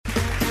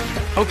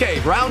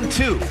Okay, round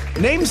two.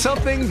 Name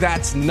something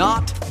that's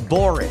not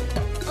boring.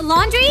 A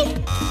laundry?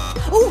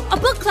 Ooh, a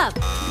book club.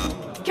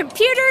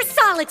 Computer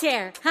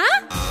solitaire,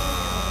 huh?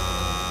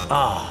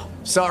 Ah,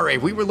 sorry,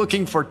 we were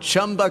looking for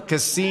Chumba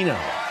Casino.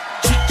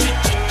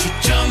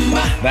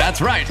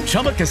 That's right,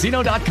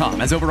 ChumbaCasino.com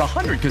has over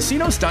 100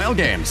 casino-style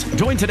games.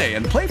 Join today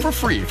and play for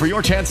free for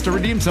your chance to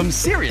redeem some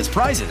serious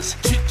prizes.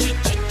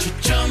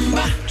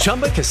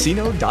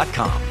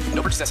 ChumbaCasino.com.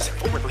 No purchase necessary.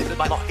 Void where prohibited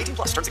by law. 18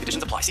 plus terms and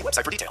conditions apply. See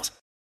website for details.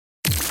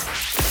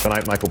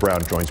 Tonight, Michael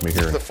Brown joins me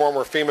here. The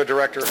former FEMA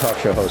director. Talk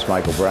show host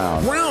Michael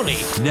Brown. Brownie.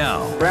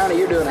 Now. Brownie,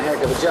 you're doing a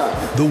heck of a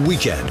job. The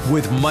Weekend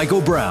with Michael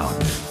Brown.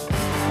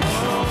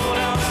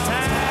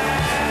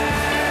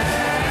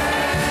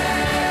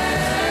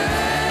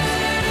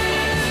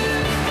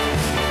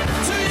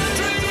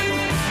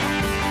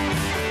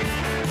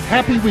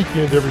 Happy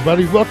weekend,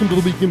 everybody. Welcome to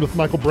The Weekend with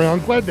Michael Brown.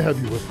 Glad to have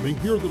you with me.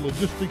 Here are the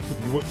logistics,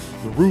 if you want,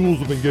 the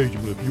rules of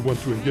engagement if you want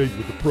to engage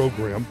with the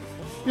program.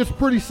 It's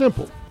pretty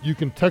simple. You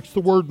can text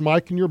the word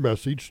Mike in your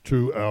message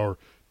to our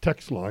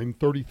text line,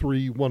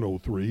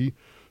 33103.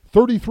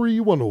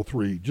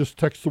 33103. Just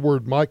text the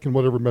word Mike and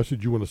whatever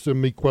message you want to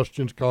send me,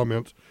 questions,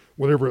 comments,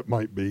 whatever it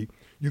might be.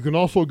 You can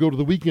also go to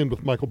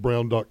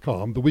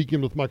theweekendwithmichaelbrown.com,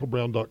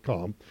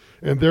 theweekendwithmichaelbrown.com,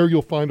 and there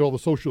you'll find all the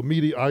social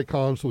media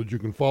icons so that you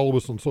can follow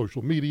us on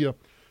social media.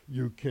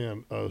 You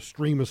can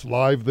stream us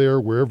live there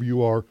wherever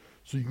you are,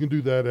 so you can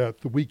do that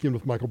at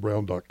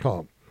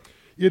theweekendwithmichaelbrown.com.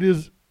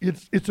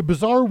 It's a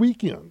bizarre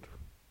weekend.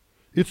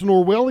 It's an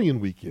Orwellian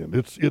weekend.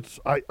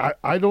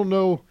 I don't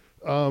know.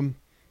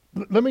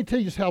 Let me tell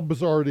you just how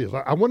bizarre it is.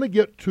 I want to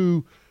get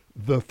to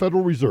the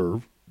Federal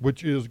Reserve,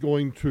 which is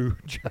going to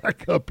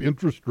jack up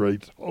interest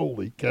rates.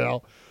 Holy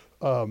cow.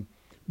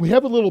 We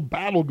have a little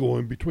battle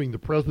going between the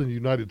President of the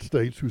United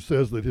States, who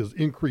says that his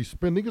increased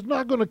spending is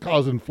not going to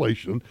cause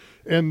inflation,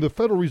 and the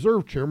Federal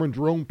Reserve Chairman,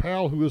 Jerome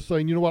Powell, who is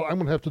saying, you know what, I'm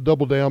going to have to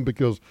double down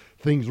because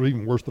things are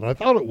even worse than I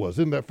thought it was.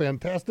 Isn't that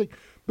fantastic?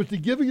 But to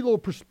give you a little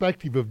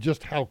perspective of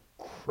just how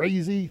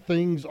crazy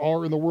things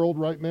are in the world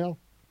right now,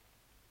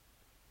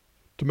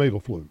 tomato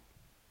flu.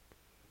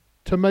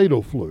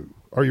 Tomato flu.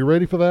 Are you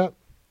ready for that?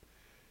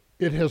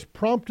 It has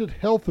prompted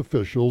health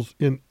officials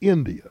in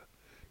India.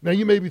 Now,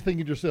 you may be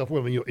thinking to yourself,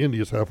 well,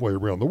 India's halfway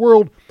around the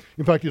world.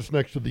 In fact, it's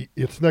next to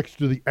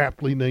the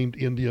aptly named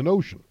Indian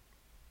Ocean.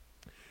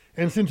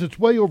 And since it's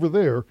way over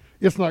there,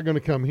 it's not going to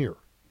come here.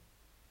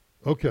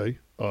 Okay,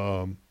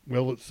 well,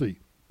 let's see.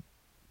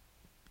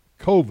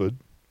 COVID,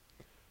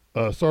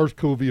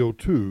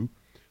 SARS-CoV-2,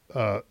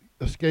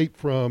 escaped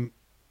from,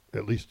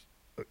 at least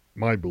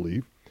my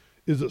belief,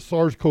 is that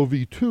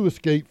SARS-CoV-2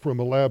 escaped from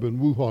a lab in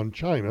Wuhan,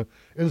 China,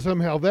 and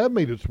somehow that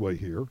made its way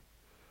here.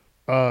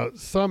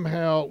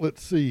 Somehow,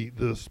 let's see,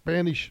 the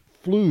Spanish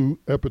flu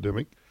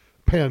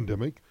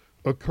pandemic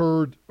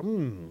occurred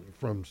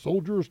from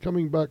soldiers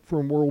coming back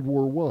from World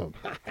War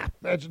I.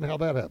 Imagine how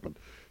that happened.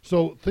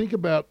 So think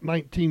about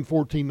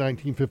 1914,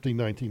 1915,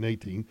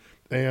 1918,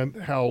 and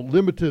how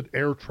limited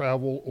air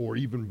travel or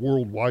even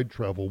worldwide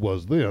travel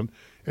was then.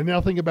 And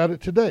now think about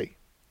it today.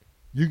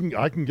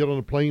 I can get on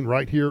a plane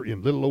right here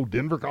in little old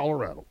Denver,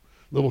 Colorado,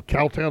 little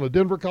cow town of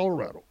Denver,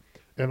 Colorado,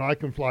 and I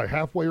can fly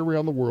halfway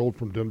around the world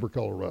from Denver,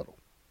 Colorado.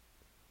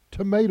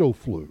 Tomato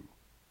flu.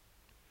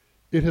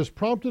 It has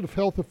prompted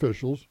health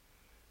officials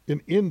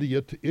in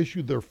India to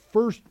issue their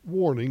first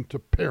warning to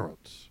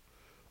parents,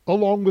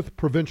 along with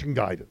prevention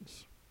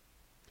guidance.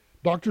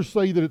 Doctors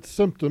say that its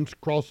symptoms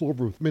cross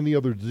over with many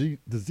other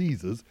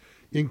diseases,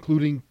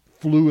 including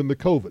flu and the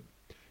COVID.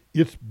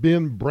 It's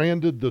been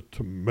branded the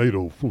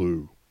tomato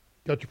flu.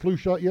 Got your flu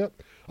shot yet?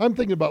 I'm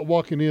thinking about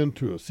walking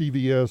into a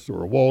CVS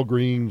or a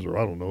Walgreens or,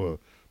 I don't know, a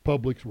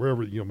Publix,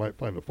 wherever you might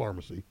find a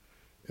pharmacy.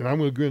 And I'm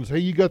going to go and say, hey,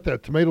 you got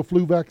that tomato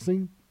flu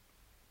vaccine?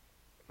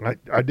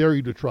 I dare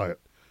you to try it.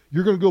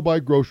 You're going to go buy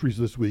groceries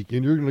this week,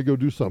 and you're going to go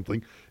do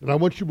something. And I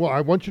want you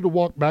to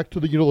walk back to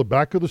the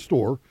back of the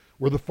store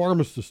where the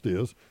pharmacist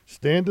is,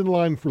 stand in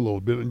line for a little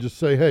bit, and just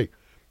say, hey,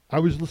 I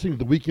was listening to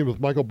The Weekend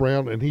with Michael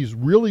Brown, and he's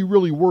really,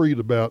 really worried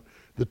about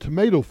the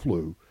tomato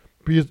flu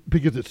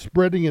because it's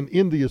spreading in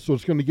India, so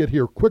it's going to get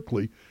here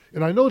quickly.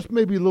 And I know it's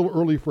maybe a little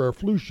early for our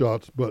flu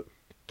shots, but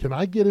can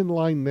I get in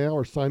line now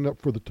or sign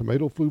up for the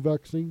tomato flu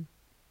vaccine?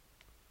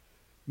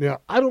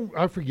 Now,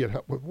 I forget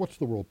what's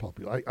the world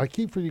population. I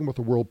keep forgetting what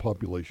the world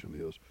population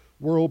is.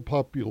 World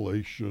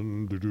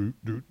population,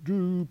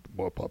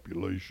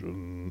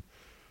 population.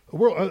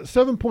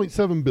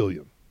 7.7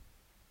 billion.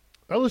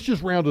 Now, let's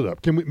just round it up.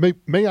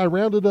 May I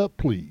round it up,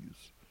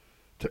 please,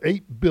 to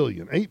 8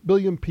 billion. 8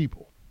 billion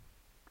people.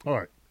 All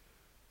right.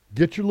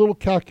 Get your little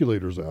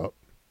calculators out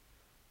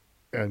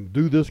and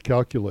do this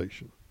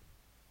calculation.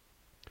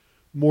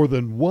 More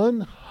than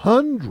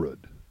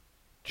 100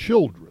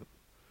 children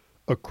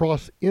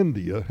across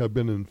India have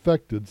been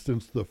infected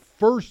since the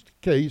first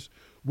case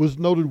was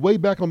noted way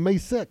back on May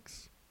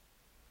 6.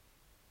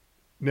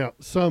 Now,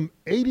 some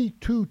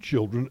 82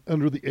 children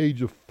under the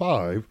age of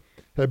 5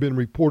 have been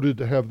reported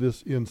to have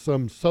this in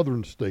some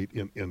southern state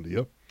in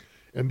India,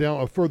 and now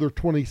a further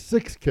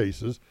 26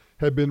 cases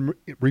have been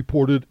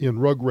reported in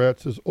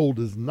rugrats as old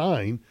as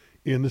 9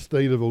 in the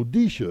state of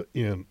Odisha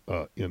in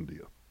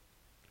India.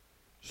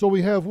 So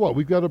we have what?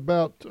 We've got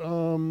about,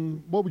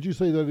 what would you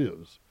say that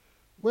is?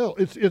 Well,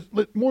 it's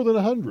more than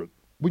 100.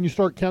 When you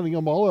start counting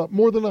them all up,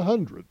 more than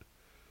 100.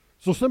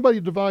 So somebody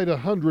divide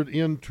 100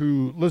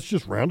 into, let's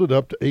just round it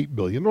up to 8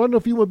 billion. Or I don't know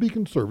if you want to be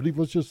conservative,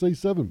 let's just say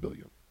 7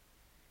 billion.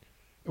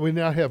 And we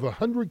now have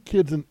 100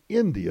 kids in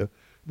India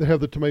that have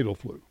the tomato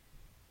flu.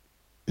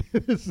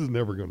 This is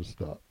never going to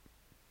stop.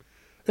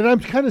 And I'm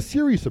kind of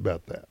serious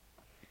about that.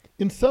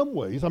 In some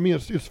ways, I mean,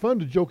 it's fun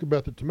to joke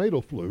about the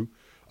tomato flu.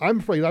 I'm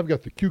afraid I've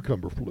got the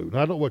cucumber flu. And I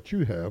don't know what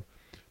you have,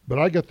 but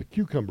I got the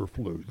cucumber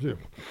flu.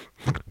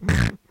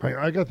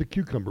 I got the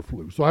cucumber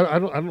flu. So I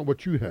don't know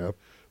what you have,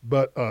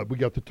 but we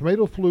got the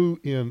tomato flu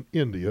in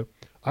India.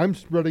 I'm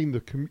spreading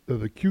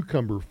the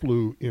cucumber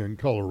flu in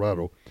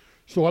Colorado.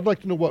 So I'd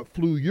like to know what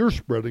flu you're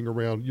spreading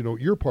around,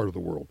 your part of the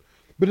world.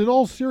 But in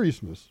all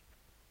seriousness,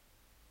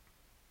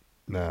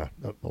 not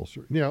in all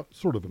seriousness. Yeah,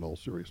 sort of in all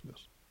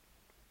seriousness.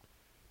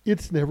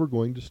 It's never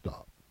going to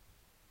stop.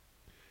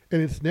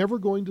 And it's never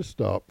going to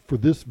stop for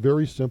this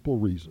very simple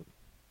reason.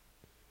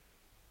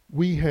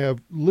 We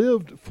have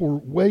lived for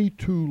way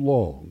too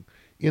long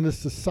in a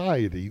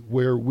society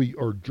where we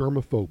are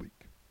germophobic.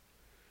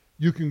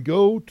 You can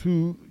go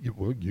to, you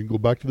can go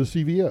back to the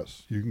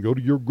CVS. You can go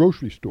to your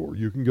grocery store.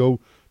 You can go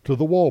to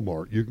the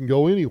Walmart. You can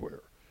go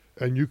anywhere.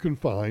 And you can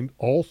find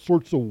all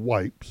sorts of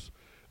wipes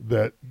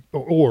that,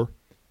 or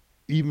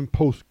even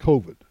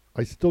post-COVID.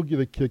 I still get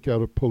a kick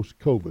out of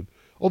post-COVID,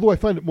 although I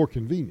find it more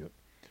convenient.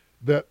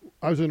 That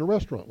I was in a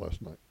restaurant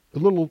last night, a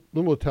little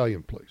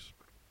Italian place.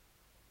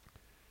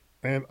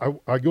 And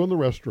I go in the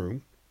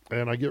restroom,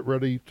 and I get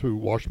ready to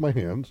wash my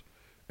hands,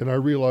 and I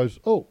realize,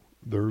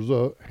 there's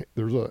a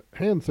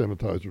hand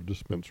sanitizer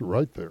dispenser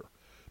right there.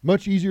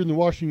 Much easier than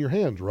washing your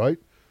hands, right?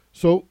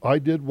 So I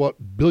did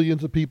what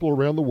billions of people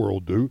around the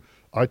world do.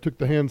 I took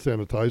the hand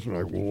sanitizer and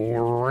I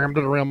rammed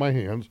it around my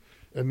hands,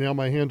 and now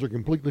my hands are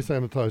completely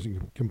sanitized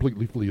and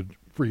completely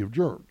free of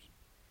germs.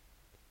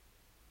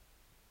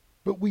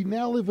 But we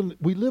live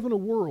in a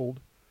world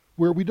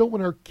where we don't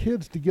want our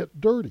kids to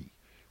get dirty.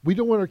 We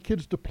don't want our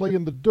kids to play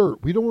in the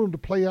dirt. We don't want them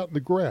to play out in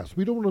the grass.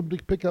 We don't want them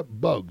to pick up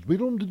bugs. We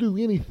don't want them to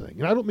do anything.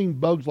 And I don't mean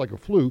bugs like a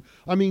flu.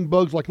 I mean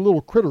bugs like a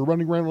little critter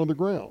running around on the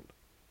ground.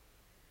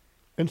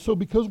 And so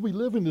because we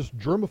live in this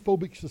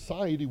germophobic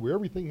society where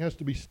everything has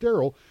to be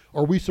sterile,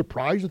 are we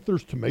surprised that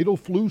there's tomato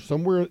flu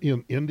somewhere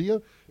in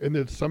India and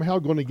that it's somehow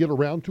going to get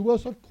around to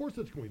us? Of course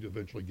it's going to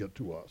eventually get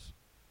to us.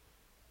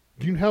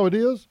 Do you know how it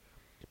is?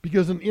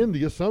 Because in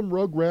India, some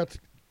rugrat's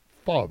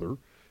father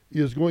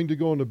is going to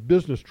go on a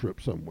business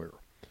trip somewhere.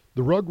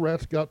 The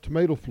rugrat's got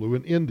tomato flu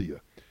in India.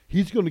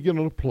 He's going to get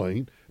on a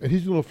plane, and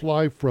he's going to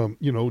fly from,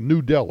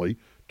 New Delhi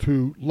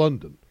to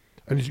London.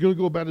 And he's going to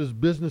go about his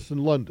business in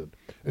London.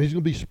 And he's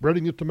going to be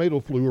spreading the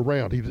tomato flu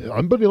around.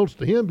 Unbeknownst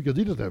to him, because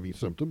he doesn't have any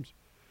symptoms.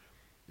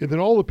 And then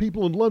all the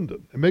people in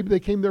London, and maybe they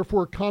came there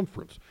for a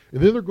conference.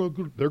 And then they're going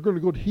to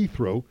go to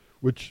Heathrow,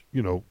 which,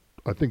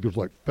 I think there's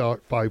like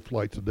 5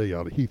 flights a day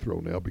out of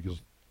Heathrow now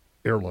because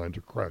airlines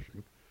are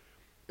crashing.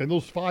 And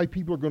those 5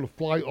 people are going to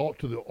fly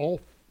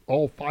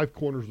all 5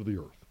 corners of the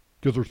earth,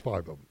 because there's 5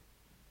 of them.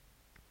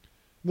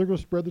 And they're going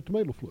to spread the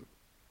tomato flu.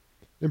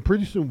 And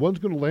pretty soon one's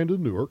going to land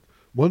in Newark,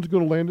 one's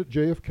going to land at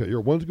JFK, or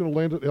one's going to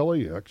land at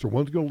LAX, or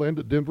one's going to land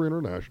at Denver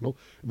International,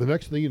 and the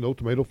next thing you know,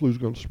 tomato flu is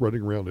going to be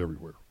spreading around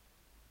everywhere.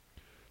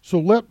 So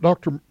let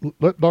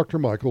Dr.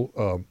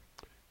 Michael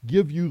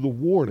give you the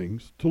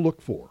warnings to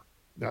look for.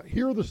 Now,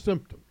 here are the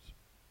symptoms.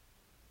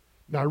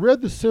 Now, I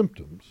read the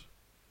symptoms,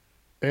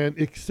 and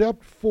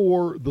except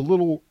for the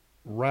little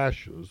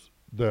rashes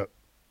that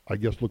I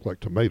guess look like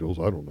tomatoes,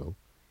 I don't know,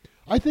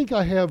 I think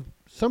I have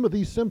some of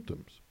these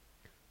symptoms.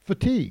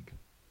 Fatigue.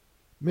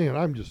 Man,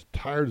 I'm just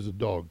tired as a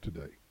dog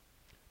today.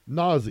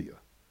 Nausea.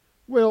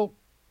 Well,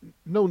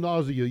 no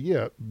nausea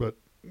yet, but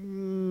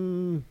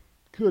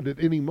could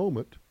at any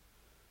moment.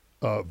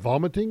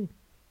 Vomiting.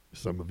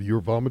 Some of you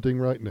are vomiting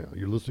right now.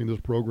 You're listening to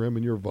this program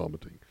and you're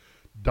vomiting.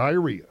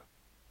 Diarrhea.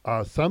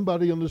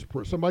 Somebody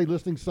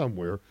listening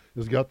somewhere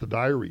has got the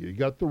diarrhea. You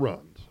got the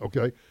runs,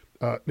 okay?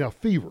 Now,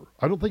 fever.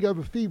 I don't think I have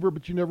a fever,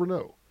 but you never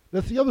know.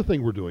 That's the other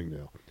thing we're doing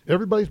now.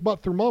 Everybody's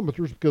bought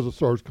thermometers because of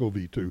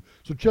SARS-CoV-2.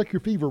 So check your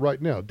fever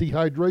right now.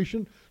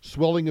 Dehydration,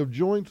 swelling of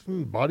joints,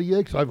 body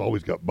aches. I've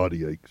always got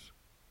body aches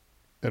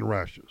and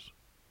rashes.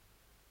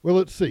 Well,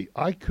 let's see.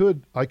 I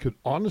could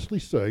honestly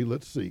say,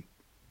 let's see.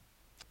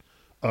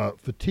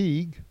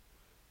 Fatigue,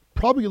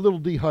 probably a little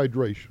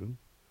dehydration,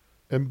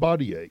 and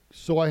body aches.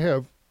 So I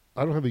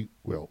don't have any,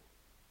 well,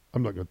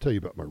 I'm not going to tell you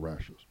about my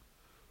rashes.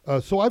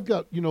 So I've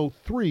got,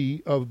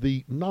 3 of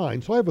the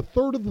 9. So I have a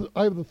third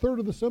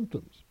of the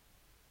symptoms.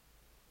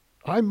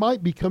 I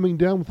might be coming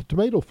down with the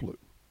tomato flu.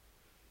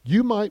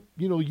 You might,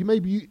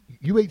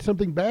 you ate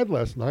something bad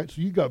last night,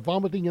 so you got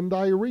vomiting and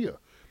diarrhea.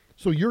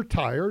 So you're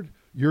tired,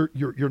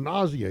 you're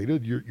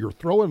nauseated, you're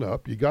throwing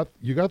up, you got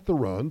the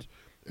runs,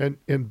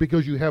 and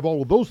because you have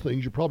all of those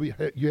things, you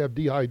have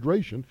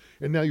dehydration,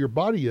 and now your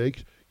body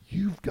aches.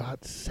 You've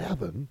got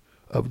 7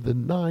 of the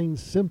 9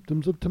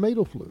 symptoms of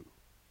tomato flu.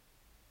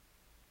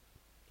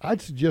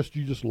 I'd suggest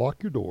you just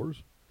lock your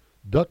doors,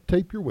 duct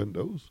tape your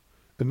windows,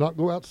 and not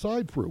go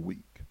outside for a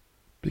week,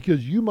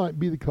 because you might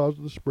be the cause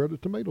of the spread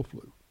of tomato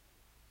flu.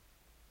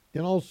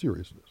 In all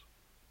seriousness.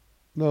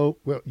 No,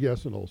 well,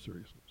 yes, in all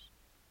seriousness.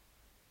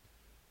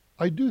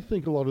 I do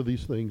think a lot of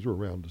these things are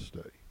around to stay.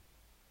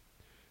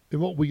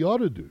 And what we ought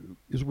to do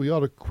is we ought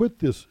to quit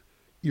this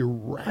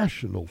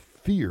irrational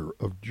fear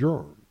of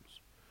germs.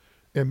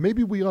 And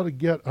maybe we ought to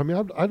get, I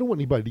don't want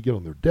anybody to get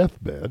on their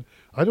deathbed.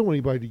 I don't want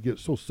anybody to get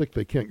so sick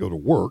they can't go to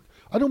work.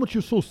 I don't want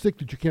you so sick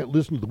that you can't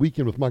listen to The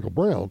Weekend with Michael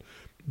Brown.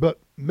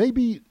 But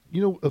maybe,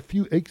 a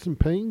few aches and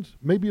pains,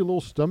 maybe a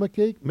little stomach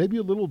ache, maybe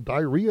a little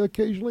diarrhea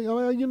occasionally.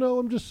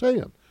 I'm just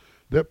saying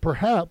that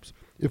perhaps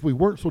if we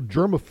weren't so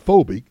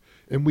germophobic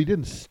and we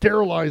didn't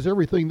sterilize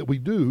everything that we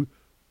do,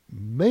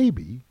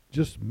 maybe,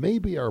 just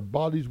maybe our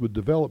bodies would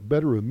develop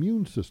better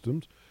immune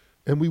systems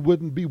and we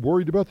wouldn't be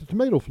worried about the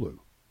tomato flu.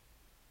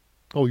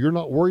 Oh, you're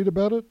not worried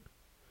about it?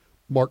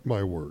 Mark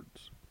my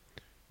words.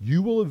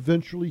 You will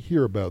eventually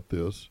hear about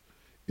this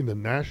in the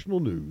national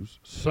news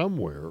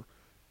somewhere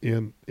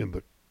in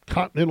the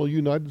continental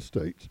United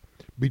States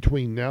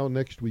between now and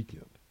next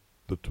weekend.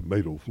 The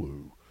tomato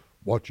flu.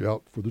 Watch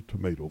out for the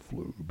tomato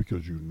flu,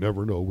 because you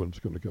never know when it's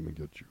going to come and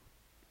get you.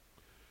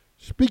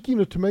 Speaking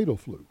of tomato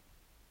flu,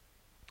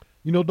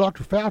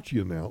 Dr. Fauci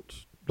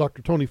announced,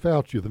 Dr. Tony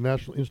Fauci of the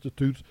National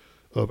Institutes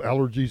of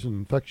Allergies and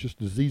Infectious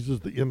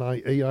Diseases, the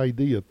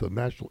NIAID at the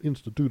National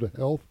Institute of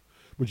Health,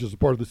 which is a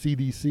part of the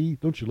CDC.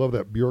 Don't you love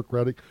that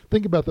bureaucratic?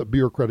 Think about that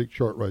bureaucratic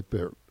chart right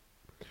there.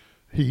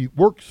 He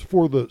works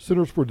for the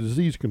Centers for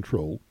Disease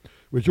Control,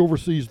 which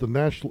oversees the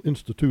National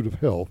Institute of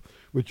Health,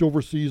 which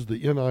oversees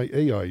the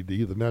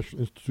NIAID, the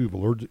National Institute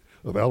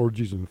of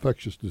Allergies and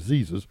Infectious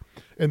Diseases,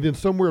 and then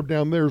somewhere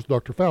down there is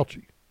Dr.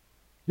 Fauci.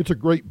 It's a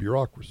great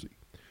bureaucracy.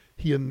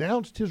 He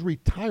announced his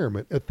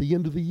retirement at the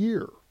end of the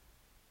year.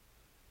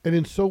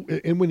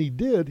 And when he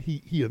did,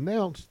 he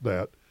announced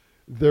that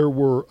there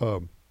were,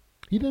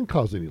 he didn't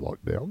cause any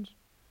lockdowns.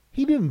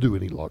 He didn't do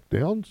any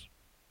lockdowns.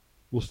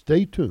 Well,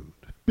 stay tuned,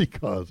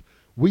 because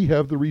we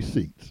have the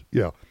receipts.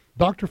 Yeah,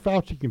 Dr.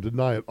 Fauci can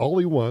deny it all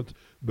he wants,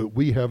 but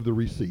we have the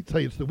receipts.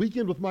 Hey, it's The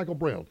Weekend with Michael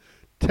Brown.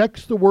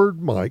 Text the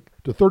word Mike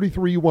to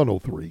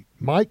 33103,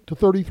 Mike to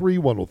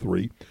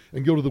 33103,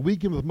 and go to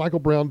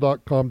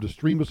theweekendwithmichaelbrown.com to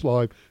stream us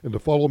live and to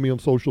follow me on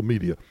social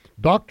media.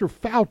 Dr.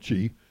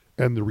 Fauci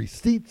and the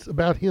receipts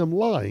about him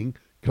lying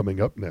coming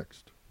up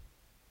next.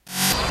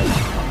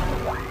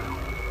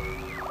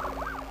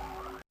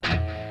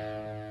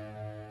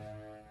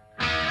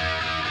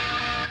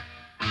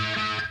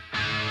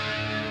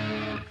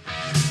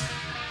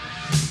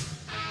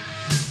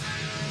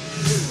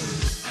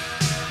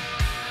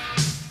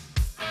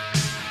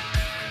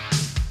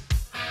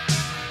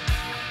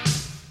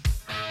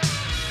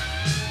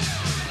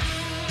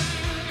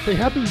 Hey,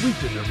 happy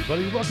weekend,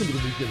 everybody. Welcome to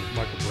The Weekend with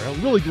Michael Brown.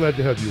 Really glad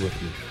to have you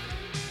with me.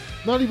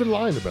 Not even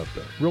lying about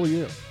that.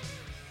 Really am.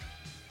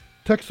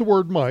 Text the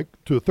word Mike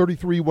to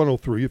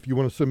 33103 if you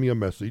want to send me a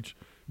message.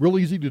 Real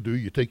easy to do.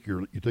 You take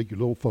your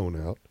little phone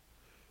out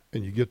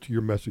and you get to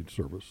your message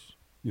service.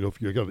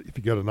 If you got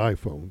an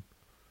iPhone,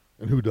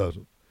 and who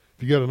doesn't?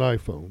 If you got an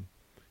iPhone,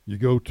 you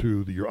go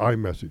to your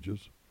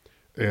iMessages,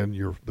 and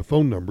the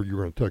phone number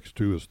you're going to text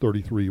to is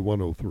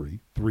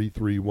 33103,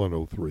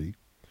 33103,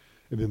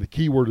 and then the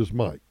keyword is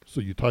Mike.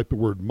 So you type the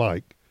word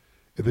Mike,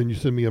 and then you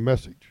send me a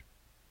message.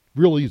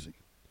 Real easy.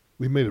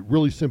 We made it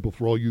really simple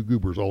for all you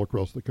goobers all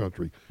across the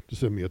country to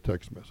send me a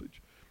text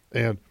message.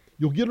 And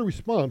you'll get a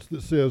response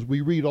that says,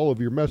 we read all of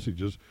your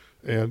messages,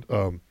 and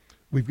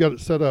we've got it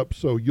set up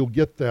so you'll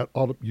get that,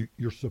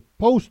 you're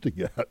supposed to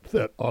get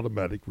that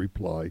automatic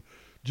reply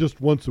just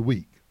once a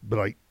week.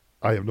 But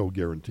I have no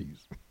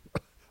guarantees.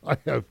 I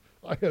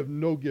have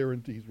no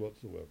guarantees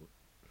whatsoever.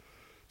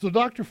 So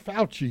Dr.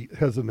 Fauci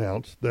has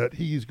announced that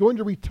he's going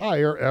to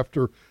retire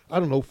after,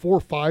 4,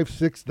 5,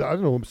 6,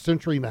 a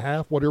century and a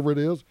half, whatever it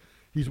is.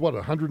 He's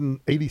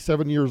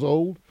 187 years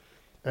old,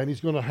 and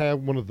he's going to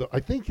have I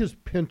think his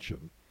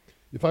pension,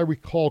 if I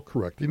recall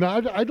correctly.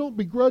 Now, I don't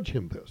begrudge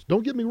him this.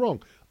 Don't get me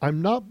wrong.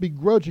 I'm not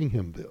begrudging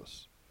him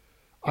this.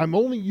 I'm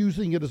only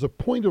using it as a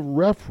point of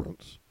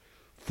reference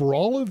for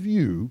all of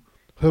you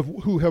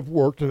who have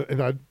worked,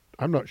 and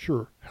I'm not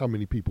sure how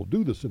many people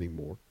do this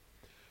anymore,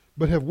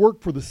 but have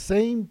worked for the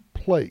same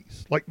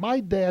place, like my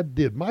dad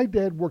did. My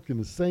dad worked in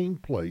the same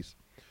place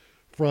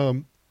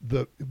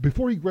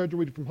before he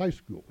graduated from high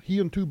school. He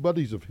and two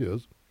buddies of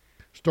his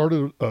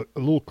started a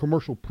little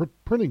commercial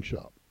printing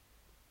shop.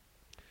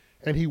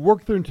 And he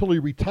worked there until he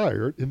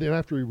retired. And then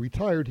after he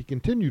retired, he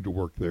continued to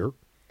work there,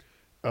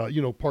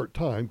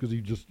 part-time, because he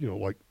just,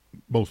 like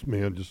most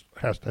men, just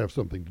has to have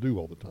something to do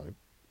all the time.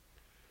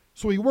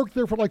 So he worked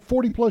there for like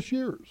 40-plus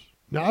years.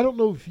 Now, I don't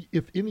know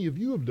if any of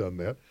you have done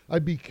that.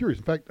 I'd be curious.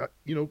 In fact,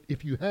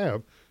 if you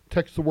have,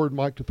 text the word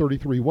Mike to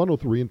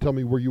 33103 and tell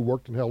me where you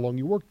worked and how long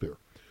you worked there.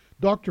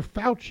 Dr.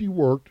 Fauci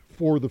worked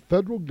for the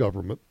federal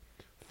government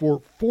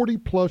for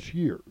 40-plus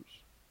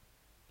years.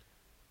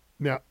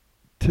 Now,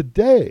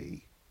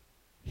 today,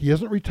 he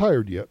hasn't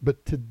retired yet,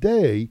 but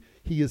today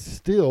he is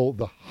still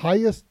the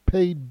highest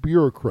paid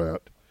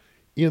bureaucrat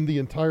in the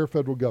entire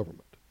federal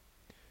government.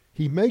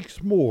 He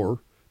makes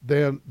more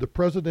than the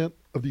President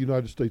of the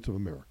United States of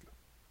America.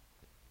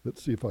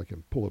 Let's see if I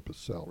can pull up his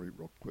salary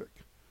real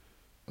quick.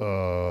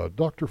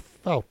 Dr.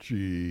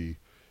 Fauci.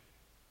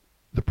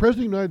 The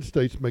President of the United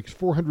States makes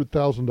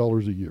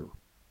 $400,000 a year.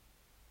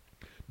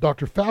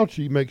 Dr.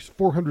 Fauci makes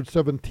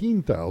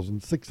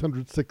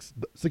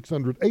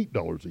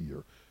 $417,608 a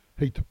year.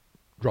 Hate to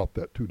drop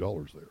that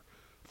 $2 there.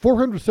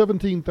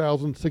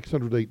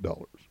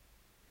 $417,608.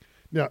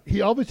 Now, he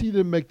obviously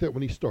didn't make that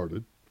when he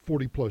started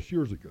 40 plus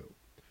years ago.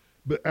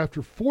 But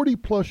after 40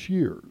 plus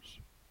years,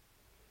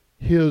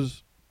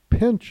 his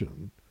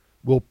pension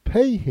will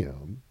pay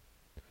him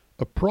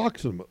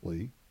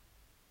approximately,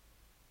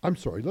 I'm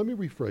sorry, let me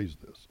rephrase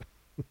this.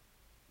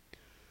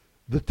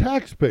 The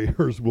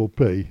taxpayers will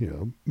pay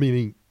him,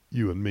 meaning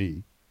you and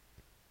me.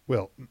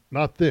 Well,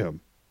 not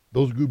them.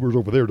 Those goobers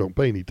over there don't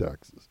pay any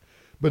taxes.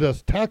 But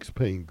us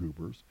tax-paying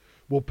goobers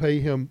will pay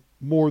him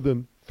more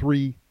than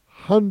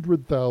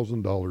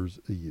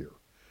 $300,000 a year.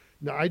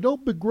 Now, I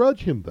don't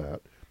begrudge him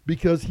that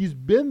because he's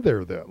been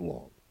there that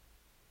long.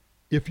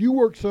 If you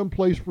worked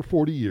someplace for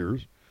 40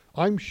 years,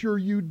 I'm sure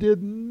you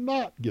did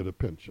not get a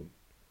pension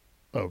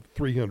of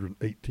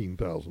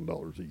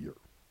 $318,000 a year.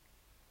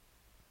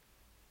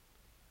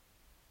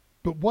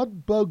 But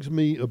what bugs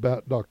me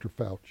about Dr.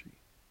 Fauci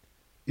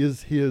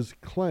is his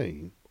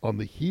claim on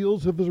the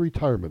heels of his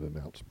retirement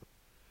announcement.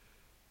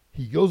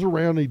 He goes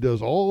around and he does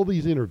all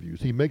these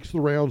interviews. He makes the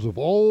rounds of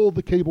all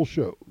the cable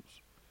shows.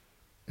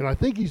 And I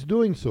think he's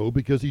doing so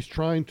because he's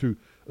trying to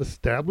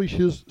establish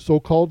his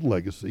so-called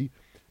legacy,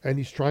 and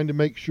he's trying to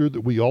make sure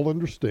that we all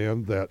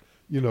understand that,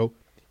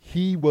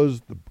 he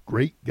was the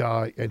great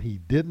guy and he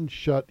didn't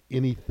shut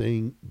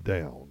anything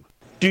down.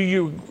 Do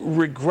you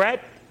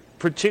regret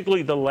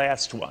particularly the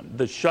last one,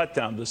 the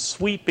shutdown, the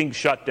sweeping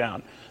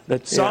shutdown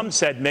that some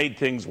said made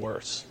things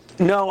worse?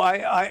 No,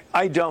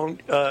 I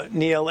don't,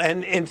 Neil.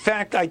 And in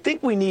fact, I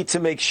think we need to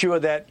make sure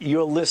that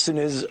your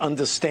listeners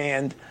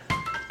understand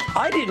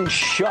I didn't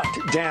shut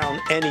down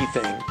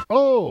anything.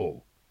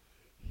 Oh,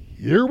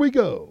 here we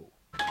go.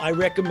 I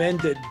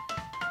recommended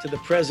to the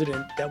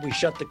president that we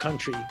shut the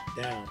country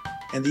down.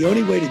 And the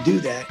only way to do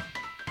that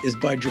is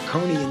by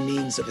draconian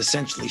means of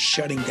essentially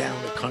shutting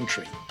down the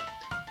country.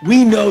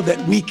 We know that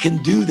we can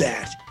do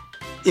that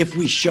if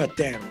we shut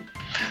down.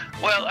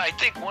 Well, I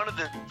think one of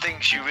the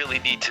things you really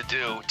need to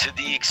do, to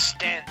the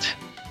extent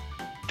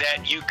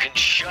that you can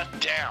shut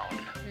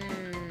down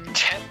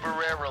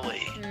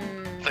temporarily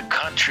the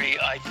country,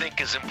 I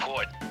think is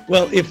important.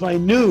 Well, if I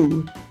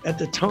knew at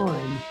the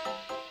time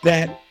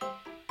that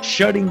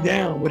shutting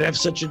down would have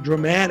such a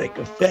dramatic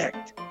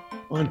effect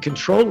on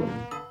controlling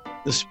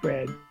the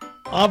spread,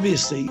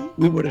 obviously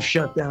we would have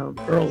shut down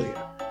earlier.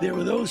 There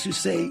are those who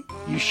say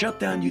you shut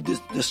down you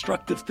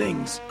destructive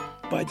things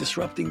by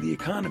disrupting the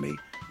economy.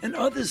 And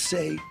others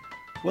say,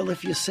 well,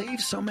 if you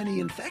save so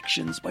many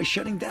infections by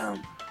shutting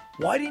down,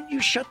 why didn't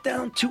you shut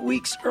down 2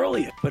 weeks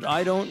earlier? But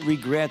I don't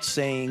regret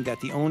saying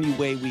that the only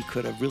way we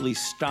could have really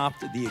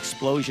stopped the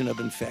explosion of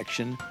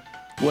infection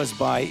was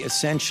by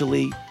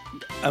essentially,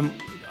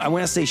 I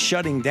want to say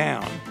shutting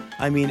down,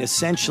 I mean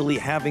essentially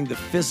having the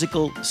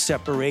physical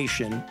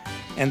separation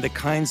and the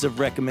kinds of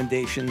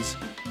recommendations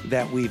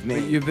that we've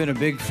made. You've been a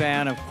big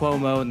fan of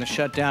Cuomo and the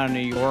shutdown in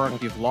New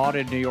York. You've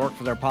lauded New York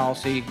for their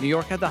policy. New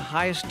York had the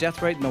highest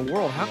death rate in the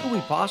world. How could we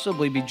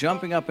possibly be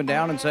jumping up and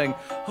down and saying,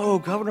 oh,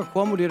 Governor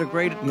Cuomo did a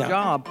great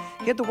job?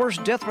 He had the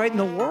worst death rate in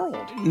the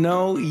world.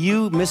 No,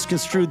 you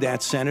misconstrued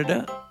that,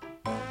 Senator.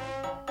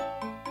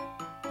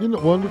 Isn't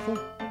it wonderful?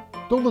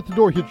 Don't let the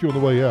door hit you on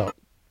the way out.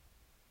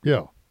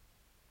 Yeah.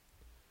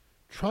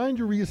 Trying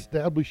to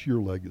reestablish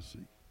your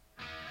legacy.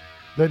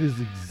 That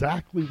is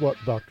exactly what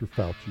Dr.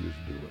 Fauci is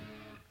doing.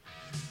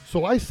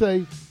 So I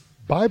say,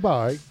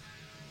 bye-bye,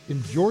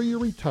 enjoy your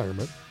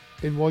retirement,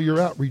 and while you're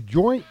out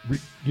enjoying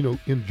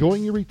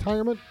your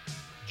retirement,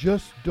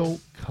 just don't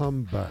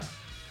come back.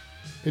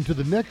 And to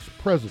the next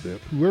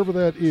president, whoever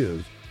that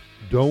is,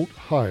 don't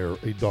hire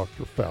a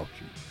Dr. Fauci.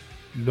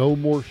 No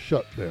more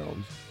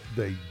shutdowns.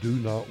 They do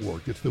not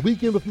work. It's the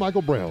Weekend with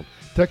Michael Brown.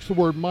 Text the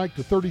word Mike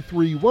to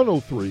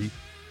 33103,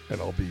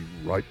 and I'll be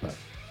right back.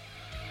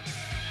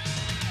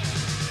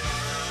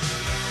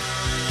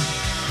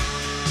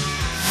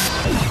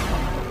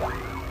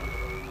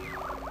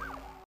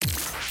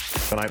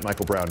 Tonight,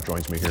 Michael Brown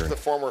joins me here. The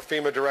former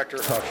FEMA director.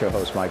 Talk show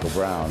host Michael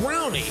Brown.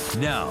 Brownie.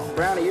 Now,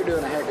 Brownie, you're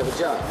doing a heck of a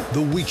job.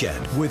 The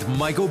Weekend with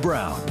Michael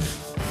Brown.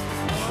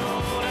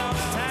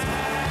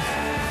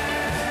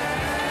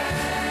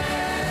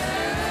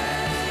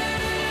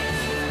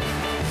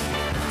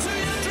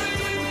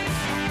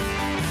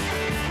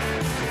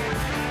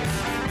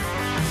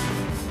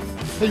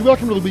 Hey,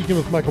 welcome to the Weekend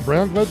with Michael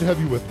Brown. Glad to have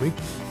you with me.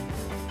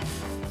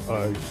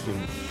 I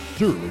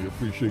sincerely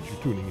appreciate you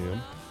tuning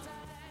in.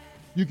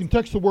 You can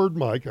text the word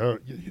Mike.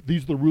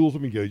 These are the rules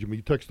of engagement.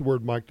 You text the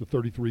word Mike to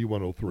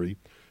 33103,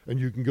 and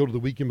you can go to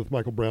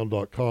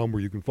theweekendwithmichaelbrown.com where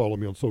you can follow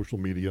me on social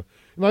media.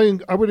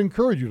 And I would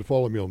encourage you to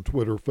follow me on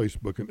Twitter,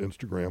 Facebook, and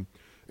Instagram.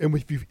 And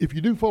if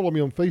you do follow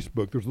me on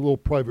Facebook, there's a little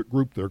private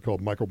group there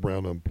called Michael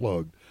Brown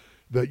Unplugged.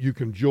 that you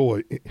can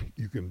enjoy it.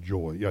 You can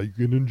join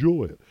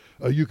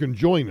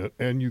it,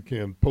 and you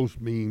can post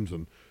memes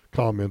and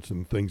comments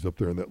and things up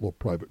there in that little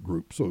private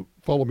group. So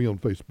follow me on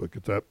Facebook.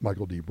 It's at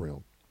Michael D.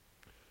 Brown.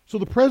 So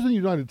the President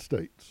of the United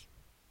States,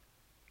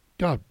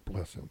 God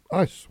bless him,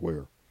 I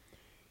swear,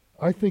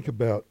 I think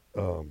about,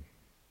 and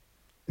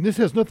this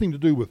has nothing to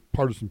do with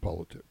partisan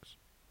politics.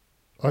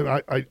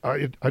 I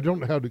don't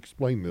know how to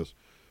explain this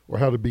or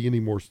how to be any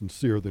more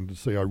sincere than to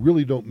say I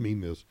really don't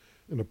mean this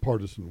in a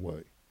partisan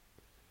way.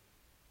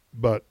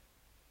 But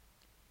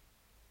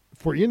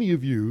for any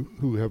of you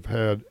who have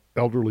had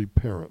elderly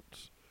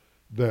parents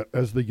that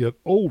as they get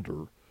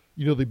older,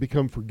 they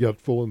become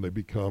forgetful and they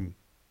become,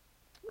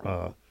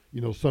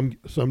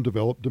 some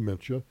develop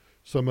dementia,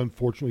 some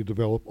unfortunately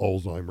develop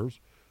Alzheimer's.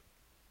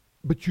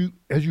 But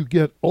as you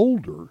get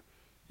older,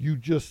 you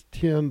just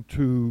tend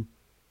to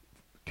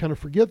kind of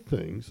forget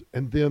things,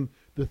 and then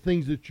the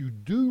things that you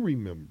do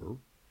remember,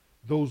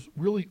 those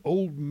really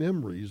old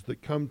memories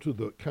that come to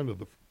the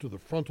to the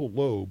frontal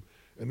lobe,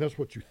 and that's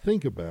what you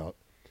think about.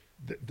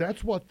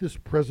 That's what this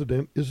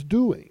president is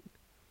doing.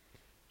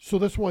 So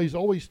that's why he's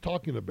always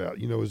talking about,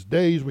 his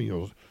days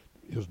when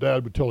his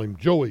dad would tell him,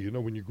 Joey,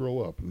 when you grow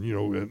up,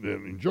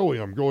 and Joey,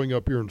 I'm growing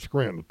up here in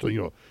Scranton,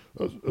 to,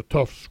 a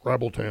tough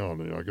Scrabble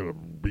town, and I gotta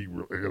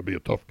be a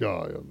tough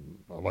guy, and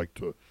I like,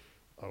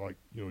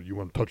 you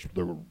want to touch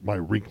my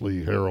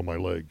wrinkly hair on my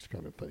legs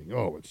kind of thing.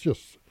 Oh, it's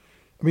just,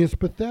 it's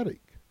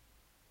pathetic.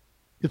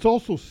 It's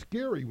also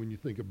scary when you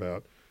think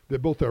about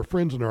that both our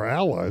friends and our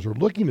allies are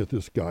looking at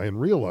this guy and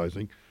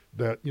realizing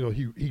that,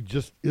 he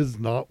just is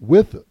not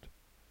with it.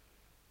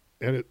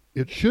 And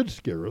it should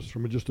scare us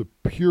from just a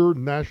pure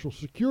national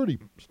security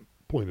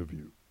point of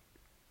view.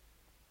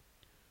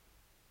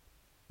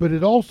 But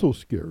it also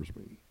scares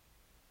me,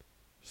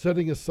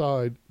 setting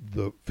aside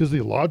the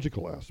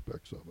physiological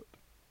aspects of it,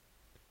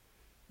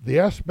 the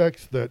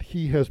aspects that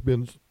he has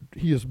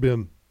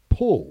been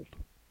pulled,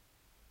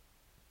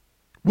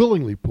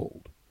 willingly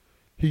pulled.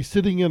 He's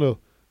sitting in a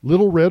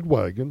little red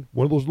wagon,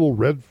 one of those little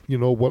red,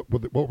 what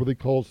were they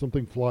called,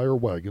 something flyer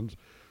wagons.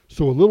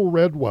 So a little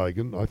red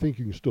wagon, I think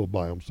you can still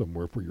buy them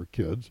somewhere for your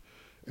kids.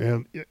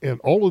 And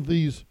all of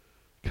these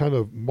kind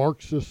of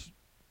Marxist,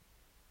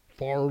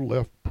 far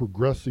left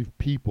progressive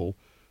people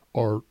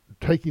are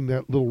taking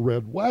that little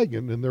red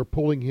wagon and they're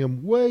pulling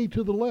him way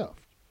to the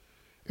left.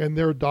 And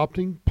they're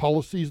adopting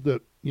policies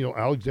that,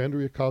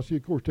 Alexandria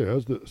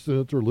Ocasio-Cortez, that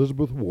Senator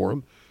Elizabeth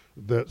Warren,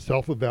 that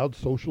self-avowed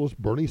socialist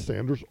Bernie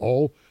Sanders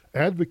all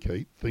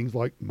advocate, things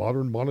like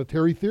modern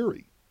monetary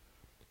theory,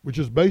 which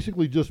is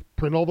basically just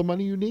print all the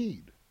money you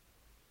need.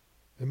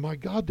 And my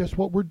God, that's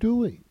what we're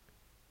doing.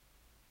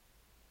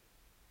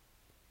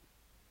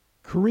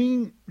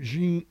 Kareem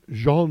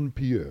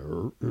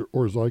Jean-Pierre,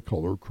 or as I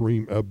call her,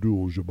 Kareem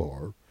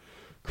Abdul-Jabbar.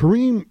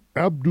 Kareem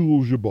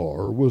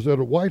Abdul-Jabbar was at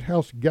a White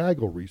House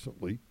gaggle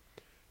recently,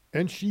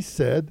 and she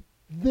said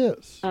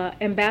this.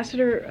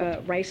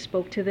 Ambassador Rice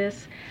spoke to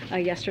this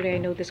yesterday. I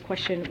know this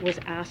question was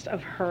asked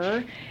of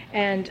her.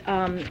 And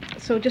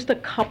so just a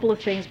couple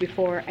of things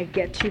before I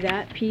get to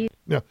that piece.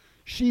 Now,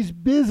 she's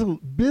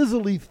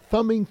busily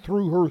thumbing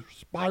through her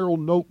spiral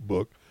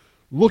notebook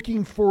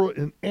looking for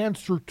an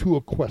answer to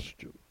a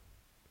question.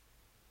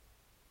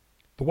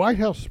 The White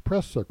House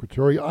press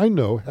secretary, I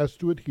know, has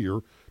to adhere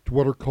to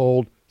what are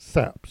called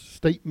SAPs,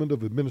 Statement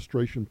of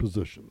Administration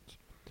Positions.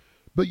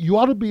 But you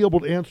ought to be able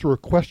to answer a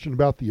question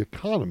about the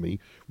economy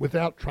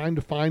without trying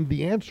to find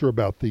the answer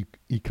about the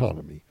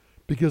economy,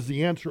 because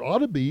the answer ought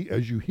to be,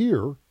 as you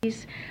hear.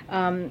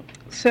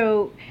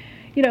 So,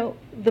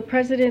 the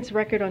president's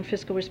record on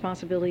fiscal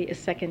responsibility is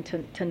second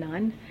to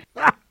none.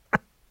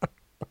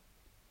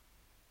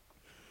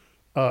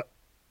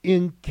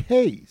 In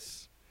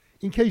case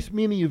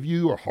many of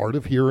you are hard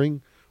of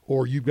hearing,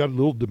 or you've got a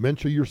little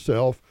dementia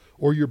yourself,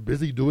 or you're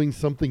busy doing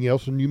something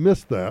else and you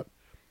missed that,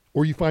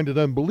 or you find it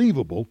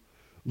unbelievable,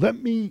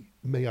 may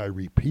I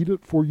repeat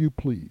it for you,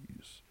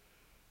 please?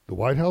 The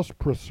White House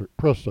press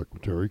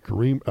secretary,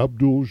 Kareem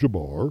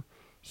Abdul-Jabbar,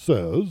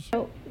 says,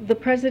 the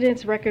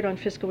president's record on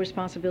fiscal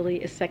responsibility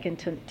is second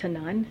to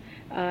none.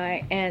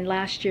 And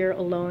last year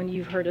alone,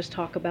 you've heard us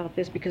talk about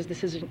this because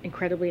this is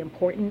incredibly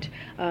important.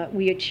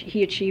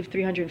 He achieved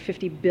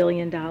 $350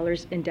 billion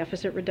in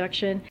deficit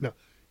reduction. Now,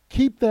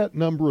 keep that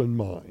number in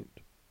mind.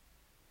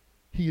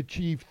 He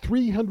achieved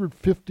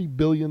 $350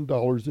 billion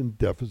in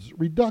deficit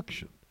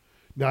reduction.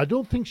 Now, I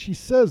don't think she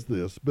says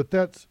this, but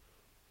that's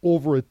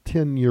over a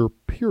 10-year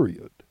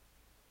period.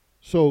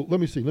 So let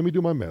me see. Let me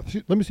do my math.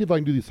 Let me see if I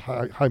can do these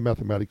high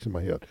mathematics in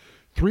my head.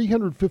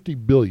 350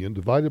 billion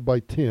divided by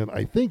 10,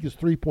 I think, is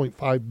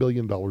 $3.5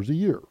 billion a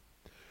year.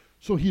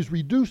 So he's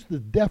reduced the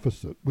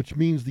deficit, which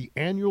means the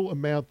annual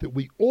amount that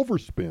we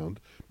overspend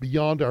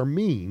beyond our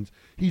means.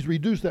 He's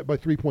reduced that by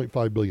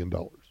 $3.5 billion.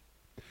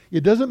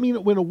 It doesn't mean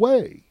it went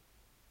away.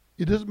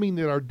 It doesn't mean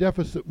that our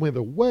deficit went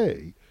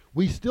away.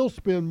 We still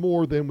spend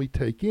more than we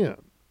take in.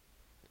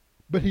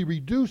 But he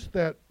reduced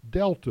that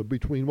delta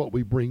between what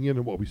we bring in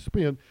and what we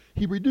spend.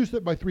 He reduced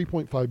it by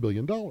 $3.5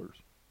 billion.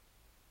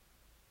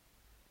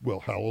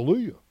 Well,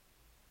 hallelujah.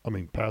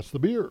 Pass the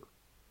beer.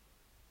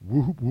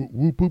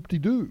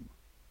 whoop-de-doo.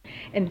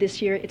 And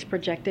this year, it's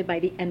projected by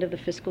the end of the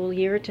fiscal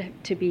year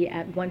to be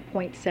at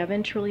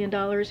 $1.7 trillion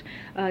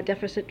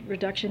deficit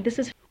reduction.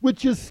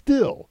 Which is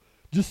still,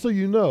 just so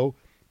you know,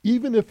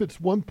 even if it's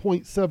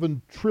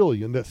 1.7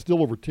 trillion, that's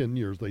still over 10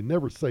 years. They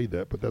never say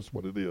that, but that's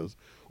what it is.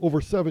 Over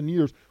 7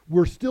 years,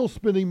 we're still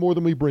spending more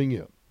than we bring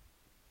in.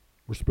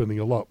 We're spending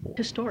a lot more.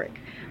 Historic.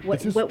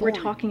 What we're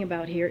talking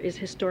about here is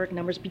historic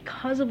numbers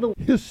because of the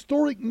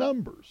historic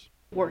numbers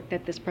work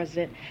that this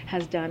president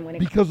has done.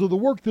 Because of the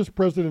work this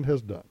president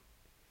has done.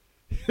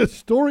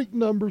 Historic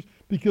numbers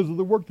because of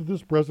the work that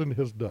this president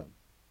has done.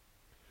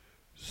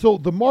 So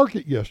the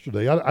market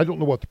yesterday, I don't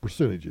know what the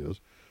percentage is,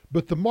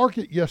 but the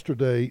market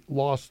yesterday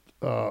lost,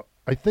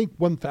 I think,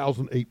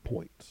 1,008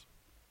 points.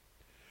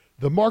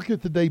 The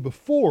market the day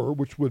before,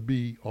 which would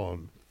be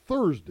on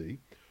Thursday,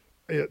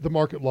 the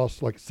market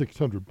lost like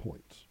 600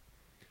 points.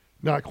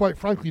 Now, I quite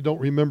frankly don't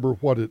remember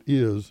what it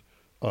is,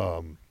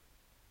 what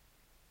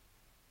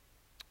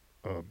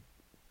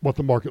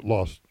the market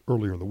lost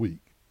earlier in the week.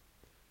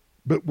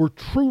 But we're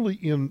truly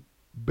in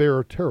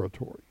bear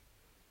territory.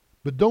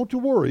 But don't you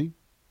worry,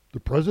 the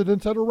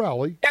president's at a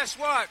rally. Guess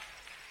what?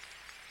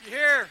 You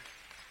hear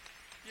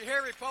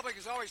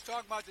Republicans always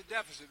talk about the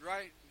deficit,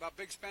 right? About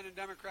big spending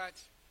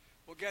Democrats.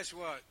 Well, guess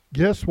what?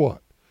 Guess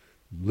what?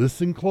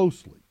 Listen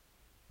closely,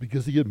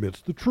 because he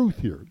admits the truth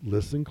here.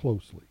 Listen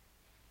closely.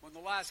 When the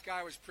last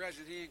guy was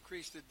president, he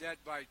increased the debt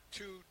by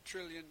 $2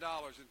 trillion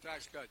in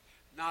tax cuts.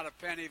 Not a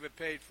penny of it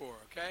paid for,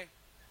 okay?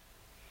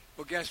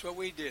 Well, guess what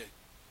we did?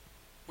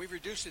 We've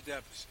reduced the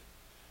deficit.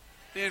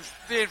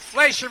 The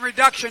Inflation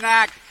Reduction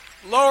Act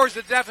lowers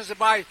the deficit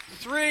by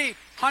 $300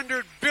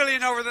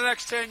 billion over the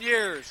next 10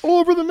 years.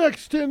 Over the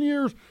next 10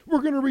 years,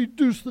 we're going to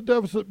reduce the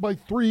deficit by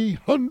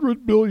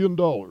 $300 billion.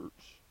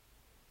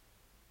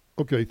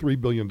 Okay,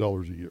 $3 billion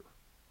a year.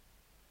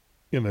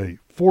 In a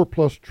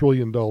 $4+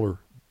 trillion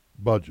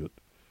budget,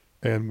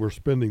 and we're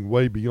spending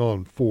way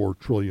beyond $4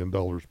 trillion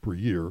per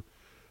year.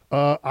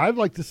 I'd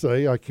like to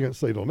say, I can't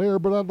say it on air,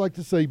 but I'd like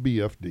to say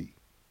BFD.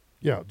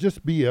 Yeah,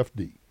 just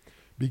BFD,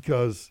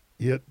 because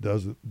it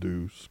doesn't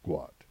do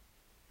squat.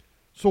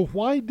 So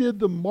why did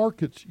the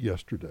markets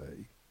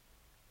yesterday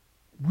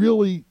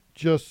really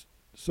just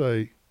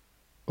say,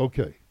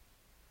 okay,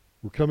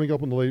 we're coming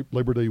up on the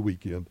Labor Day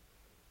weekend,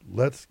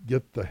 let's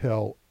get the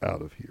hell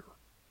out of here?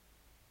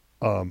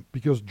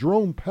 Because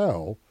Jerome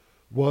Powell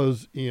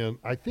was in,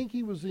 I think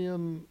he was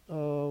in,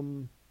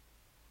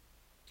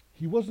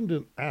 he wasn't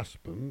in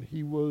Aspen,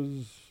 he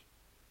was,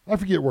 I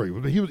forget where he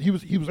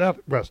was. He was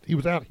out west. He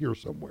was out here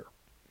somewhere.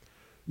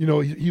 You know,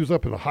 he was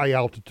up in a high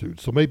altitude,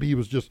 so maybe he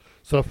was just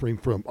suffering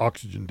from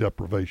oxygen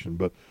deprivation.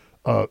 But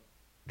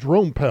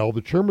Jerome Powell,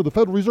 the chairman of the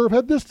Federal Reserve,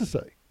 had this to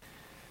say.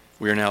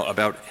 We are now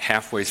about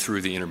halfway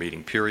through the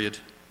intermeeting period.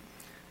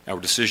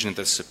 Our decision at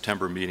the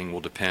September meeting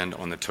will depend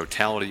on the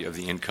totality of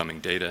the incoming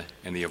data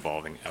and the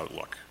evolving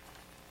outlook.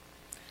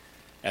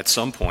 At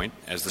some point,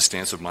 as the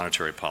stance of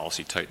monetary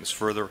policy tightens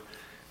further,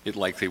 it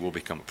likely will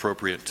become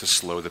appropriate to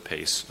slow the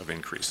pace of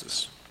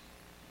increases.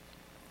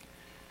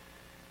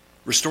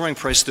 Restoring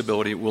price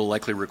stability will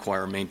likely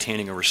require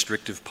maintaining a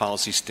restrictive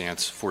policy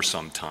stance for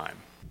some time.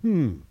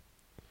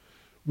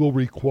 Will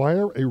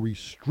require a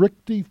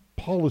restrictive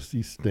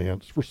policy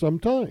stance for some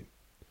time.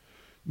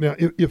 Now,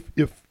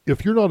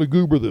 if you're not a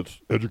goober that's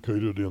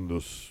educated in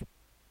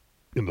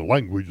the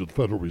language of the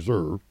Federal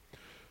Reserve,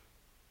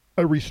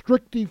 a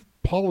restrictive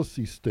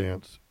policy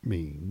stance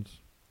means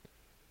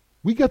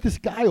we got this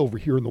guy over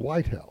here in the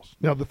White House.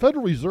 Now, the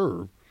Federal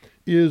Reserve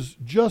is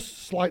just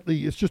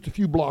slightly, it's just a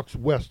few blocks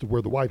west of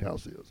where the White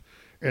House is.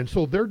 And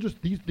so they're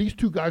just, these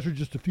two guys are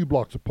just a few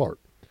blocks apart.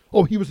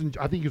 Oh, I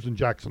think he was in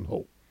Jackson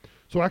Hole.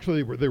 So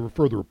actually they were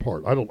further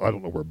apart. I don't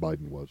know where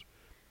Biden was.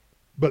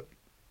 But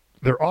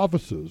their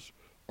offices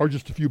are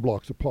just a few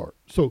blocks apart.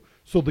 So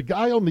the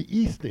guy on the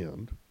east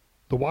end,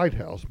 the White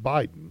House,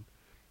 Biden,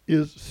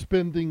 is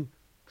spending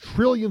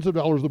trillions of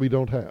dollars that we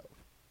don't have.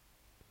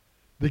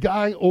 The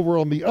guy over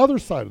on the other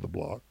side of the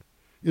block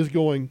is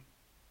going,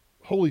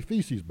 holy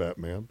feces,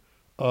 Batman.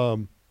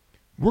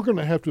 We're going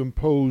to have to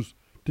impose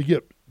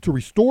to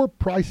restore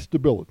price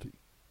stability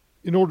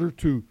in order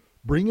to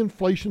bring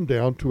inflation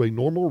down to a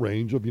normal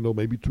range of,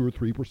 maybe 2 or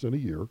 3% a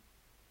year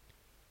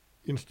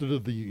instead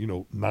of the,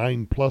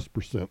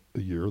 9+%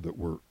 a year that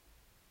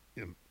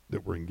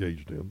we're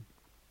engaged in.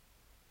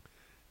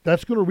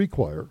 That's going to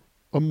require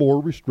a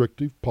more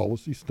restrictive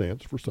policy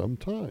stance for some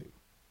time,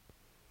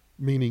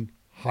 meaning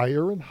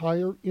higher and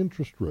higher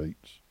interest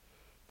rates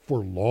for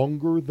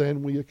longer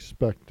than we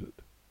expected.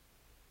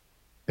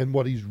 And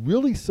what he's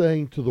really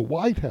saying to the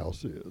White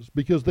House is,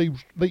 because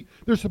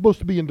they're supposed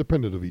to be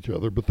independent of each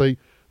other, but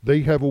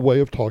they have a way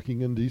of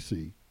talking in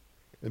D.C.,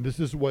 and this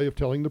is a way of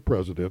telling the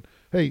president,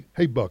 hey,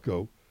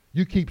 bucko,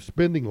 you keep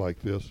spending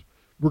like this,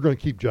 we're going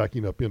to keep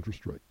jacking up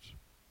interest rates.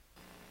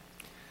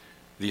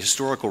 The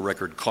historical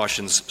record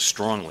cautions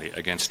strongly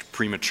against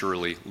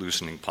prematurely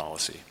loosening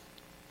policy.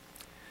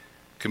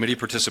 Committee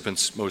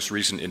participants' most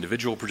recent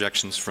individual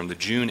projections from the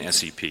June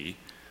SEP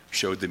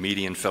showed the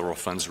median federal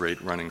funds rate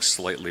running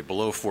slightly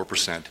below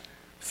 4%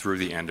 through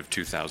the end of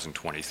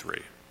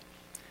 2023.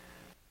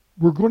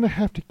 We're going to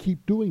have to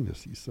keep doing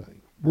this, he's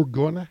saying. We're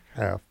going to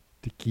have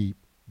to keep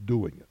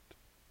doing it.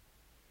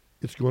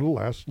 It's going to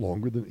last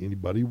longer than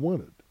anybody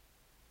wanted.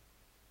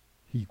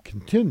 He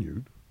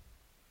continued.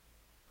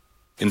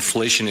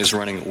 Inflation is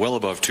running well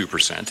above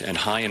 2%, and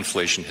high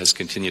inflation has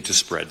continued to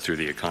spread through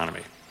the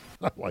economy.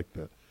 I like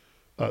that.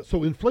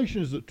 So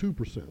inflation is at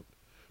 2%,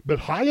 but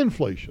high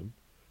inflation,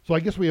 so I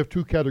guess we have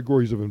two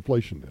categories of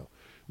inflation now.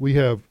 We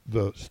have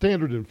the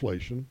standard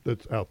inflation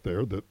that's out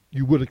there that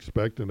you would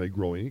expect in a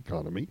growing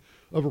economy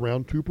of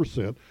around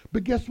 2%.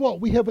 But guess what?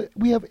 We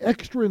have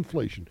extra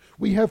inflation.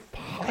 We have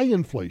high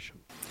inflation.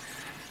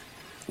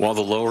 While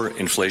the lower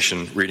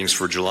inflation readings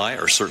for July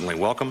are certainly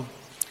welcome,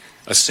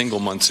 a single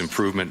month's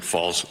improvement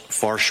falls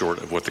far short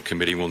of what the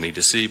committee will need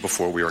to see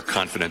before we are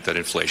confident that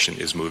inflation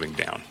is moving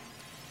down.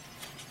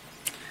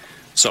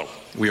 So,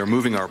 we are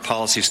moving our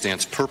policy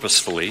stance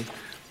purposefully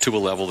to a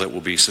level that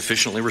will be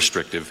sufficiently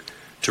restrictive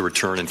to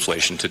return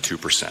inflation to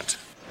 2%.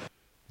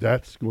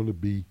 That's going to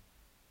be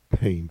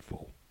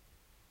painful.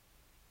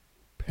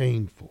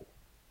 Painful.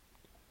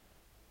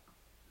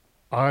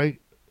 I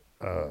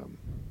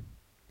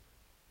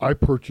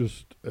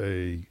purchased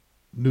a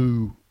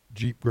new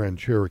Jeep Grand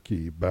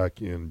Cherokee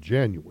back in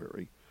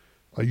January.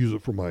 I use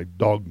it for my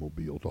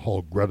dogmobile to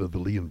haul Greta the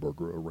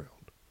Leonberger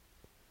around.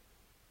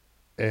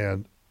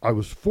 And I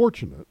was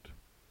fortunate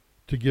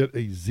to get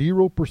a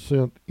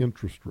 0%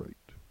 interest rate.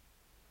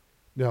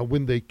 Now,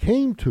 when they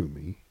came to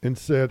me and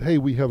said, hey,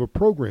 we have a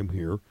program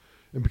here,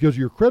 and because of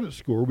your credit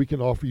score, we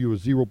can offer you a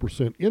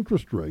 0%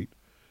 interest rate,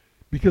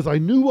 because I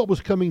knew what was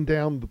coming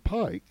down the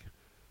pike.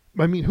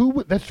 I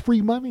mean, that's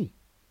free money.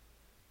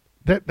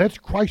 That's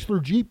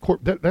Chrysler Jeep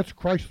that's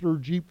Chrysler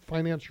Jeep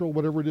Financial,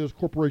 whatever it is,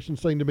 corporation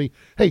saying to me,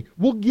 hey,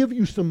 we'll give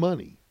you some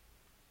money.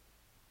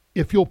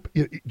 If you'll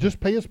just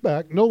pay us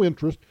back, no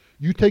interest,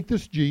 you take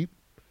this Jeep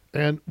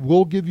and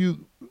we'll give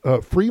you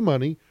free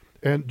money.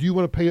 And do you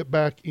want to pay it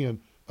back in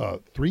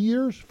 3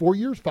 years, 4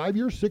 years, 5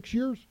 years, 6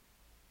 years?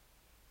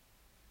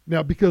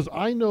 Now, because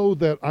I know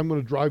that I'm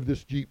going to drive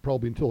this Jeep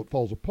probably until it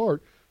falls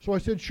apart, so I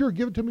said, sure,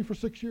 give it to me for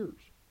 6 years.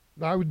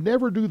 Now, I would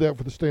never do that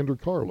for the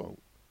standard car loan.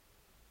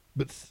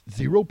 But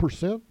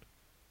 0%?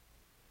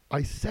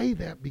 I say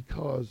that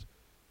because,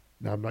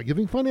 now I'm not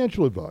giving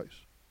financial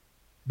advice,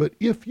 but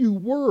if you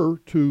were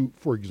to,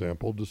 for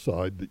example,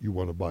 decide that you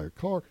want to buy a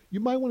car,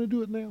 you might want to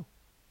do it now.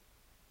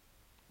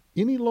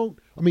 Any loan,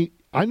 I mean,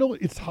 I know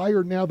it's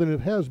higher now than it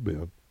has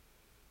been,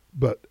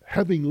 but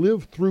having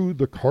lived through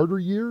the Carter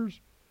years,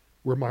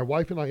 where my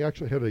wife and I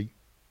actually had a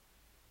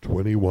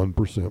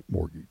 21%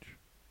 mortgage,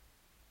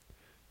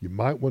 you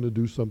might want to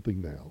do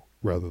something now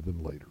rather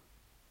than later.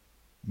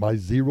 My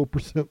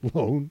 0%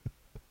 loan,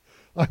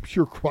 I'm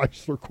sure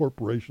Chrysler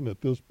Corporation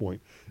at this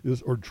point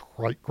is, or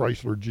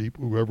Chrysler Jeep,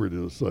 whoever it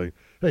is, saying,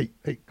 hey,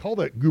 call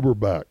that goober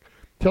back.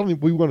 Tell him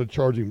we want to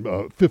charge him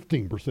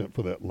 15%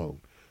 for that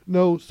loan.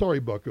 No, sorry,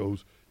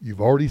 buckos,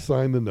 you've already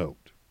signed the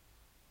note.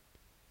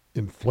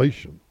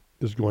 Inflation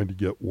is going to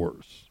get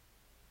worse.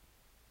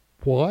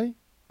 Why?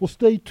 Well,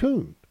 stay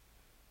tuned.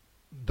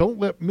 Don't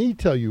let me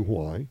tell you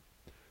why.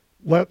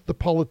 Let the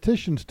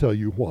politicians tell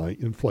you why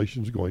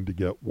inflation is going to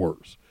get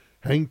worse.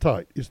 Hang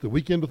tight. It's the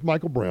Weekend with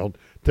Michael Brown.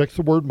 Text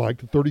the word Mike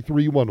to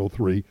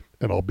 33103,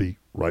 and I'll be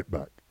right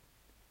back.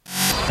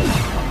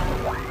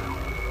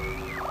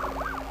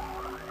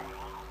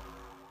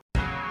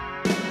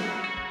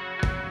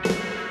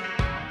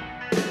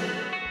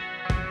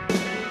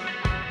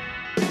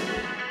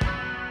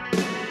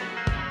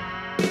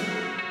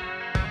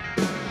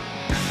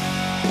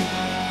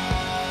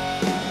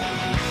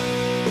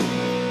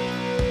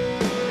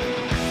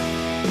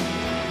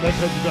 Let's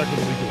head you back to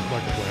the Weekend with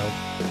Michael Brown.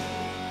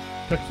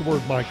 Text the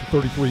word Mike to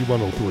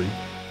 33103.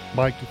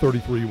 Mike to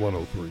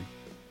 33103.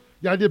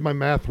 Yeah, I did my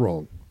math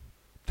wrong.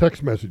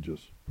 Text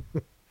messages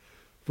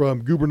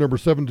from Goober number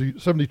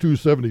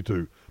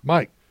 7272.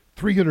 Mike,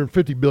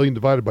 350 billion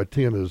divided by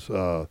 10 is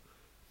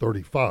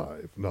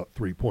 35, not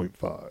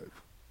 3.5.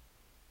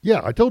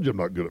 Yeah, I told you I'm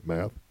not good at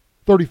math.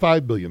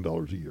 $35 billion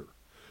a year.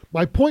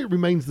 My point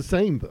remains the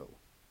same, though.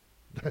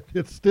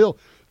 It's still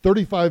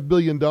 $35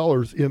 billion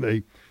in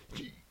a...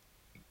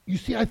 You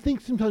see, I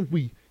think sometimes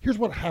here's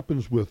what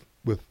happens with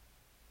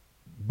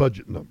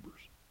budget numbers.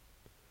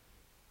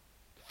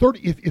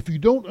 If you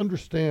don't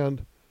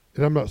understand,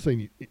 and I'm not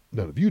saying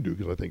none of you do,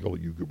 because I think all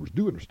of you goobers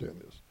do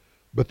understand this,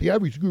 but the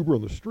average goober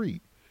on the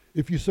street,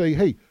 if you say,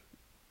 hey,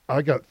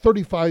 I got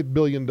 $35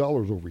 billion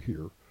over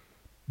here,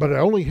 but I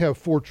only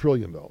have $4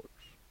 trillion,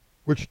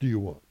 which do you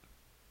want?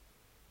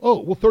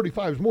 Oh, well,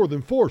 35 is more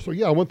than 4, so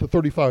yeah, I want the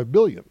 35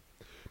 billion.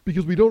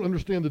 Because we don't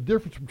understand the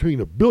difference between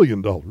 $1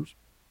 billion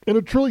and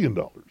 $1 trillion.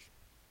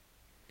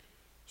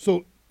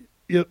 So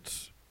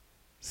it's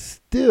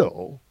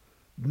still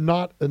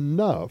not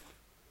enough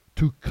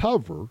to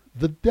cover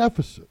the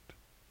deficit.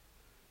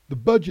 The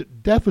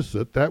budget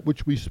deficit, that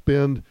which we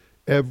spend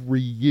every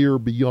year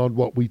beyond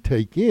what we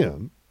take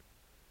in,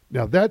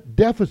 now that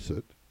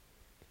deficit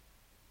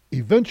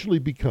eventually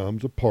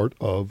becomes a part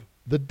of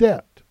the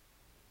debt.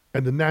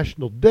 And the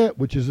national debt,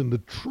 which is in the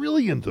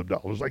trillions of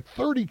dollars, like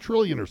 30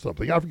 trillion or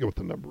something. I forget what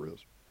the number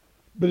is.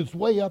 But it's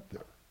way up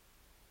there.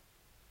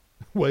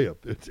 Way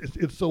up there.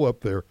 It's so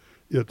up there.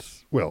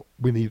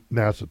 We need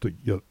NASA to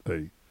get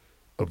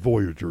a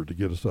Voyager to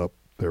get us up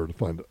there to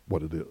find out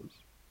what it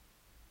is.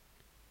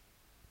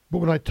 But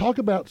when I talk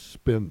about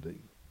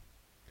spending,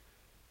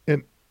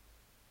 and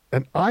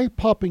an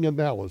eye-popping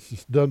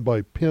analysis done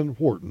by Penn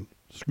Wharton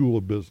School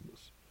of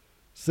Business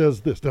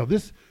says this. Now,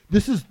 this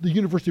is the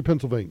University of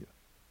Pennsylvania.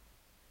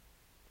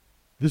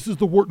 This is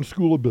the Wharton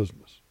School of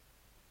Business.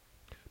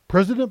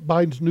 President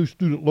Biden's new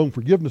student loan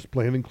forgiveness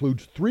plan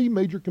includes 3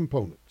 major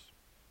components.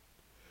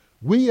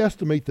 We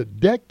estimate that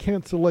debt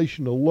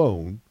cancellation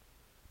alone,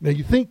 now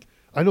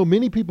I know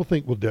many people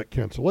think, well, debt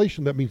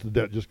cancellation, that means the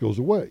debt just goes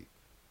away.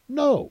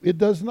 No, it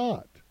does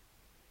not.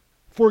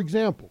 For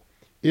example,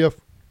 if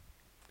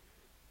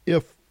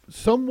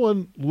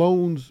someone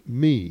loans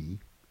me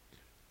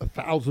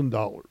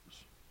 $1,000,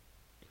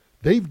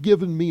 they've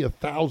given me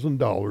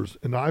 $1,000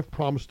 and I've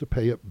promised to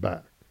pay it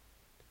back.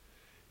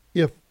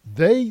 If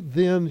they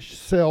then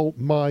sell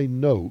my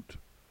note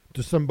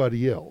to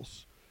somebody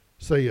else,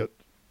 say at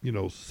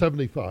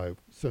 75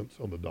 cents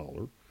on the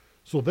dollar,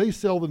 so they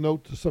sell the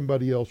note to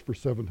somebody else for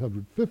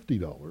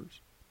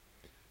 $750,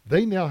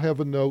 they now have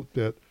a note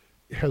that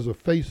has a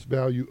face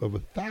value of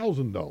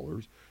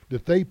 $1,000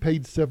 that they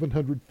paid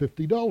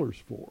 $750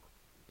 for.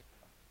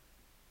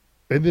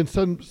 And then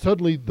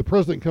suddenly the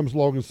president comes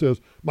along and says,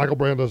 Michael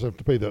Brown doesn't have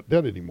to pay that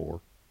debt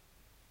anymore.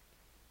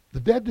 The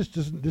debt just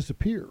doesn't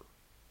disappear.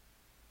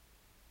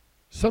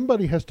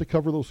 Somebody has to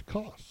cover those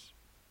costs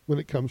when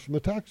it comes from the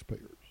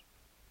taxpayers.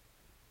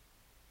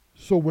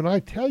 So when I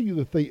tell you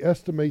that they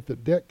estimate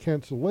that debt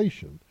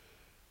cancellation,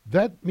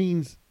 that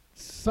means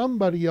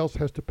somebody else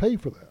has to pay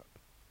for that.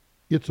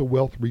 It's a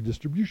wealth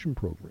redistribution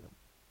program.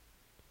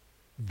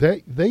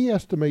 They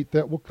estimate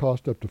that will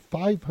cost up to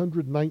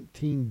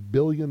 $519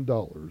 billion,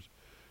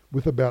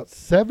 with about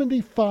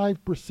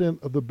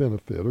 75% of the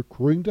benefit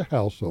accruing to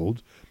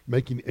households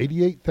making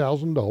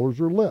 $88,000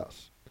 or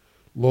less.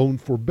 Loan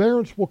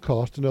forbearance will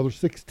cost another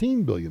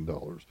 $16 billion.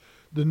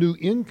 The new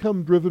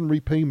income-driven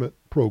repayment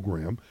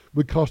program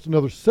would cost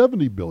another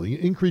 $70 billion,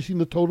 increasing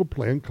the total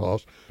plan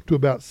cost to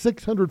about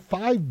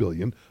 $605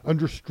 billion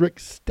under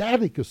strict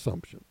static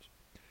assumptions.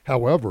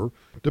 However,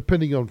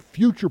 depending on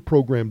future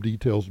program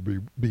details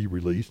be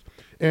released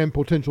and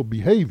potential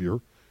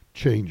behavioral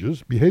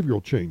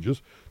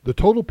changes, the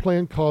total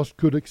plan cost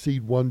could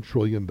exceed $1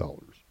 trillion.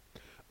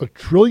 $1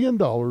 trillion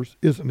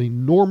is an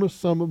enormous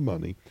sum of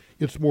money.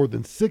 It's more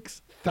than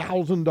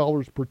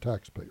 $6,000 per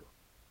taxpayer.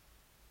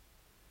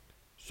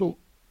 So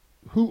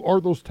who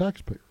are those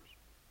taxpayers?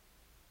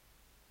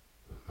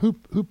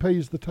 Who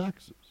pays the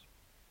taxes?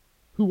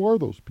 Who are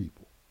those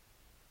people?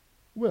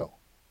 Well,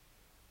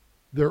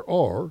 there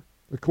are,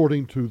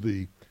 according to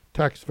the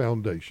Tax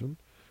Foundation,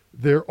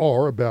 there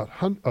are about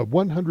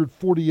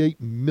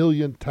 148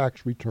 million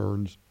tax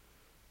returns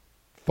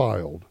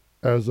filed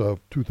as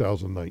of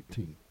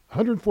 2019.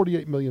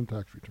 148 million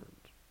tax returns.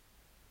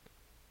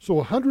 So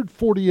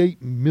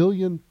 148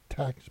 million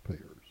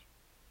taxpayers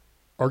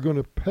are going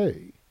to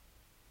pay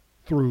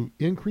through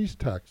increased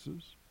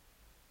taxes,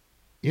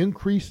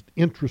 increased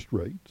interest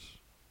rates,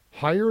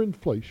 higher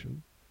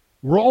inflation.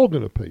 We're all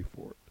going to pay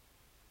for it.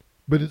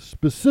 But it's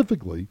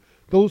specifically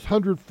those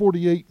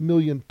 148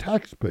 million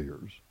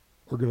taxpayers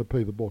are going to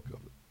pay the bulk of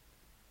it.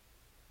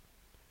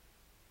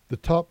 The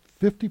top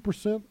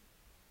 50%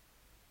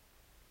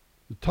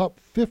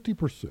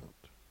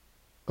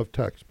 of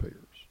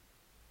taxpayers.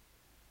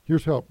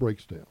 Here's how it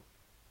breaks down.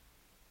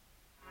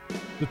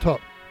 The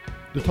top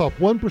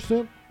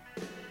 1%,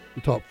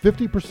 the top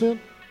 50%,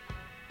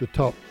 the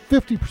top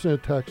 50%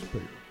 of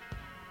taxpayers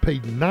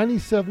paid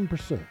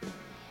 97%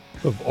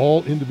 of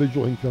all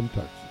individual income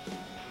taxes.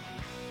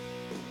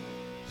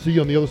 See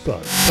you on the other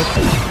side.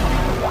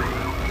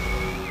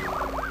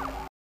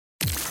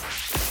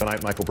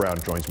 Tonight, Michael Brown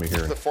joins me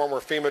here. The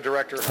former FEMA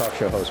director. Talk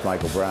show host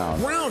Michael Brown.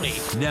 Brownie.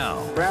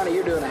 Now. Brownie,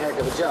 you're doing a heck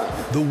of a job.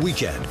 The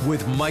Weekend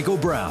with Michael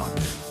Brown.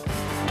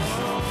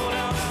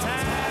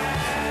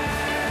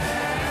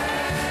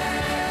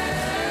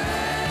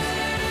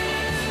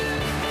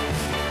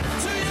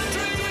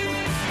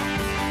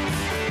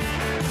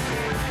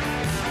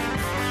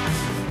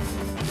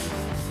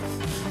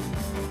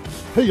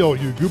 Hey, all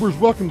you goobers.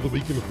 Welcome to the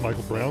Weekend with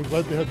Michael Brown.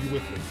 Glad to have you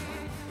with me.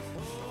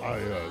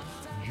 I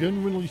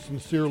genuinely,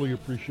 sincerely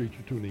appreciate you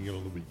tuning in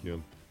on the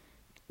weekend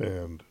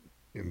and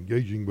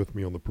engaging with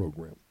me on the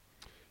program.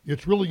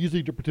 It's really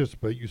easy to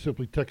participate. You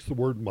simply text the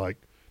word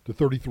Mike to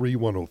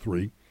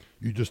 33103.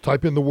 You just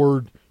type in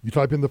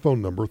the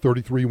phone number,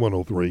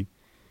 33103,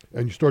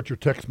 and you start your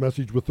text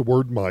message with the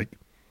word Mike,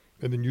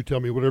 and then you tell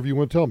me whatever you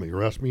want to tell me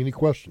or ask me any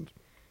questions.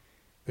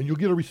 And you'll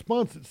get a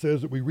response that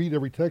says that we read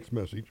every text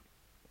message,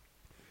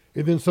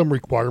 and then some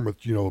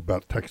requirements,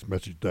 about text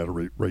message data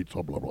rates,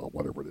 blah, blah, blah,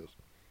 whatever it is.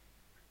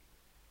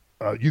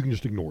 You can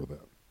just ignore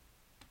that.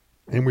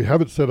 And we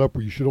have it set up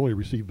where you should only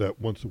receive that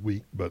once a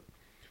week, but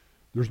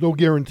there's no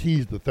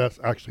guarantees that that's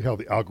actually how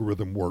the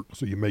algorithm works,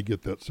 so you may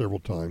get that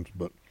several times.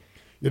 But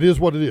It is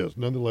what it is.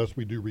 Nonetheless,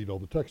 we do read all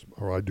the text,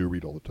 or I do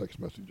read all the text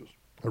messages.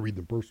 I read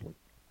them personally.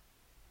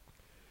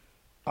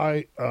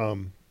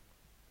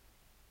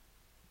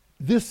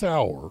 This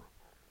hour,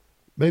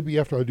 maybe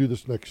after I do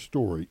this next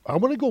story, I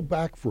want to go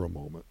back for a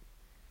moment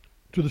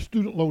to the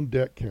student loan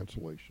debt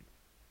cancellation.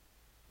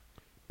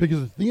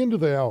 Because at the end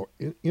of the hour,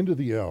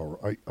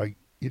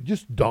 it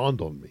just dawned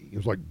on me. It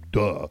was like,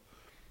 duh.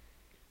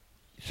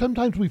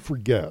 Sometimes we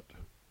forget.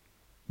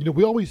 You know,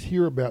 we always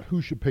hear about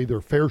who should pay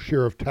their fair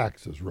share of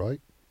taxes, right?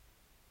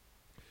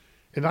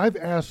 And I've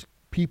asked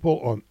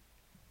people on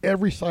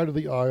every side of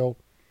the aisle,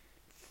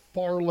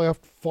 far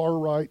left, far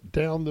right,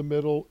 down the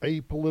middle,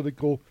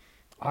 apolitical.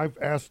 I've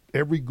asked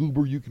every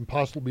goober you can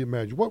possibly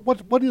imagine.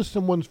 What is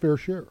someone's fair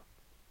share?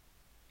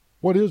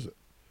 What is it?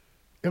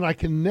 And I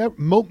can never,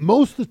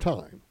 most of the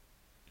time,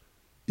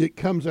 it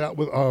comes out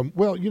with,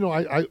 well, you know,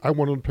 I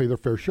want them to pay their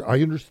fair share.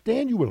 I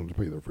understand you want them to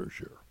pay their fair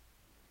share.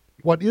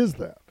 What is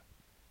that?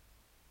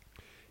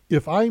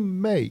 If I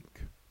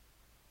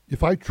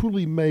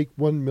truly make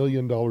 $1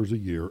 million a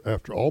year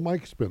after all my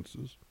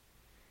expenses,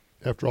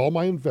 after all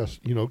my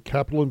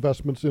capital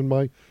investments in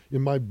my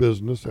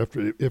business,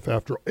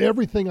 after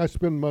everything I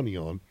spend money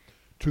on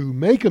to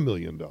make $1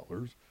 million,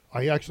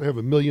 I actually have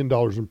 $1 million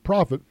in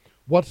profit,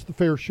 what's the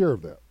fair share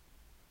of that?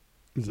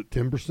 Is it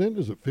 10%?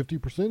 Is it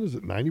 50%? Is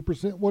it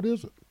 90%? What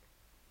is it?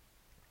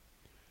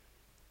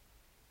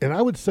 And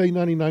I would say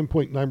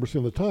 99.9%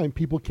 of the time,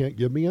 people can't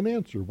give me an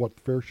answer what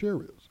the fair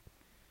share is.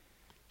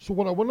 So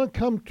what I want to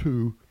come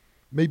to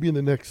maybe in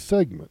the next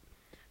segment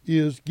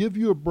is give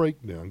you a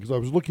breakdown, because I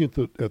was looking at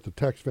the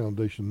Tax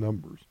Foundation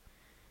numbers,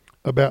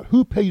 about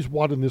who pays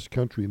what in this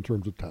country in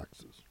terms of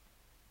taxes.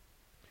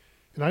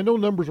 And I know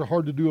numbers are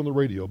hard to do on the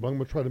radio, but I'm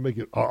going to try to make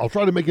it, I'll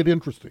try to make it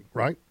interesting,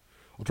 right?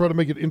 I'll try to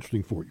make it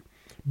interesting for you.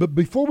 But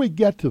before we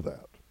get to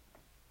that,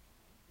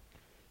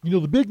 you know,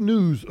 the big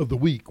news of the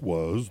week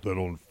was that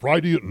on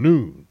Friday at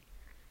noon,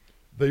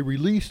 they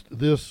released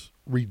this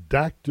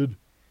redacted,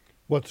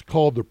 what's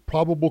called the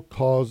probable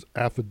cause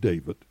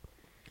affidavit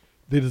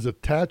that is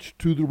attached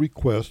to the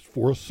request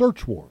for a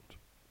search warrant.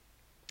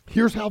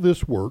 Here's how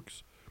this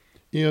works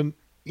in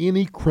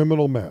any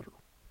criminal matter.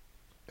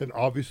 And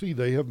obviously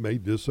they have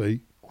made this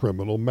a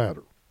criminal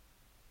matter.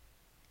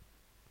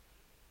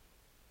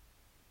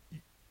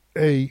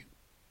 A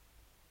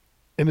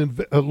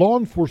law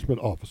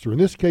enforcement officer, in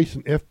this case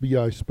an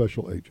FBI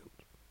special agent,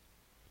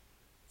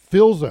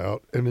 fills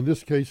out, and in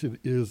this case it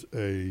is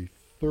a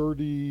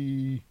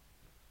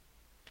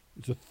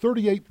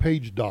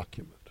 38-page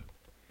document.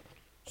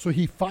 So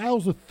he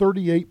files a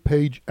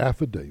 38-page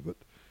affidavit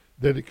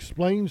that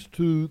explains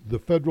to the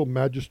federal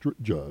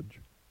magistrate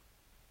judge,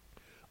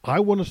 I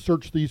want to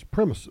search these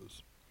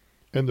premises.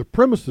 And the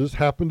premises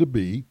happen to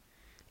be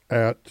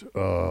at,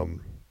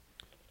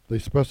 they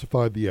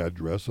specified the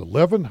address,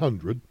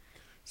 1100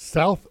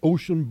 South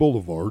Ocean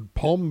Boulevard,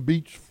 Palm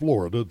Beach,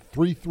 Florida,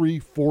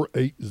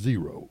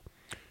 33480,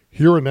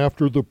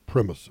 hereinafter the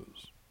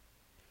premises.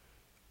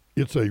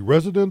 It's a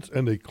residence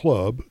and a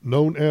club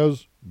known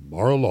as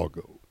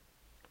Mar-a-Lago.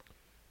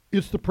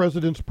 It's the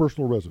president's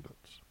personal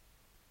residence.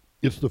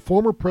 It's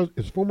former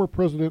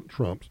President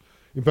Trump's.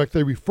 In fact,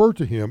 they refer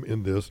to him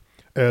in this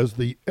as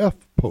the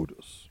F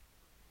POTUS.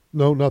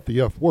 No, not the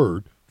F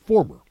word,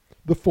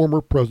 the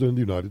former president of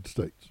the United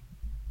States.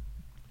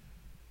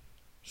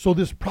 So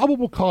this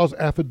probable cause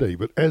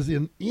affidavit, as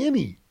in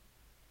any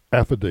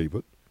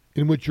affidavit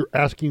in which you're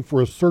asking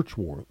for a search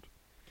warrant,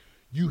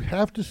 you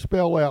have to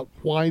spell out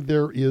why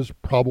there is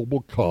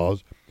probable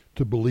cause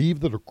to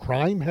believe that a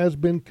crime has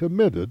been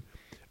committed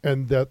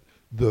and that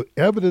the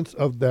evidence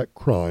of that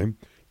crime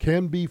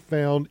can be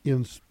found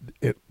in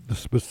the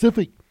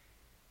specific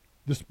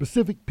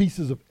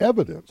pieces of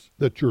evidence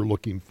that you're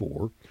looking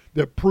for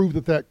that prove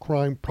that that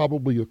crime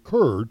probably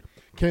occurred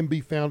can be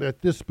found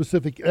at this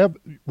specific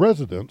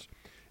residence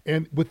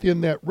and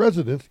within that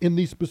residence in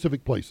these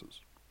specific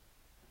places.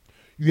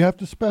 You have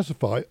to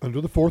specify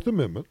under the Fourth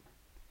Amendment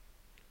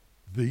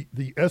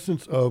the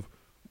essence of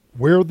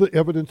where the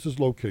evidence is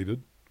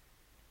located,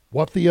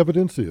 what the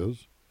evidence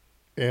is,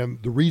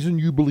 and the reason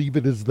you believe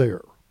it is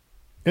there,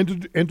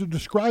 and to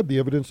describe the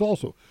evidence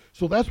also.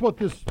 So that's what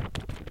this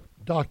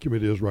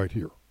document is right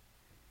here.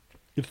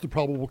 It's the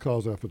probable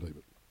cause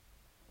affidavit.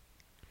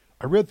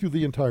 I read through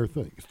the entire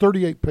thing. It's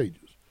 38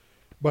 pages.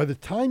 By the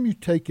time you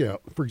take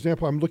out, for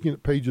example, I'm looking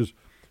at pages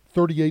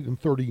 38 and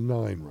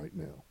 39 right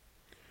now.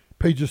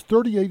 Pages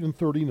 38 and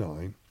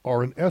 39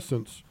 are in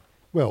essence,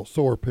 well,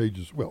 so are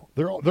pages, well,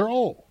 they're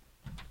all.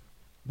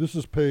 This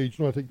is page,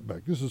 no, I take it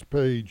back. This is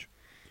page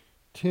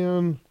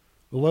 10,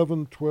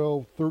 11,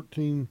 12,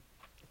 13,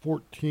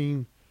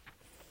 14,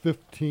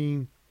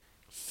 15,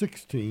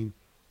 16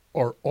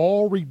 are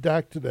all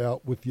redacted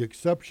out with the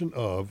exception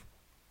of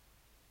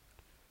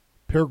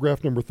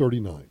paragraph number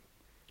 39.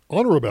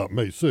 On or about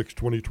May 6,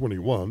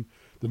 2021,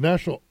 the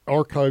National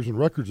Archives and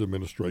Records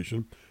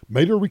Administration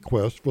made a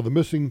request for the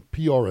missing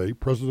PRA,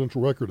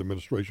 Presidential Record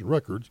Administration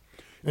records,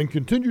 and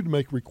continued to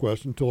make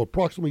requests until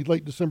approximately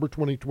late December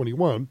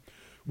 2021,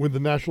 when the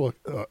National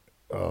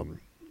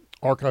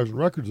Archives and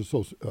Records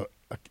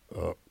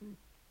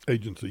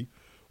agency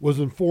was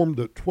informed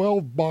that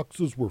 12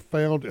 boxes were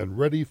found and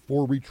ready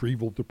for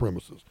retrieval at the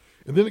premises.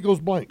 And then it goes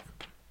blank.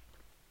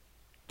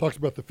 Talks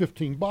about the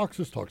 15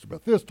 boxes, talks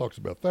about this, talks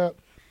about that.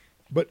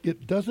 But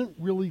it doesn't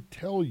really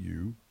tell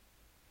you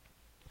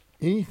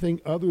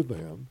anything other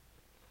than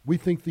we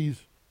think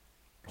these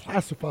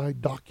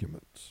classified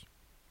documents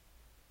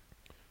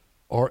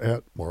are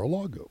at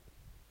Mar-a-Lago.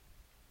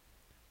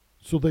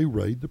 So they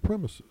raid the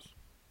premises.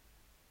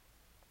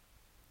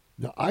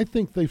 Now, I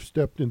think they've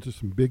stepped into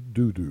some big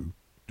doo-doo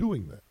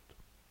doing that.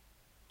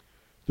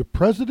 The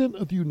President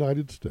of the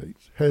United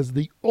States has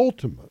the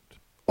ultimate,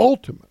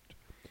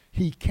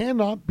 he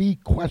cannot be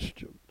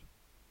questioned.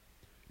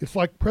 It's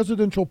like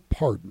presidential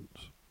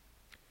pardons.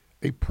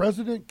 A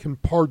president can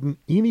pardon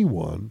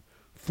anyone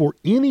for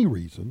any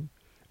reason,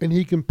 and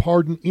he can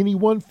pardon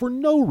anyone for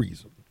no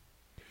reason.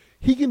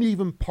 He can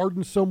even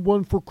pardon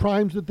someone for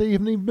crimes that they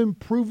haven't even been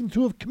proven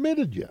to have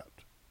committed yet.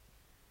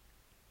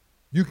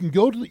 You can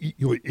go to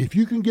if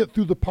you can get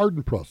through the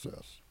pardon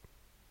process,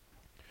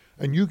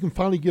 and you can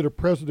finally get a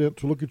president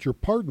to look at your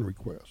pardon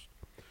request,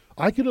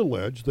 I can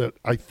allege that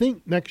I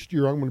think next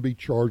year I'm going to be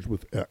charged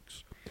with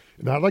X,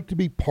 and I'd like to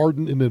be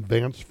pardoned in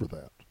advance for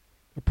that.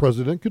 A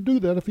president could do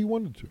that if he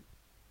wanted to.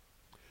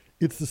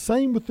 It's the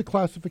same with the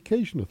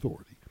classification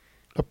authority.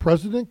 A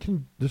president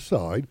can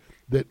decide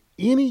that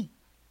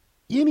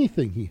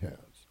anything he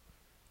has,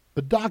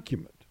 a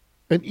document,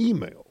 an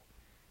email,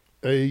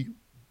 one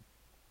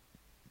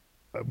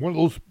of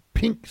those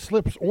pink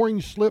slips,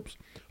 orange slips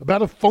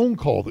about a phone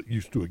call that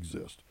used to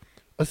exist,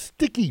 a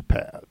sticky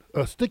pad,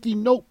 a sticky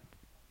note,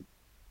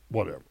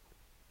 whatever.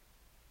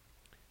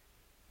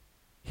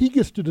 He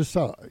gets to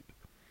decide,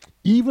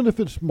 even if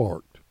it's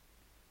marked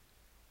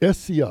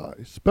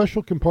SCI,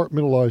 Special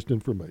Compartmentalized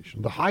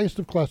Information, the highest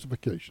of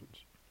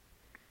classifications,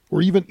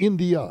 or even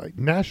NDI,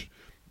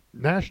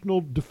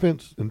 National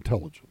Defense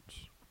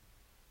Intelligence.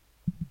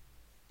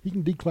 He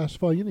can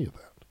declassify any of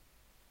that.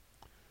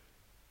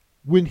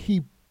 When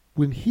he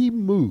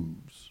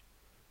moved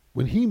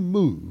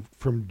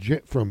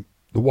from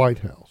the White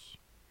House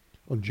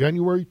on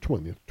January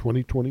 20th,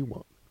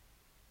 2021,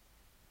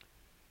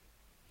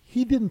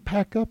 he didn't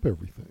pack up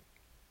everything.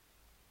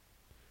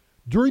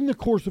 During the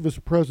course of his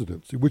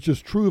presidency, which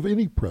is true of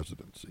any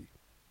presidency,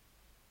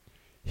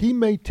 he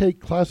may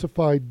take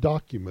classified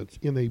documents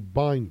in a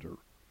binder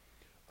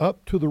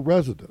up to the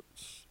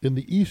residence in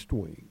the East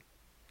Wing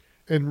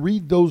and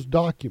read those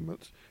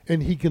documents,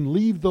 and he can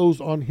leave those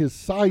on his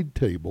side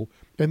table,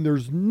 and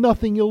there's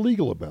nothing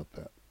illegal about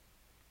that.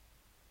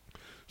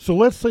 So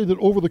let's say that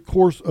over the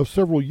course of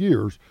several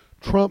years,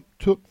 Trump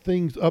took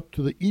things up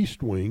to the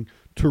East Wing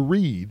to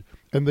read,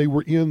 and they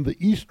were in the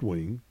East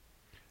Wing,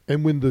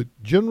 and when the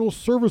General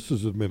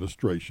Services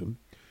Administration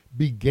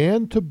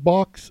began to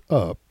box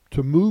up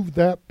to move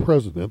that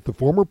president, the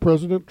former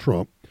President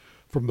Trump,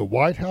 from the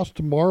White House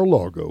to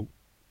Mar-a-Lago,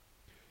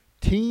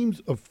 teams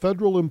of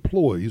federal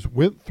employees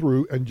went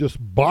through and just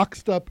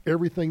boxed up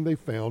everything they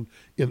found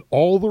in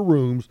all the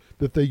rooms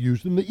that they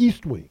used in the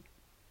East Wing.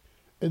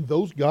 And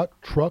those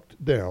got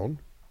trucked down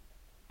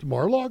to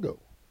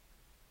Mar-a-Lago.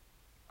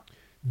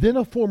 Then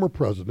a former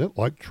president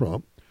like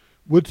Trump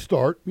would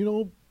start,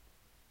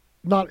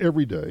 not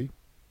every day,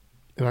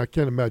 and I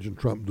can't imagine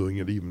Trump doing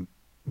it even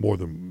more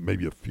than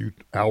maybe a few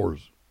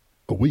hours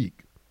a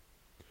week.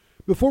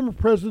 But former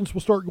presidents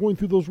will start going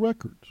through those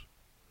records,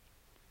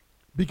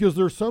 because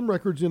there's some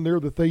records in there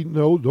that they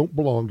know don't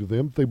belong to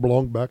them. They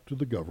belong back to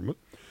the government.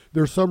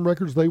 There's some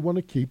records they want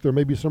to keep. There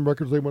may be some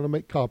records they want to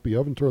make copy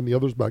of and turn the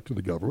others back to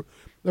the government.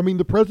 I mean,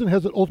 the president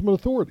has that ultimate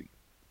authority.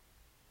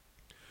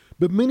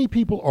 But many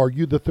people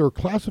argue that there are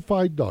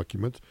classified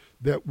documents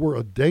that were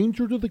a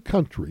danger to the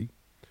country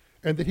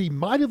and that he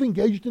might have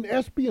engaged in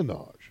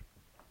espionage.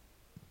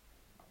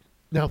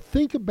 Now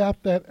think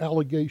about that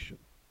allegation.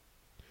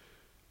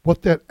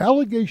 What that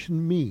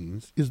allegation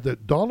means is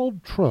that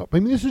Donald Trump,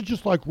 this is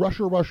just like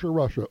Russia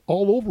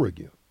all over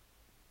again.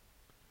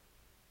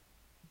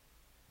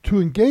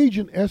 To engage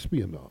in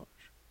espionage,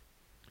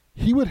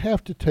 he would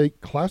have to take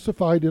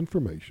classified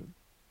information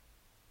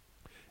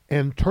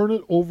and turn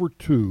it over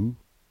to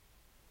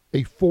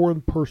a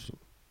foreign person,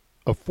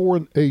 a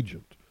foreign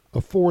agent,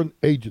 a foreign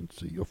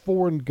agency, a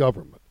foreign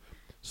government,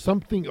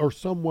 something or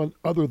someone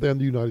other than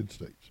the United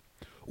States,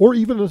 or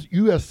even a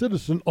U.S.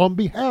 citizen on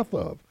behalf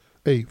of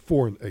a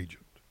foreign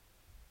agent.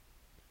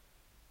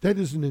 That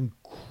is an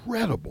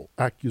incredible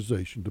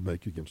accusation to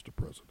make against a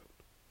president.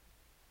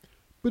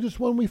 But it's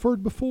one we've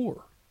heard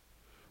before.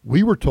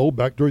 We were told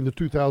back during the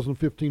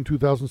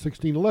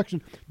 2015-2016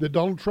 election that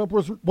Donald Trump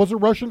was a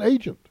Russian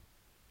agent,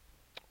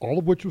 all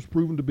of which was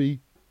proven to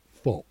be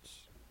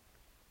false.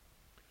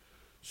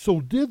 So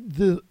did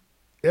the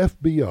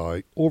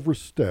FBI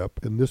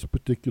overstep in this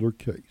particular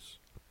case?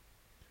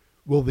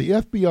 Well, the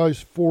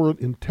FBI's foreign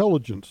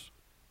intelligence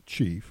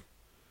chief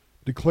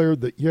declared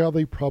that, yeah,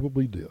 they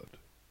probably did.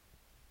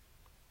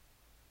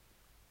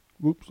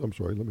 Oops, I'm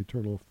sorry, let me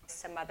turn off.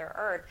 To Mother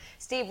Earth.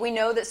 Steve, we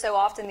know that so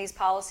often these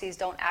policies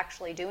don't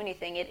actually do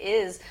anything. It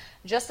is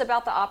just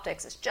about the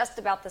optics. It's just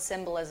about the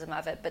symbolism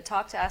of it. But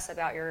talk to us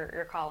about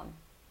your column.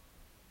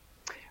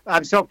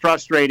 I'm so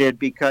frustrated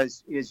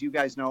because, as you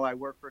guys know, I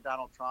work for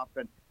Donald Trump,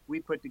 and we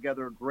put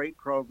together a great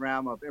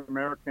program of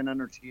American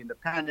energy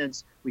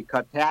independence. We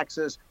cut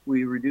taxes,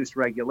 we reduced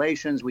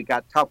regulations, we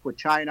got tough with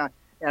China.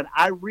 And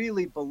I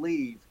really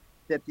believe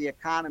that the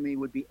economy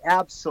would be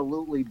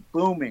absolutely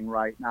booming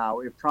right now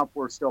if Trump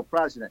were still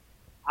president.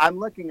 I'm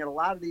looking at a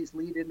lot of these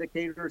lead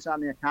indicators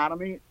on the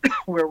economy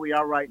where we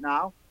are right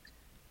now.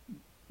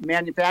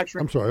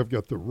 Manufacturing. I'm sorry, I've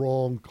got the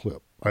wrong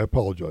clip. I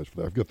apologize for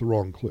that. I've got the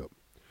wrong clip.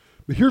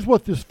 But here's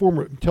what this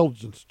former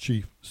intelligence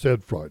chief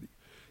said Friday.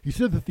 He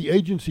said that the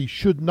agency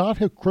should not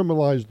have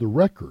criminalized the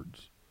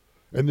records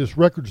and this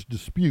records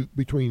dispute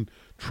between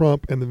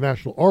Trump and the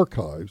National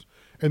Archives,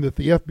 and that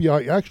the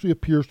FBI actually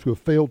appears to have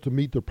failed to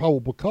meet the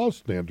probable cause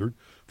standard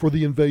for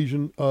the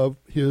invasion of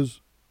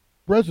his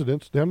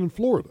residence down in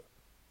Florida.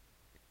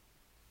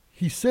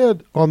 He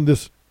said on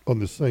this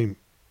same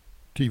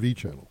TV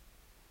channel,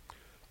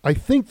 I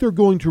think they're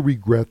going to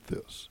regret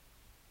this.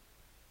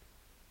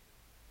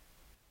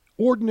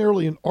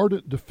 Ordinarily an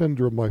ardent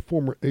defender of my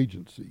former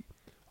agency,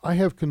 I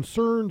have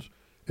concerns,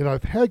 and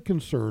I've had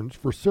concerns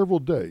for several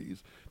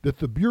days, that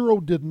the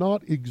Bureau did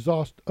not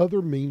exhaust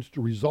other means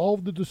to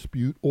resolve the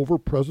dispute over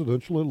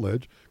presidential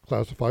alleged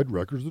classified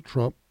records that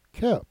Trump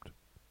kept.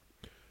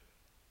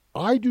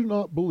 I do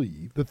not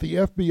believe that the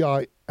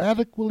FBI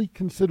adequately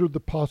considered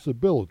the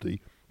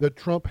possibility that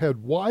Trump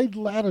had wide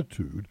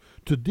latitude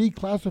to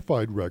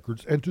declassified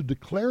records and to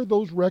declare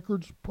those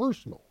records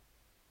personal.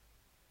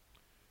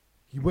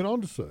 He went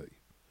on to say,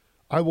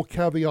 I will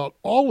caveat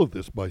all of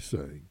this by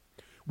saying,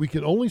 we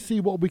can only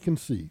see what we can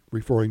see,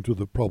 referring to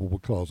the probable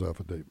cause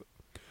affidavit.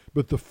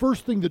 But the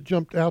first thing that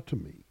jumped out to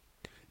me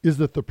is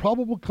that the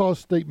probable cause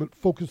statement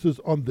focuses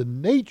on the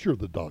nature of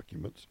the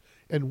documents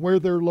and where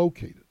they're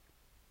located.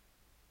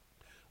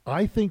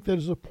 I think that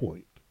is a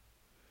point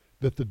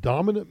that the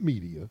dominant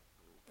media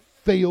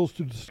fails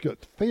to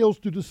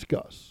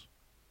discuss.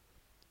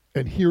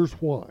 And here's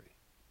why.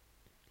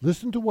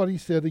 Listen to what he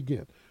said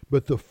again.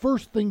 But the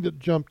first thing that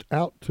jumped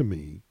out to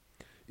me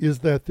is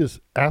that this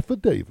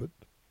affidavit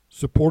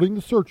supporting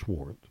the search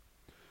warrant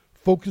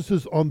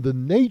focuses on the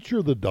nature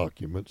of the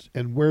documents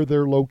and where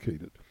they're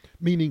located.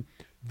 Meaning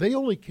they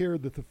only care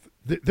that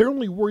they're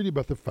only worried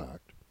about the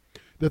fact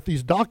that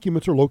these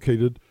documents are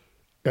located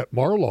at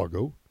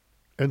Mar-a-Lago,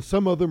 and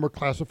some of them are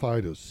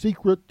classified as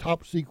secret,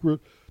 top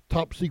secret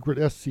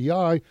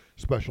SCI,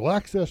 special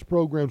access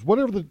programs,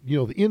 whatever the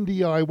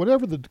NDI,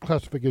 whatever the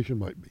classification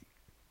might be.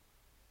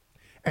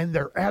 And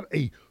they're at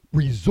a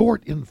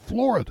resort in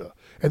Florida,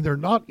 and they're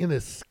not in a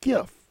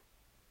skiff.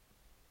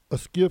 A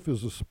skiff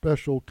is a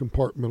special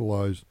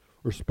compartmentalized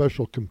or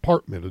special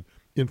compartmented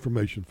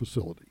information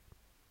facility.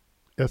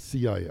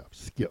 SCIF,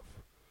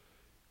 skiff.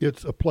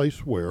 It's a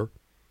place where,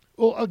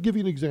 well, I'll give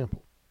you an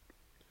example.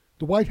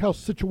 The White House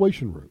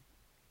Situation Room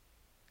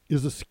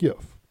is a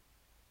skiff.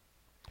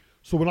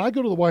 So when I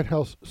go to the White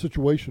House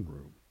Situation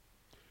Room,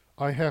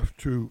 I have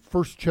to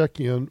first check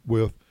in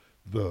with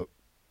the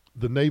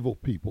naval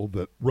people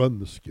that run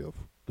the skiff,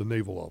 the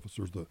naval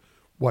officers, the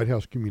White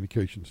House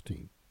communications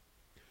team.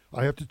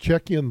 I have to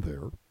check in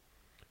there.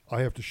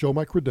 I have to show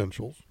my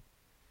credentials.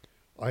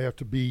 I have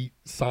to be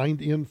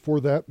signed in for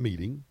that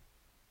meeting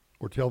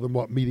or tell them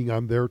what meeting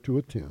I'm there to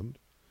attend.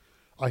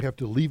 I have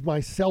to leave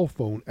my cell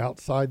phone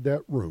outside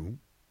that room.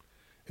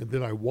 And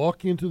then I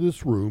walk into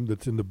this room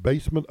that's in the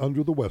basement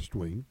under the West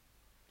Wing,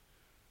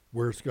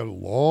 where it's got a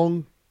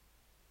long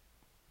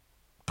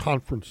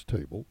conference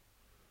table,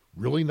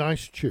 really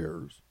nice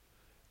chairs,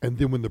 and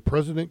then when the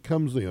president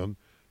comes in,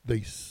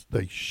 they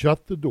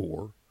shut the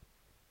door,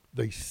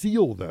 they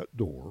seal that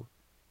door,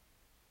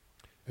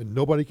 and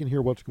nobody can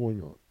hear what's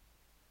going on.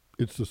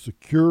 It's a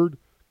secured,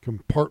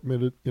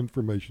 compartmented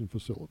information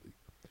facility.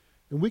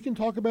 And we can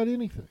talk about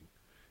anything,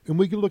 and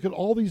we can look at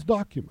all these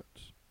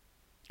documents.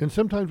 And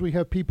sometimes we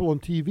have people on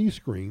TV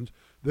screens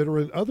that are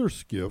in other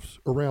skiffs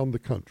around the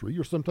country,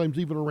 or sometimes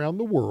even around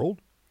the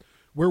world,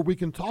 where we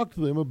can talk to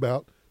them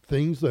about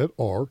things that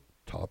are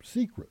top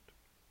secret.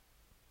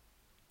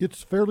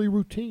 It's fairly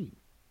routine.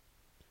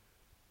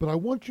 But I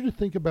want you to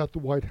think about the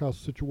White House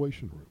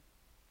Situation Room.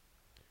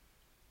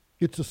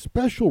 It's a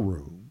special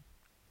room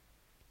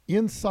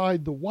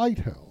inside the White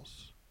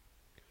House,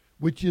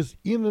 which is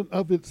in and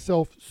of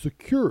itself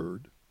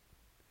secured,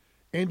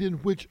 and in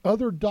which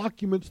other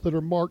documents that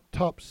are marked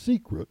top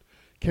secret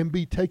can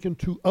be taken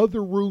to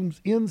other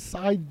rooms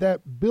inside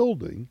that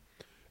building,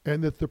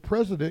 and that the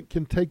president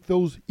can take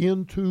those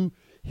into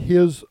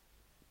his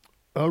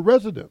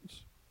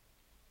residence.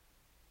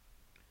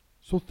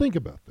 So think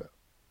about that,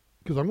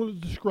 because I'm going to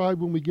describe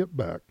when we get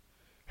back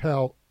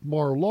how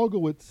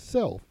Mar-a-Lago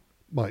itself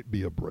might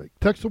be a break.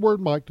 Text the word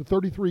Mike to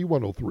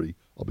 33103.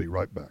 I'll be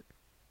right back.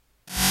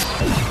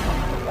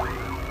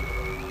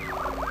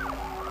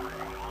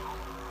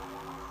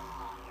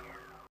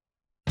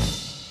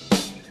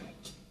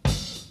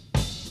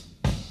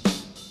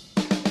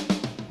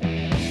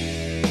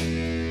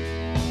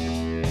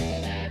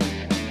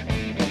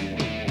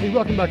 Hey,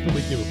 welcome back to the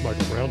Weekend with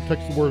Michael Brown.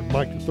 Text the word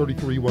Mike to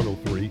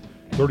 33103.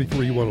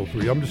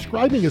 33103. I'm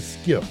describing a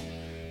skiff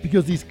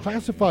Because these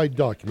classified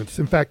documents,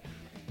 in fact,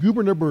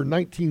 Goober number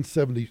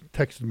 1970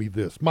 texted me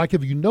this. Mike,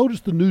 have you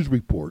noticed the news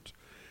reports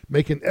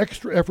make an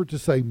extra effort to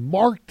say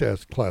marked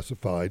as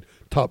classified,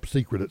 top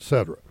secret,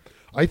 etc.?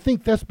 I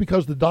think that's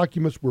because the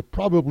documents were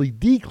probably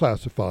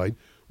declassified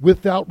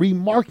without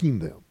remarking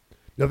them.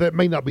 Now, that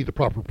may not be the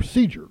proper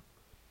procedure,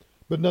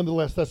 but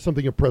nonetheless, that's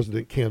something a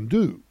president can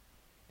do.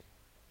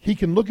 He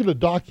can look at a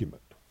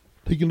document.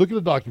 He can look at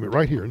a document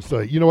right here and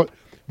say, you know what,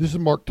 this is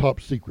marked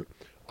top secret.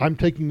 I'm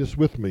taking this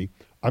with me.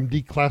 I'm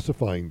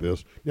declassifying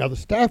this. Now, the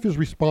staff is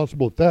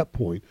responsible at that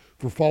point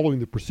for following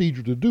the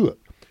procedure to do it.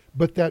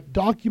 But that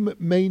document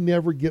may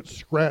never get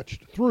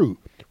scratched through,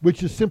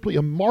 which is simply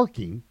a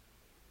marking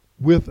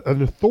with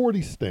an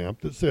authority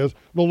stamp that says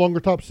no longer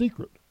top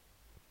secret.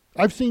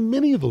 I've seen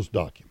many of those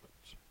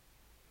documents.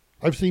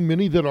 I've seen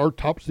many that are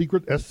top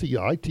secret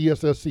SCI,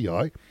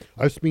 TSSCI.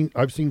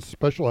 I've seen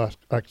special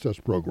access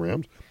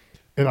programs,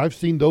 and I've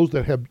seen those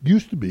that have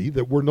used to be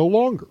that were no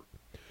longer.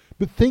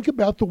 But think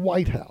about the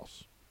White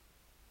House.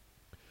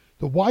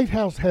 The White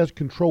House has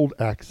controlled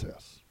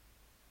access.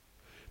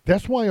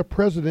 That's why a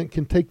president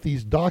can take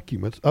these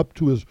documents up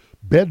to his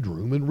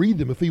bedroom and read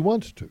them if he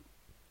wants to.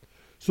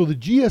 So the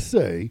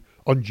GSA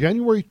on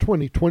January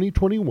 20,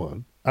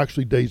 2021,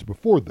 actually days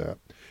before that,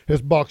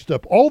 has boxed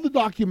up all the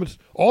documents,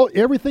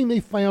 everything they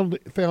found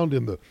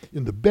in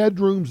the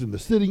bedrooms, in the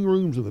sitting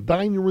rooms, in the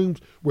dining rooms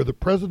where the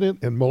president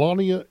and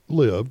Melania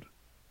lived.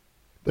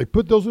 They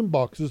put those in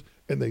boxes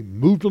and they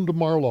moved them to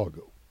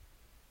Mar-a-Lago.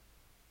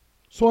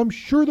 So I'm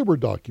sure there were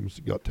documents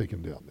that got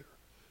taken down there.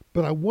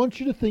 But I want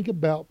you to think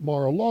about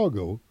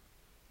Mar-a-Lago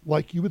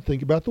like you would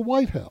think about the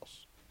White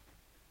House.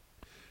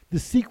 The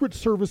Secret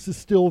Service is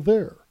still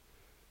there.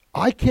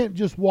 I can't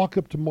just walk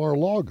up to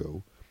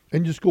Mar-a-Lago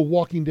and just go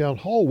walking down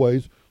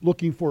hallways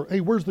looking for,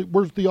 hey, where's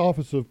the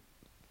office of,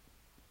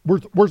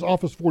 where's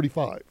Office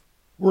 45?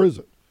 Where is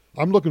it?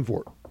 I'm looking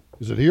for it.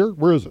 Is it here?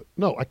 Where is it?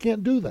 No, I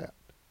can't do that.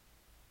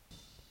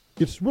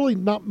 It's really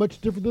not much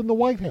different than the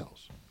White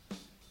House.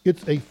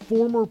 It's a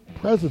former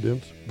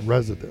president's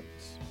residence.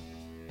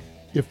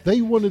 If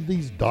they wanted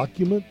these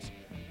documents,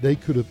 they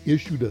could have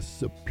issued a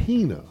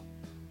subpoena,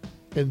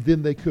 and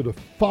then they could have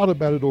fought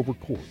about it over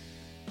court.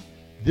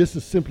 This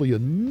is simply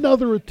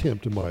another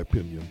attempt, in my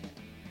opinion,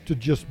 to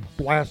just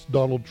blast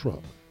Donald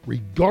Trump.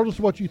 Regardless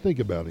of what you think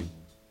about him,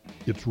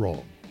 it's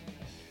wrong.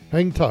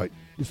 Hang tight.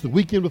 It's the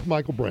Weekend with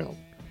Michael Brown.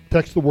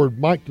 Text the word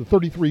Mike to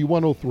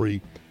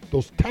 33103.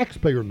 Those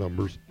taxpayer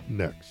numbers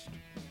next.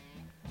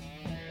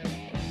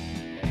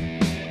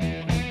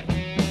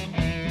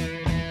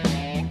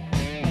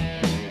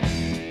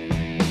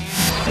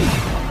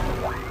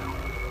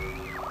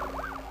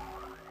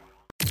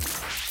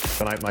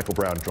 Tonight, Michael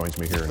Brown joins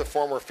me here. The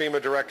former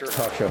FEMA director.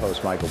 Talk show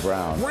host Michael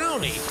Brown.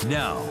 Brownie.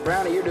 Now,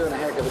 Brownie, you're doing a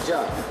heck of a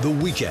job. The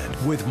Weekend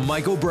with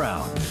Michael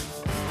Brown.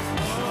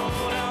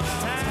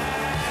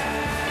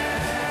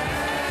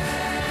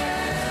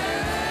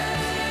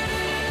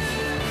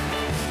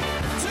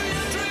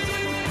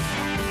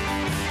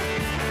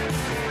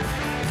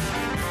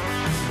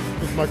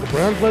 Michael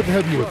Brown, glad to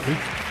have you with me.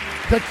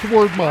 Text the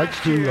word Mike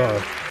to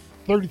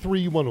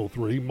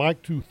 33103.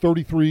 Mike to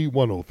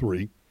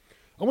 33103.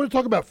 I want to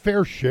talk about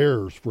fair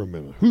shares for a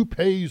minute. Who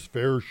pays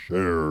fair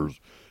shares?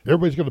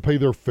 Everybody's going to pay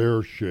their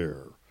fair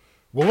share.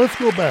 Well, let's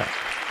go back.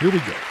 Here we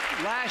go.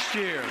 Last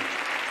year,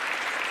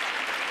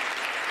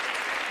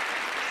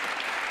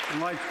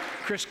 and like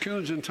Chris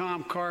Coons and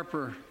Tom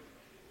Carper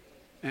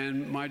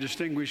and my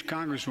distinguished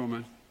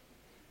Congresswoman,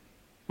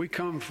 we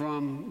come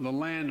from the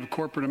land of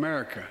corporate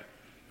America.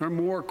 There are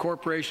more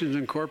corporations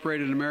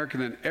incorporated in America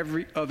than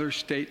every other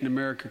state in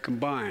America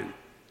combined.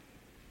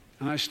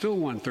 And I still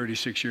won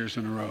 36 years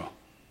in a row.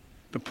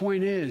 The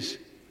point is,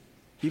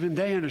 even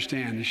they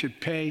understand they should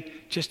pay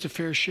just a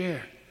fair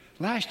share.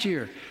 Last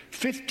year,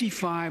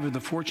 55 of the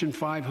Fortune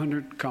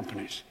 500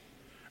 companies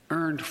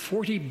earned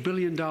 $40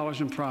 billion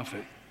in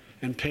profit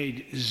and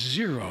paid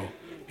zero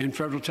in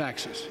federal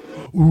taxes.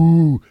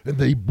 Ooh, and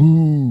they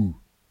boo.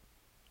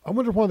 I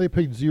wonder why they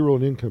paid zero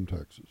in income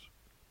taxes.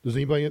 Does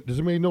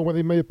anybody know why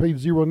they may have paid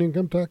zero in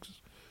income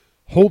taxes?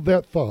 Hold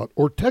that thought,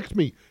 or text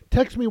me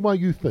why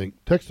you think.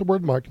 Text the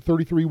word Mike to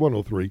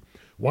 33103.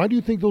 Why do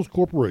you think those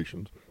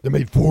corporations that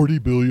made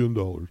 $40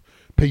 billion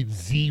paid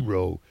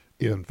zero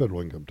in federal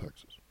income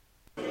taxes?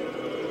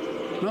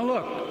 Now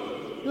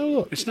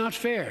look, it's not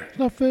fair. It's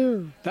not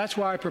fair. That's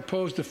why I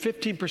proposed a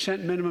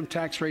 15% minimum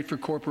tax rate for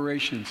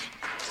corporations.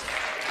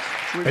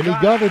 And he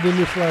got it in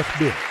this last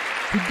bill.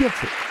 He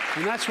gets it.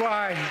 And that's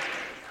why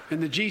in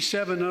the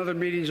G7 and other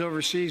meetings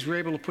overseas,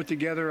 I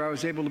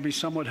was able to be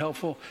somewhat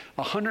helpful.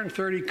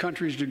 130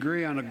 countries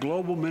agree on a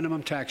global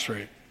minimum tax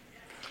rate.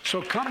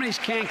 So companies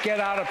can't get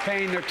out of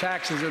paying their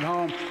taxes at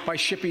home by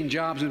shipping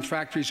jobs and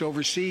factories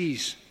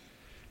overseas.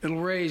 It'll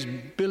raise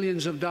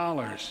billions of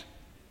dollars.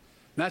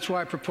 That's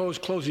why I propose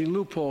closing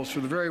loopholes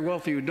for the very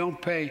wealthy who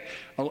pay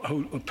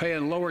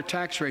a lower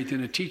tax rate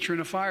than a teacher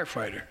and a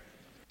firefighter.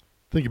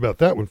 Think about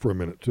that one for a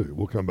minute, too.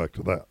 We'll come back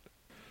to that.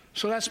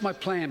 So that's my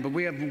plan, but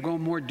we'll go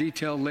in more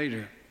detail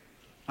later.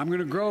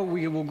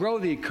 We will grow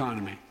the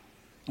economy.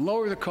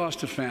 lower the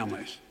cost of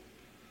families.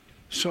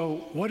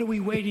 So what are we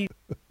waiting?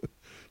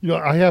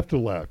 I have to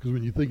laugh because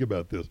when you think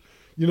about this,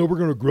 we're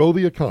going to grow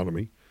the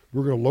economy.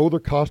 We're going to lower the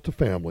cost to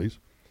families.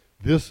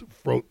 This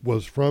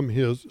was from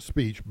his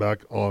speech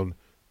back on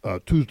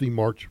Tuesday,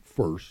 March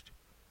 1st.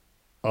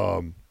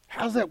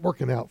 How's that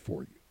working out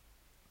for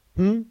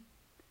you?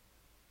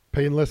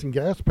 Paying less in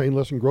gas, paying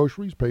less in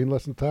groceries, paying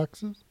less in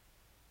taxes?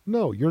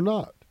 No, you're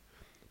not.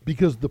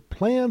 Because the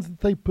plans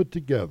that they put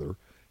together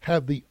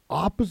have the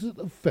opposite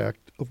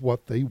effect of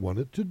what they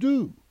wanted to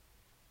do.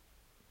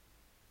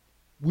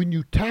 When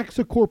you tax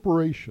a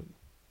corporation,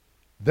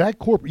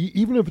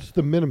 even if it's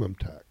the minimum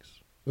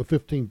tax of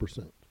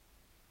 15%,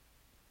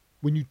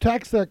 when you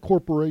tax that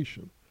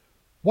corporation,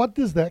 what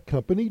does that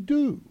company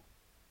do?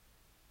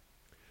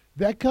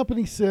 That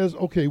company says,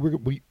 okay,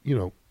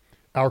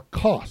 our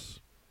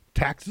costs,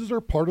 taxes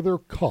are part of their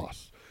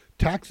costs.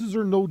 Taxes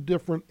are no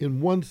different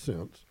in one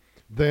sense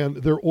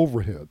than their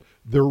overhead,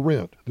 their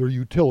rent, their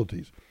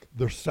utilities,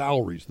 their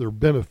salaries, their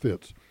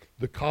benefits,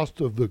 the cost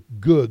of the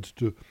goods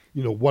to,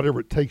 whatever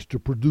it takes to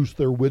produce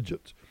their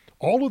widgets.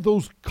 All of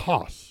those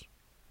costs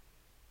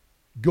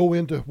go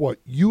into what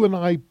you and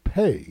I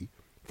pay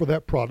for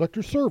that product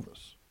or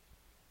service.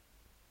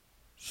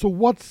 So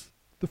what's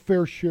the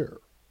fair share?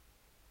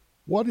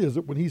 What is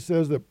it when he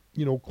says that,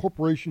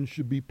 corporations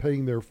should be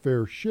paying their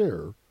fair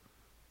share?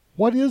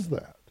 What is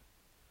that?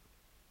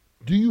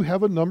 Do you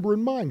have a number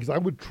in mind? Because I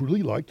would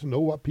truly like to know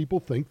what people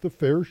think the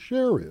fair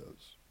share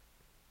is.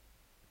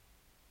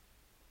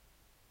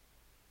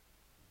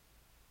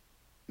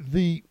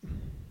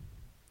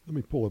 Let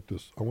me pull up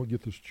this. I want to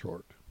get this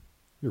chart.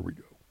 Here we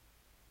go.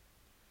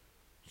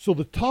 So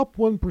the top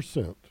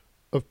 1%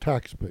 of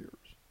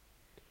taxpayers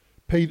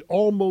paid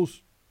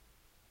almost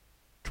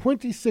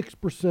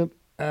 26%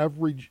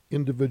 average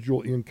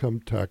individual income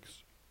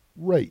tax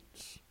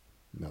rates.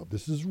 Now,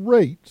 this is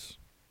rates.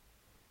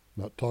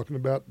 Not talking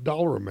about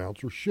dollar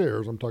amounts or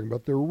shares. I'm talking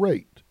about their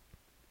rate.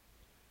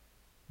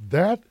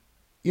 That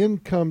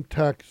income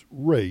tax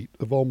rate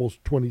of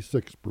almost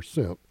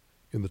 26%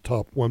 in the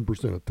top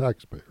 1% of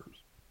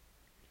taxpayers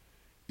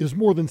is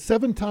more than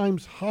 7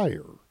 times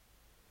higher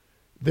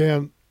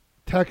than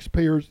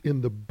taxpayers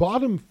in the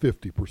bottom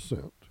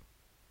 50%,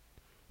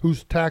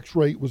 whose tax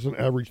rate was an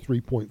average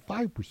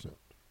 3.5%.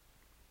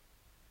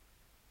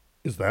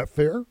 Is that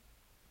fair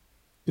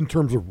in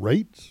terms of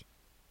rates?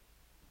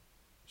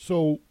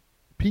 So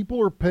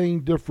people are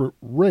paying different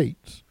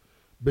rates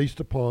based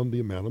upon the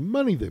amount of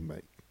money they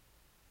make.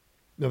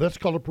 Now that's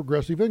called a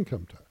progressive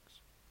income tax.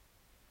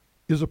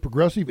 Is a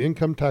progressive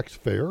income tax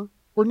fair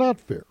or not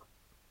fair?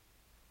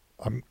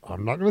 I'm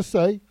not going to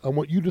say. I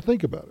want you to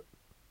think about it.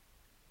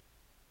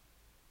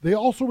 They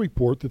also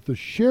report that the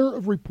share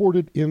of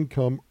reported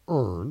income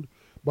earned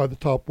by the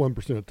top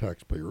 1% of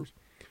taxpayers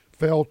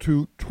fell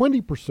to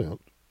 20%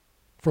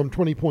 from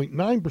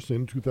 20.9%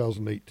 in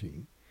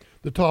 2018.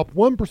 The top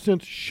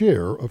 1%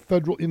 share of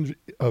federal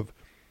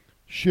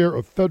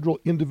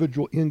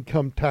individual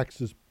income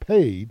taxes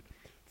paid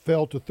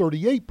fell to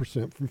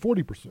 38% from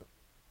 40%.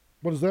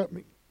 What does that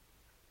mean?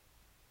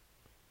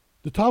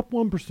 The top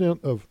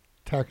 1% of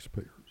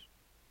taxpayers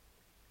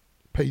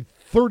paid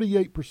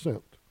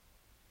 38%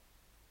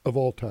 of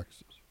all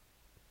taxes.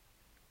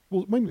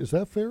 Well, wait a minute, is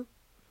that fair?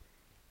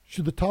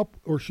 Should the top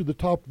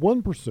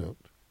 1%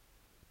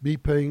 be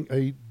paying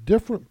a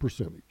different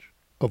percentage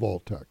of all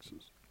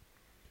taxes?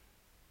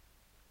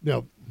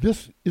 Now,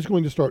 this is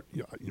going to start,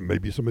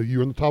 maybe some of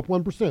you are in the top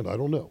 1%, I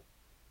don't know.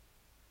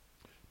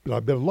 But I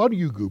bet a lot of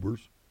you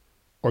goobers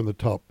are in the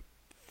top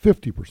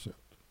 50%.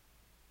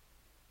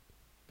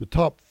 The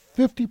top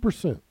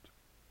 50%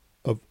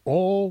 of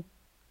all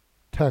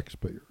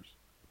taxpayers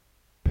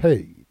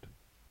paid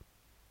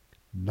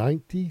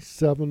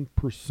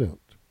 97%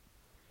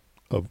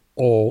 of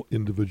all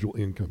individual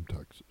income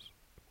taxes.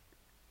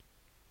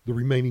 The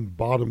remaining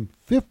bottom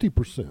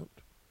 50%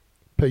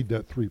 paid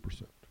that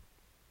 3%.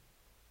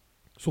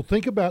 So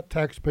think about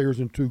taxpayers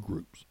in two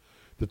groups,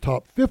 the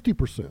top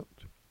 50%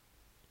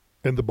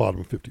 and the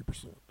bottom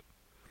 50%.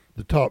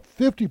 The top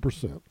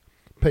 50%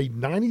 paid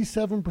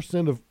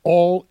 97% of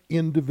all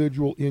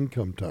individual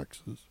income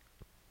taxes,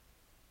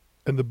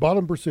 and the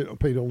bottom percent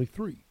paid only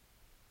 3%.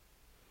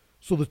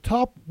 So the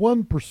top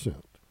 1%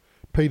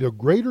 paid a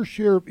greater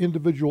share of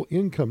individual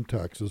income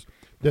taxes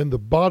than the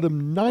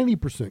bottom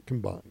 90%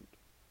 combined.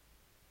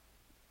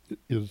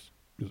 Is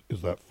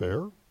that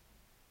fair?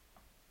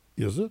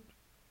 Is it?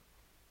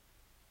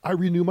 I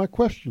renew my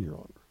question, Your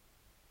Honor.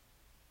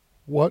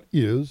 What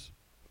is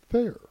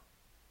fair?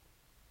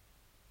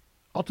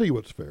 I'll tell you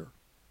what's fair.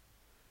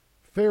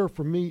 Fair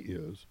for me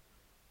is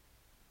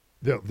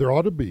that there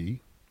ought to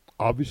be,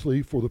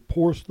 obviously for the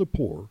poorest of the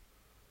poor,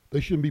 they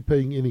shouldn't be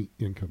paying any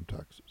income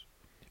taxes.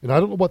 And I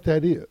don't know what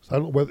that is. I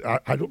don't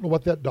know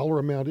what that dollar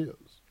amount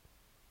is.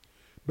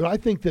 But I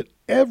think that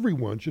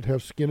everyone should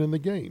have skin in the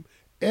game.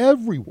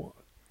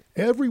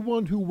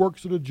 Everyone who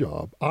works at a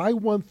job, I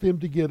want them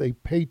to get a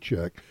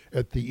paycheck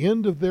at the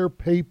end of their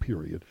pay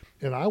period,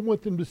 and I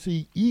want them to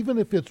see, even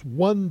if it's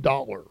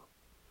 $1,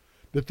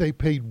 that they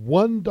paid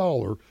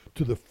 $1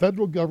 to the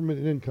federal government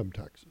in income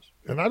taxes.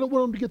 And I don't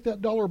want them to get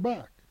that dollar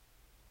back,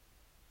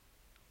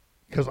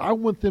 because I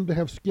want them to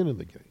have skin in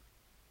the game.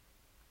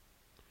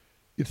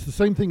 It's the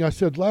same thing I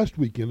said last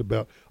weekend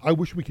about I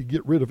wish we could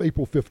get rid of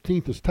April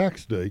 15th as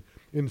tax day.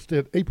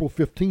 Instead, April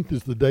 15th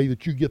is the day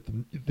that you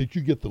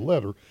get the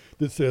letter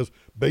that says,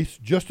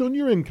 based just on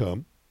your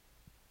income,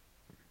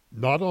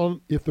 not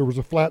on if there was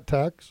a flat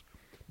tax,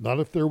 not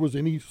if there was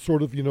any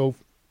sort of,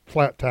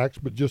 flat tax,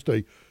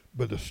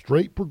 but a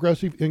straight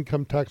progressive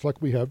income tax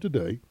like we have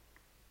today,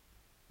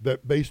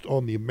 that based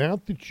on the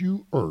amount that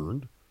you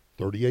earned,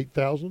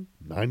 $38,000,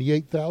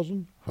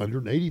 $98,000,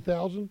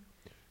 $180,000,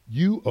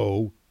 you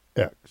owe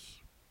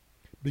X.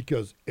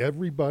 Because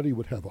everybody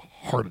would have a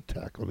heart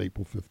attack on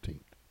April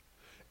 15th.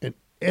 And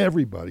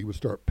everybody would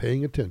start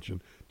paying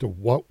attention to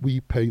what we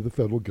pay the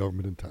federal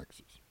government in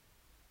taxes.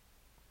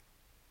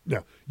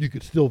 Now, you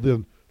could still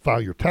then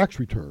file your tax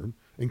return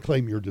and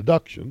claim your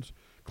deductions,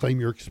 claim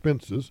your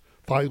expenses,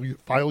 file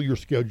your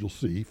Schedule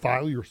C,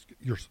 file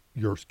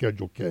your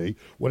Schedule K,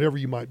 whatever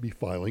you might be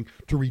filing,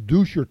 to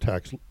reduce your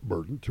tax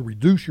burden, to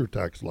reduce your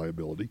tax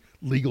liability,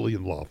 legally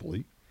and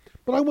lawfully.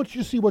 But I want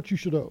you to see what you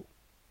should owe.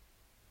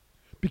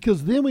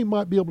 Because then we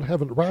might be able to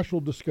have a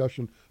rational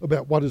discussion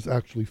about what is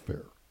actually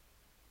fair.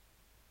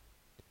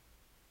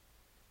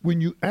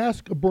 When you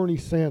ask a Bernie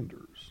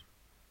Sanders,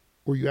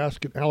 or you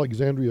ask an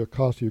Alexandria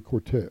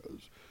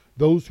Ocasio-Cortez,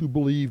 those who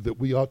believe that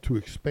we ought to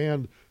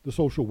expand the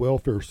social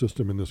welfare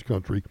system in this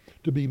country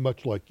to be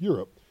much like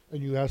Europe,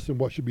 and you ask them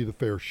what should be the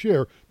fair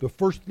share, the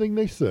first thing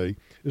they say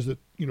is that,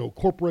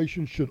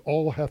 corporations should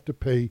all have to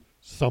pay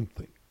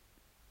something.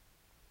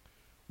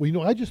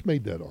 Well, I just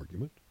made that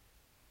argument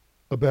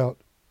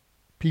about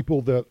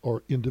people that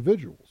are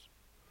individuals.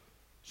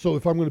 So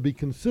if I'm going to be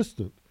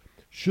consistent,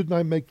 shouldn't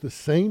I make the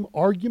same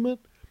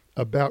argument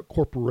about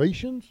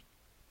corporations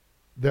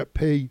that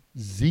pay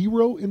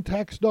zero in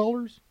tax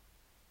dollars?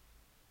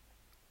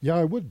 Yeah,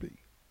 I would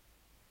be.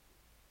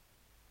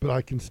 But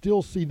I can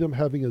still see them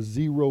having a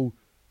zero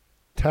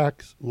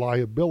tax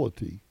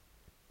liability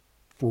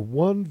for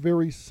one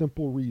very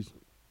simple reason.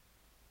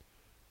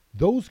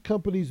 Those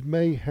companies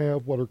may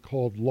have what are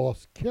called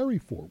loss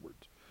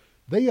carry-forwards.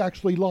 They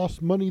actually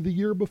lost money the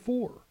year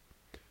before,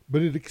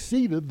 but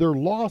their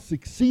loss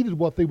exceeded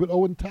what they would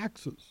owe in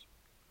taxes.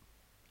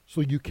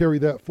 So you carry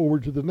that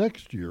forward to the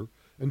next year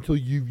until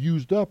you've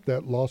used up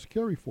that loss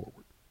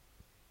carry-forward.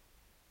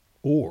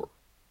 Or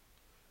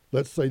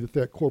let's say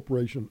that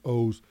corporation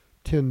owes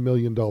 $10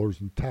 million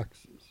in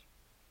taxes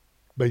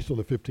based on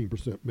the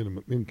 15%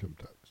 minimum income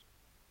tax.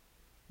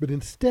 But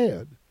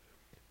instead,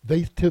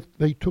 they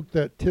took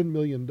that $10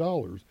 million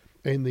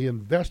and they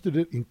invested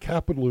it in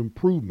capital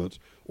improvements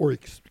or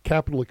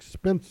capital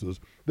expenses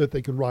that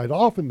they can write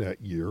off in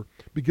that year,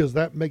 because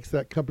that makes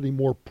that company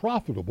more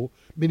profitable,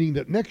 meaning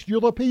that next year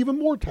they'll pay even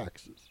more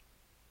taxes.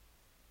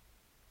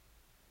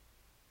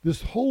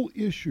 This whole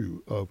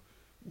issue of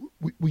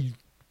we've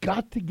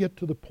got to get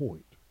to the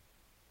point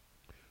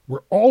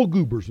where all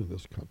goobers in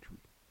this country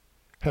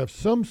have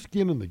some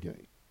skin in the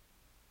game,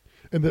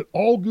 and that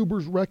all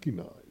goobers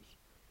recognize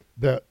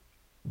that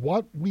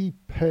what we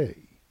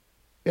pay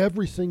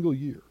every single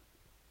year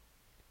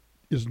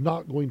is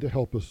not going to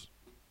help us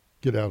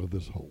get out of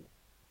this hole.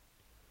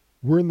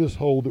 We're in this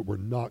hole that we're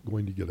not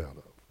going to get out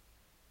of.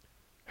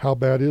 How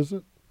bad is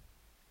it?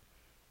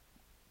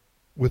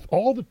 With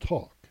all the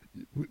talk,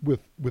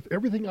 with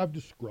everything I've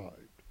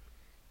described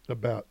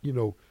about,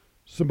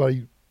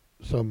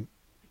 some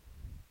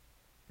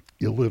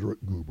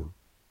illiterate goober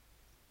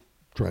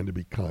trying to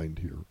be kind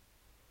here,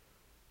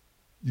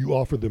 you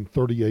offer them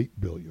 $38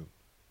 billion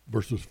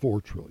versus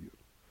 $4 trillion.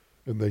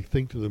 And they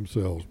think to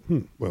themselves,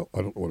 well,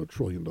 I don't know what $1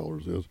 trillion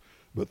is,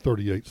 but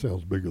 38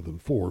 sounds bigger than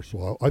 4,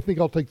 so I think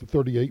I'll take the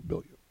 $38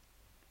 billion.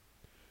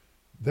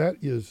 That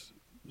is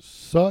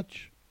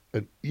such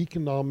an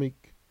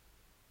economic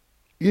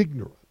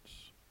ignorance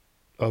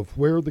of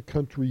where the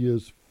country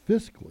is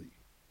fiscally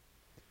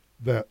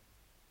that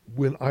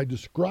when I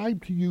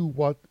describe to you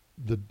what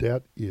the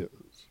debt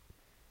is,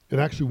 and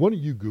actually one of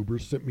you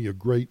goobers sent me a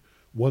great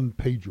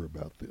one-pager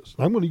about this.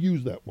 And I'm going to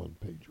use that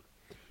one-pager,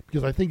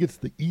 because I think it's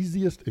the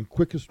easiest and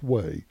quickest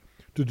way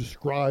to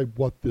describe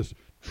what this $1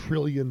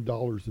 trillion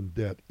in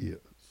debt is.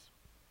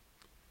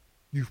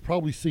 You've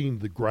probably seen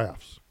the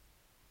graphs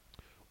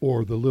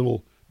or the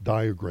little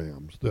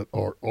diagrams that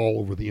are all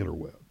over the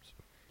interwebs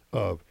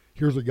of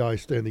here's a guy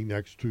standing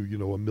next to,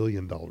 $1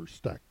 million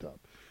stacked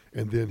up.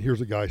 And then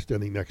here's a guy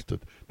standing next to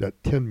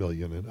that 10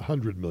 million and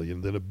 100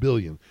 million, then a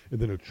billion, and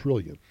then $1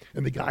 trillion.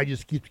 And the guy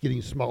just keeps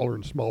getting smaller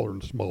and smaller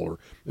and smaller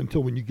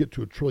until when you get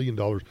to $1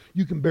 trillion,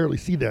 you can barely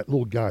see that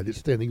little guy that's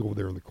standing over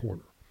there in the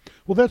corner.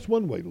 Well, that's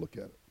one way to look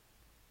at it.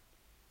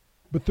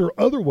 But there are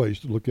other ways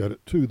to look at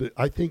it, too, that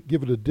I think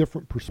give it a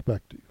different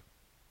perspective.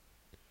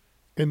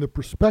 And the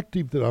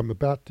perspective that I'm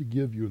about to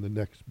give you in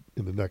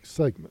the next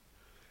segment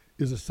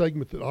is a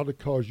segment that ought to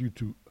cause you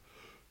to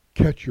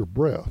catch your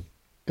breath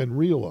and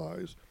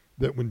realize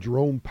that when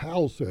Jerome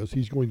Powell says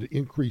he's going to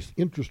increase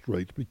interest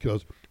rates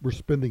because we're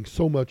spending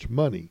so much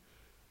money,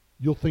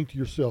 you'll think to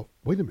yourself,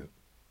 wait a minute,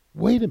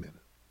 wait a minute.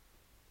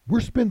 We're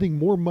spending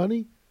more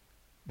money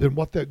than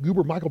what that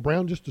goober Michael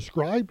Brown just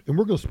described, and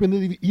we're going to spend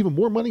even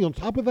more money on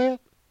top of that?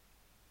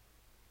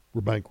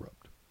 We're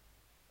bankrupt.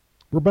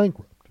 We're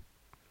bankrupt.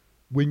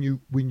 When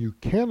you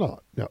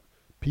cannot, now,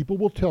 people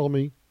will tell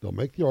me, they'll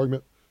make the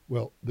argument,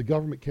 well, the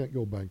government can't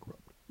go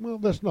bankrupt. Well,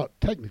 that's not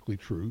technically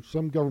true.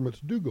 Some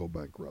governments do go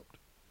bankrupt.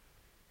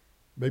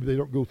 Maybe they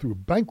don't go through a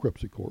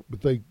bankruptcy court,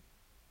 but they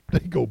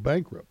go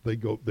bankrupt.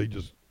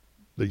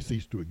 They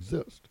cease to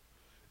exist,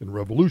 and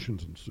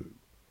revolutions ensue.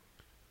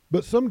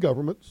 But some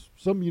governments,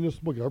 some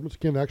municipal governments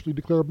can actually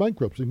declare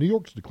bankruptcy. New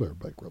York's declared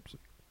bankruptcy.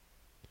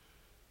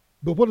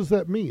 But what does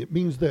that mean? It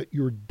means that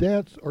your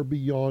debts are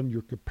beyond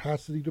your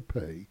capacity to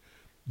pay.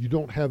 You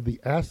don't have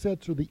the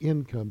assets or the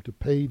income to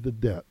pay the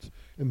debts,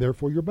 and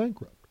therefore you're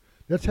bankrupt.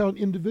 That's how an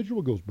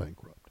individual goes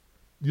bankrupt.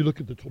 You look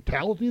at the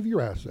totality of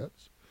your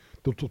assets,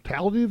 the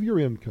totality of your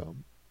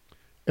income,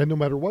 and no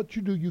matter what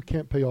you do, you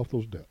can't pay off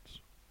those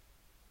debts.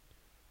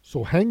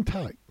 So hang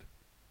tight,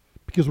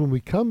 because when we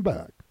come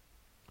back,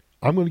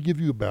 I'm going to give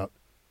you about,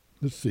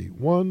 let's see,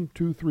 1,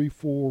 2, 3,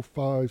 4,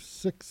 5,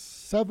 6,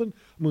 7.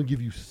 I'm going to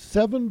give you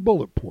 7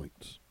 bullet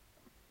points.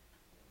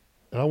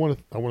 And I want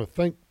to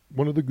thank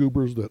one of the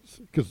goobers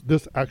because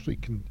this actually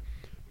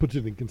puts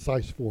it in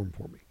concise form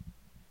for me.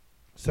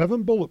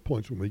 7 bullet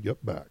points when we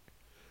get back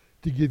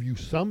to give you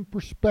some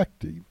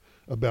perspective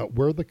about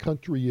where the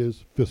country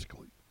is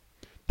fiscally.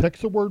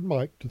 Text the word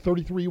Mike to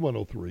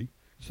 33103.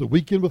 It's the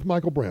Weekend with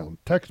Michael Brown.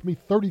 Text me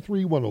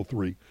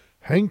 33103.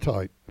 Hang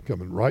tight. I'm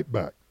coming right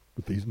back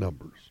with these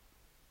numbers.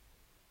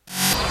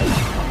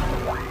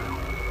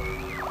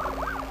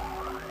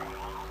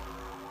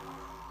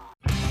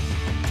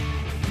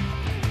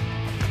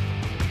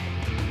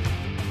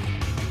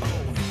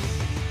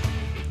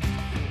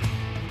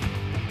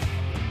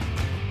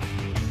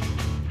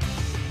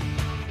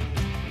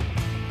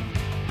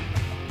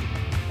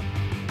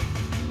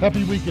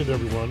 Happy weekend,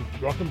 everyone.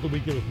 Welcome to the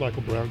Weekend with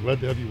Michael Brown.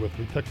 Glad to have you with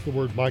me. Text the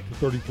word Mike to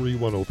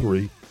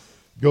 33103.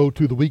 Go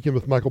to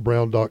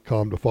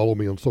theweekendwithmichaelbrown.com to follow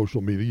me on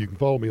social media. You can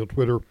follow me on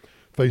Twitter,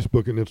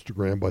 Facebook, and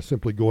Instagram by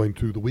simply going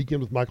to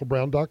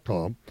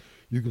theweekendwithmichaelbrown.com.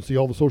 You can see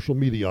all the social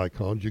media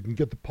icons. You can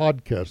get the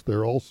podcast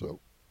there also.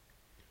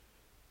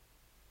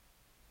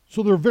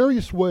 So there are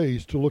various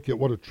ways to look at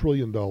what $1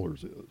 trillion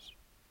is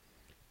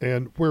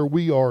and where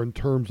we are in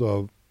terms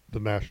of the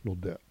national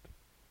debt.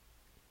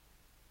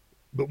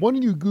 But one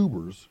of you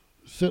goobers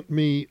sent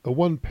me a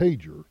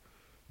one-pager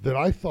that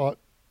I thought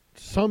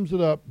sums it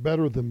up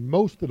better than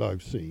most that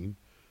I've seen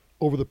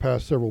over the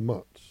past several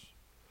months.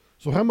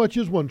 So how much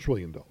is $1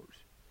 trillion?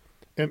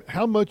 And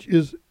how much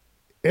is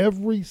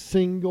every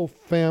single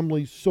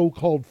family's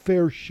so-called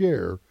fair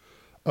share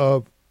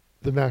of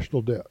the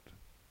national debt?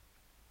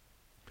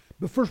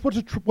 But first, what's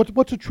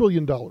 $1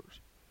 trillion?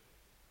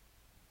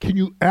 Can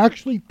you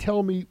actually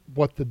tell me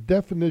what the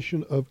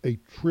definition of $1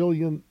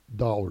 trillion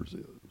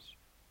is?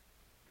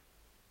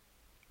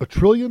 $1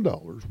 trillion,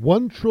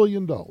 $1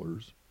 trillion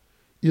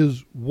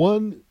is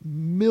 1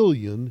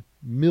 million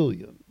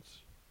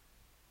millions.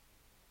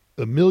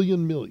 A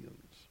million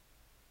millions.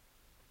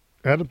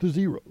 Add up the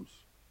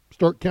zeros.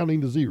 Start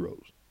counting the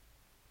zeros.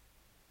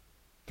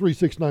 3,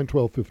 6, 9,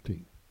 12,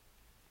 15.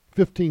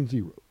 15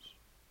 zeros.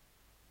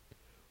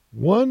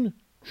 1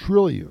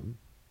 trillion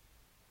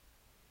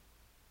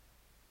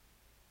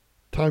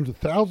times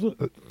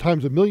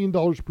 $1 million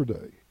per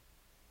day.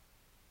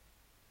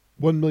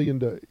 1 million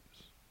days.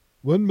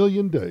 1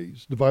 million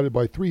days divided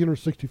by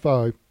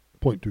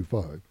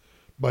 365.25,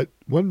 by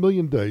 1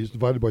 million days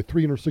divided by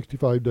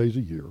 365 days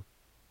a year,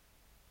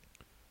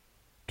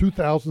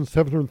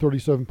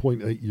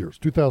 2,737.8 years,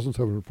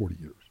 2,740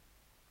 years.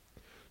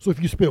 So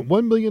if you spent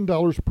 $1 million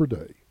per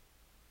day,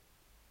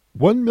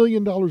 $1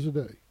 million a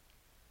day,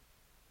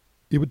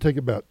 it would take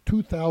about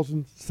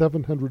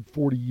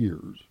 2,740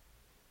 years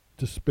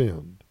to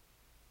spend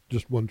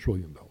just $1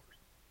 trillion.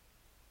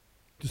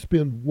 To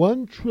spend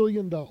 $1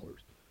 trillion,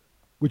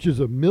 which is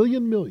a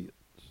million millions,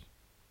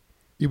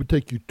 it would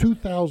take you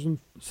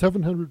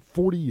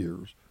 2,740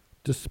 years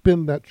to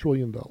spend that $1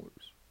 trillion.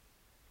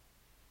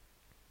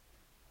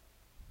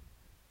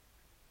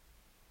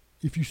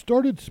 If you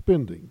started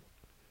spending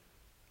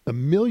 $1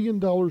 million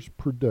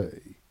per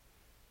day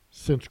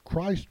since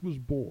Christ was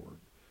born,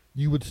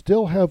 you would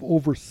still have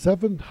over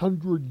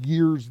 700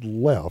 years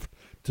left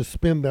to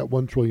spend that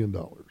 $1 trillion.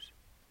 Now,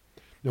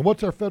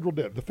 what's our federal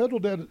debt? The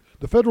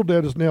federal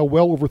debt is now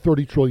well over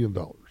 $30 trillion.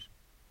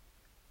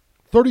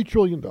 $30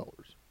 trillion.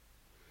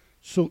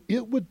 So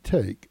it would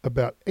take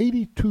about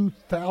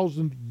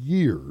 82,000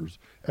 years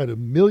at $1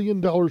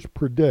 million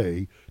per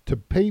day to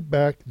pay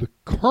back the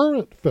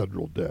current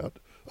federal debt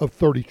of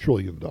 $30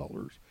 trillion.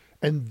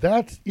 And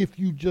that's if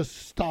you just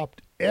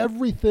stopped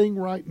everything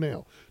right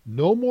now.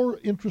 No more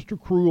interest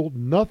accrual,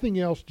 nothing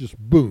else, just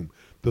boom.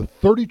 The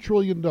 $30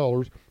 trillion,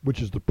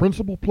 which is the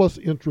principal plus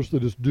interest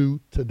that is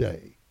due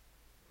today.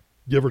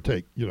 Give or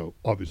take,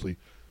 obviously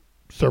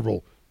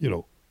several,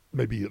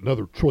 maybe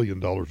another $1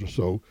 trillion or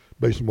so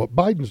based on what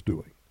Biden's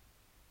doing.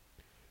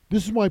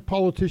 This is why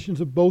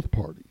politicians of both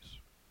parties,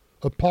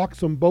 a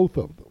pox on both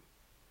of them,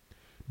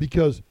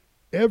 because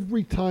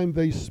every time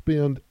they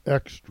spend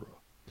extra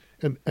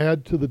and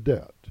add to the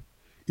debt,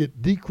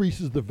 it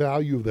decreases the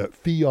value of that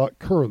fiat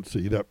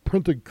currency, that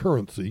printed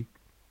currency,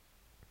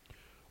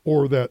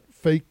 or that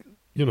fake,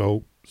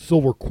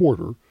 silver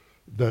quarter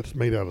that's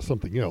made out of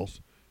something else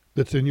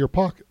that's in your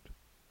pocket,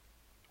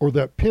 or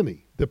that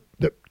penny that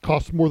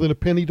costs more than a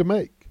penny to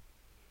make.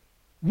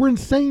 We're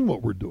insane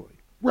what we're doing.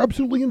 We're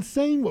absolutely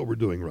insane what we're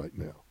doing right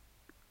now.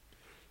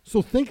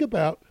 So think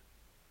about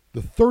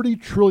the $30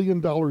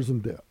 trillion in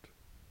debt.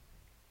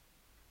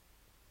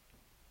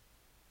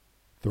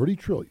 $30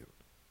 trillion.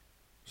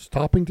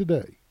 Stopping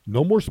today.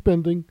 No more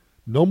spending,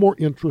 no more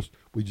interest.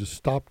 We just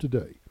stop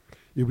today.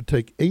 It would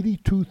take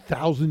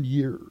 82,000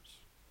 years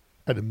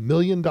at $1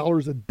 million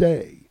a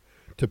day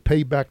to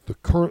pay back the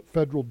current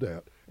federal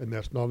debt, and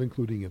that's not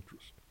including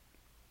interest.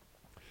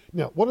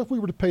 Now, what if we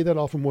were to pay that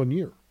off in 1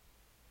 year?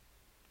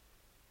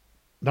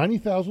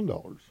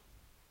 $90,000,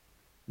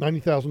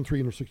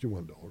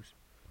 $90,361,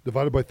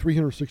 divided by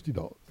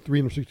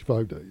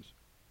 365 days,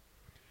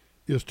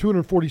 is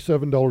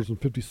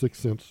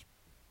 $247.56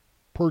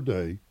 per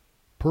day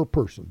per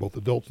person, both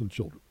adults and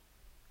children.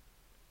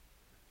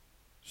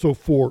 So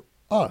for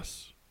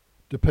us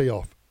to pay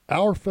off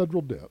our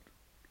federal debt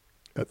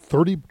at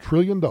 $30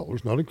 trillion,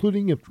 not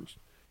including interest,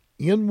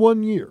 in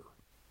 1 year,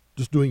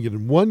 just doing it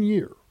in 1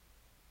 year,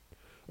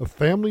 a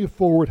family of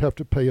four would have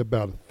to pay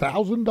about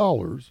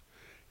 $1,000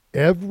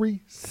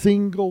 every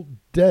single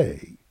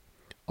day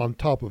on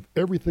top of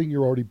everything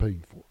you're already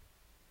paying for.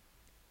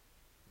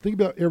 Think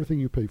about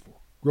everything you pay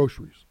for.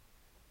 Groceries,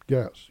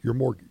 gas, your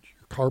mortgage,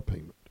 your car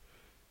payment,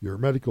 your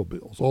medical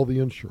bills, all the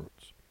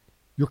insurance,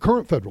 your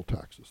current federal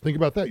taxes. Think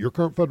about that, your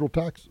current federal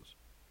taxes.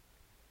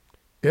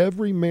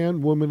 Every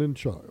man, woman, and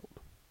child,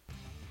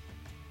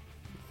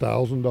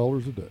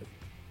 $1,000 a day,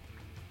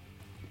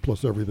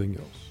 plus everything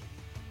else.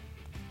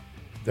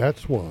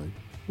 That's why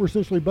we're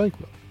essentially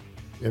bankrupt.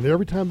 And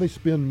every time they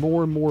spend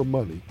more and more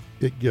money,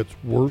 it gets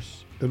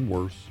worse and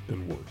worse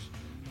and worse.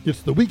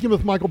 It's the Weekend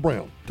with Michael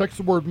Brown. Text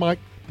the word Mike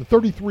to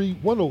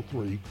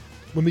 33103.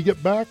 When we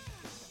get back,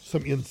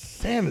 some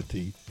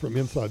insanity from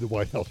inside the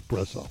White House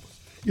press office.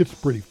 It's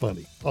pretty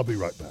funny. I'll be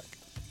right back.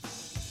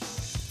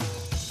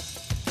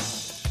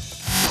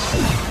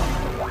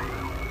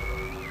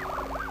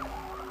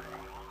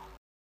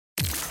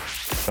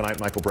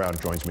 Tonight, Michael Brown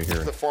joins me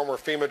here. The former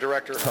FEMA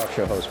director. Talk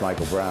show host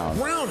Michael Brown.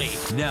 Brownie.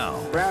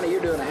 Now, Brownie,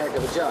 you're doing a heck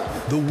of a job.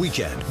 The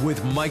Weekend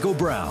with Michael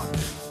Brown.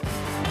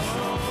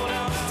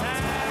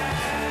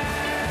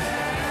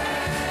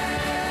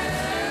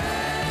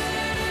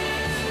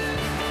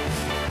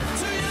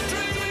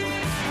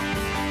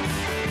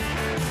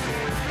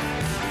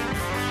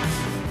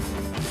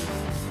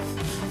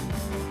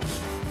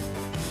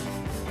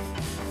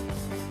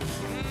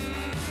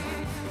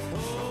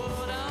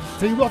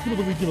 Hey, welcome to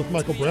the Weekend with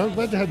Michael Brown.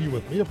 Glad to have you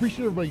with me. I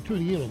appreciate everybody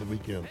tuning in on the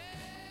weekend.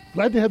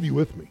 Glad to have you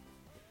with me.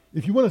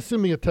 If you want to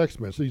send me a text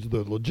message,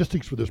 the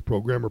logistics for this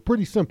program are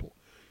pretty simple.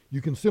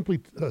 You can simply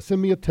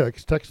send me a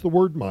text the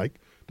word Mike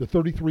to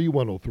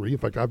 33103. In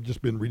fact, I've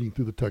just been reading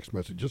through the text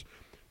messages.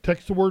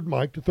 Text the word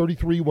Mike to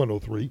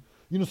 33103.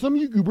 You know, some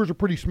of you goobers are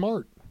pretty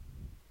smart.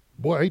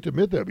 Boy, I hate to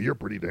admit that, but you're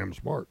pretty damn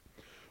smart.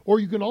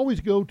 Or you can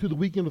always go to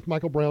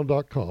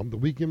theweekendwithmichaelbrown.com,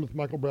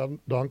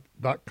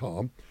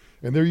 theweekendwithmichaelbrown.com,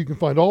 and there you can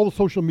find all the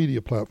social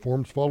media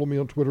platforms. Follow me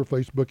on Twitter,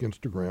 Facebook,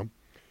 Instagram,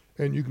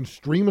 and you can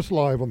stream us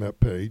live on that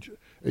page,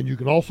 and you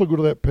can also go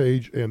to that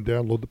page and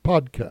download the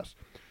podcast.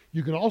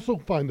 You can also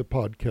find the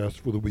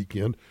podcast for the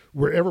weekend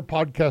wherever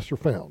podcasts are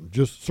found.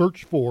 Just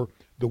search for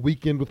The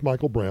Weekend with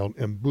Michael Brown,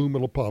 and boom,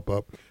 it'll pop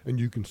up, and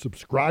you can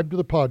subscribe to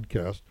the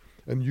podcast,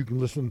 and you can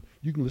listen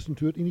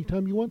to it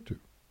anytime you want to.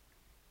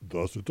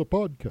 Thus, it's a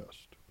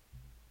podcast.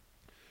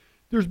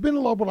 There's been a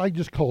lot of what I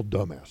just call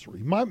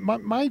dumbassery.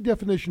 My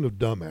definition of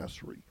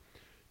dumbassery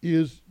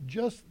is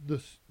just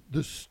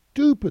the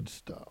stupid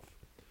stuff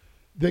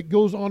that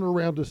goes on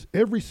around us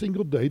every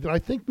single day that I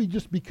think we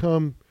just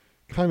become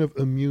kind of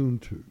immune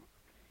to.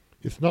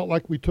 It's not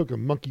like we took a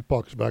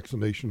monkeypox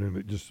vaccination and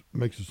it just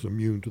makes us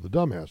immune to the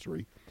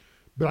dumbassery.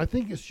 But I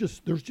think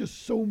there's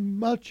just so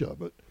much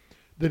of it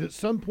that at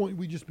some point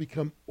we just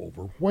become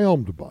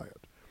overwhelmed by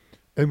it.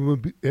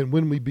 And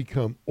when we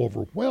become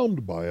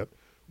overwhelmed by it,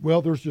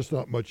 well, there's just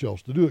not much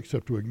else to do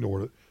except to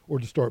ignore it or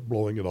to start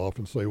blowing it off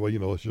and say, well,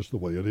 it's just the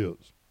way it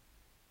is.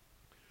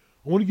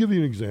 I want to give you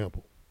an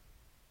example.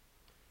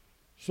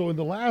 So in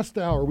the last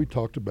hour, we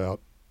talked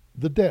about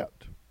the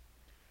debt.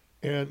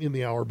 And in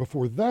the hour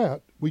before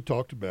that, we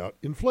talked about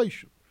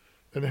inflation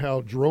and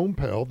how Jerome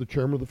Powell, the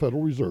chairman of the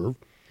Federal Reserve,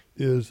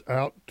 is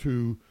out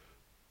to,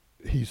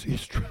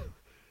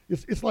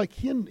 it's like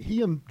he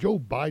and Joe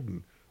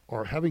Biden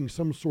are having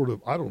some sort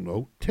of,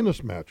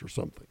 tennis match or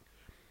something.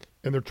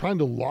 And they're trying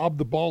to lob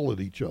the ball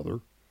at each other.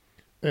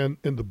 And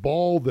the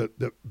ball that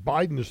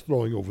Biden is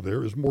throwing over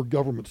there is more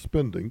government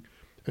spending.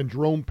 And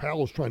Jerome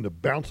Powell is trying to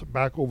bounce it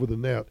back over the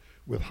net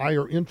with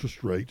higher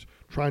interest rates,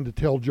 trying to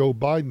tell Joe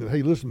Biden that,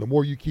 hey, listen, the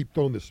more you keep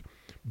throwing this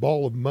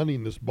ball of money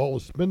and this ball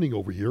of spending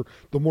over here,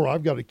 the more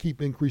I've got to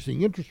keep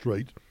increasing interest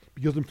rates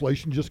because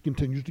inflation just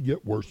continues to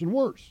get worse and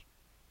worse.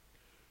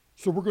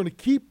 So we're going to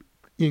keep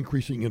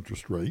increasing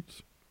interest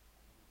rates.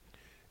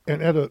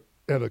 And at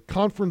a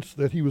conference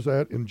that he was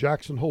at in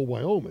Jackson Hole,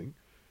 Wyoming,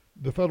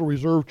 the Federal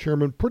Reserve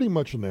Chairman pretty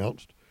much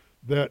announced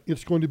that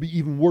it's going to be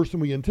even worse than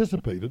we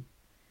anticipated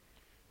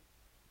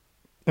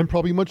and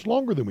probably much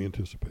longer than we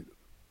anticipated.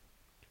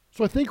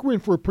 So I think we're in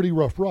for a pretty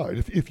rough ride.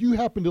 If you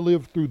happen to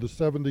live through the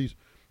 70s,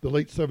 the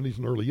late 70s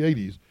and early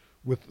 80s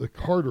with the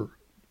Carter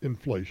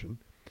inflation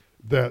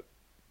that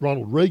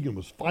Ronald Reagan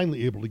was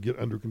finally able to get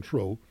under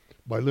control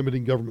by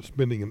limiting government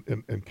spending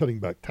and cutting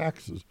back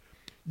taxes,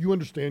 you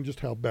understand just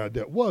how bad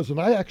that was. And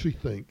I actually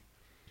think,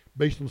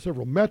 based on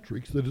several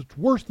metrics, that it's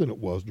worse than it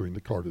was during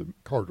the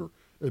Carter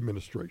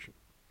administration.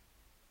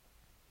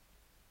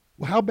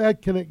 Well, how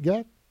bad can it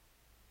get?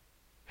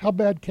 How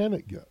bad can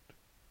it get?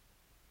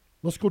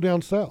 Let's go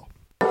down south.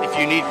 If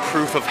you need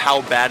proof of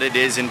how bad it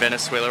is in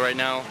Venezuela right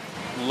now,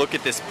 look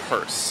at this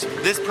purse.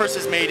 This purse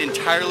is made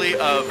entirely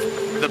of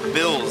the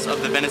bills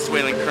of the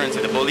Venezuelan currency,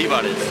 the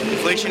bolívares.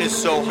 Inflation is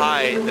so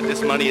high that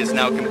this money is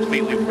now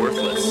completely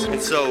worthless.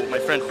 And so my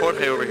friend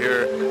Jorge over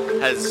here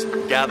has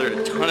gathered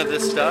a ton of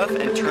this stuff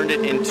and turned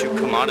it into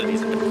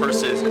commodities, into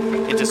purses,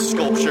 into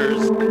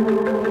sculptures.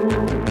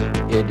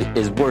 It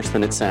is worse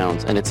than it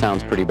sounds, and it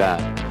sounds pretty bad.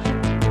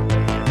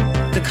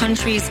 The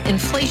country's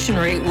inflation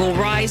rate will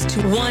rise to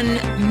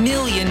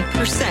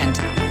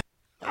 1,000,000%.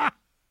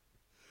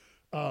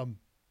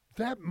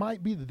 That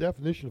might be the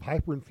definition of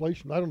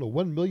hyperinflation. I don't know,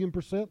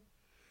 1,000,000%.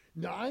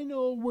 Now, I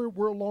know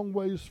we're a long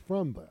ways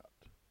from that.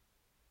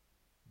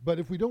 But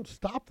if we don't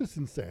stop this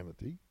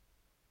insanity,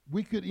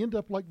 we could end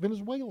up like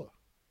Venezuela.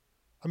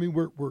 I mean,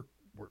 we're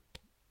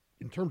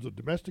in terms of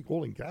domestic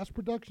oil and gas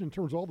production, in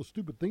terms of all the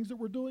stupid things that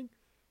we're doing,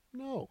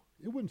 no,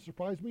 it wouldn't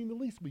surprise me in the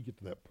least we get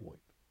to that point.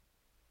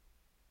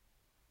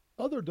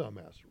 Other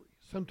dumbassery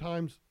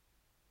sometimes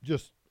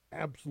just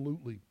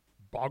absolutely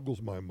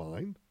boggles my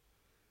mind.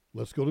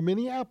 Let's go to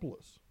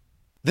Minneapolis.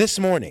 This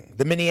morning,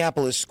 the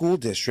Minneapolis School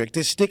District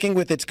is sticking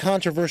with its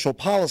controversial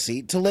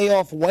policy to lay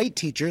off white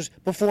teachers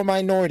before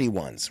minority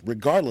ones,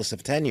 regardless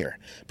of tenure.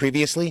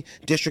 Previously,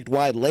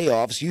 district-wide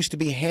layoffs used to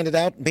be handed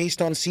out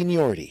based on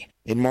seniority.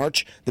 In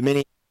March, the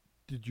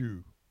Did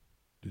you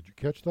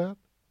catch that?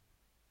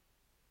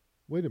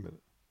 Wait a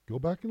minute. Go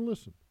back and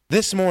listen.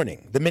 This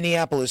morning, the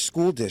Minneapolis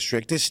School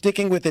District is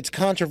sticking with its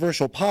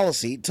controversial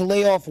policy to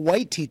lay off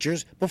white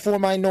teachers before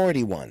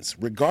minority ones,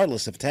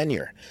 regardless of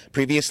tenure.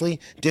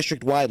 Previously,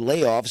 district-wide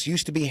layoffs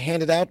used to be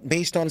handed out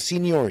based on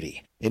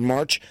seniority. In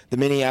March, the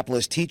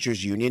Minneapolis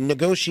Teachers Union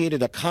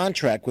negotiated a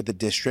contract with the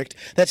district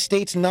that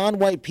states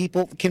non-white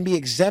people can be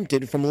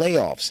exempted from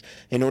layoffs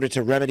in order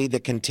to remedy the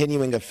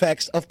continuing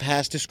effects of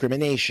past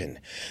discrimination.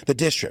 The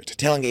district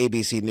telling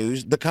ABC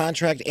News the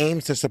contract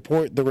aims to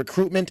support the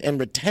recruitment and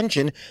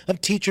retention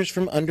of teachers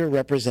from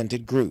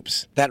underrepresented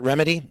groups. That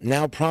remedy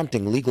now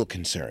prompting legal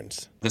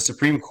concerns. The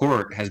Supreme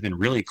Court has been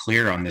really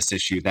clear on this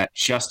issue that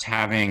just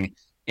having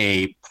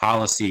a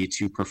policy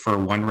to prefer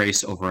one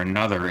race over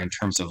another in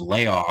terms of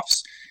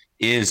layoffs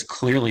is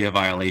clearly a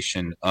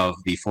violation of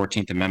the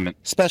 14th Amendment.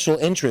 Special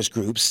interest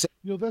groups.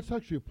 That's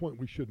actually a point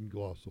we shouldn't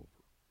gloss over,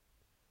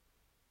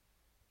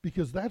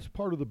 because that's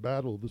part of the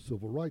battle of the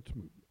civil rights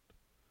movement.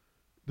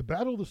 The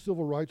battle of the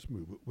civil rights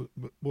movement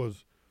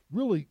was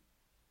really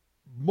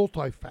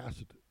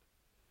multifaceted.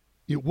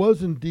 It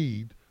was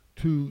indeed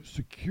to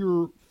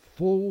secure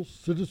full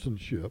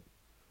citizenship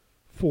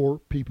for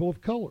people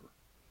of color.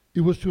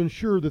 It was to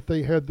ensure that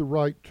they had the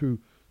right to,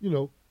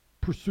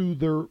 pursue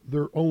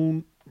their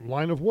own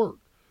line of work,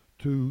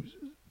 to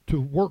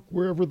work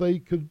wherever they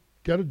could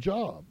get a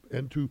job,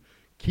 and to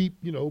keep,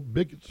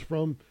 bigots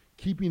from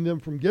keeping them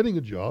from getting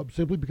a job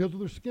simply because of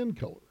their skin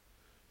color.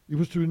 It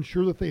was to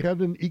ensure that they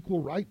had an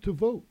equal right to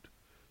vote.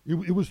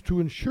 It was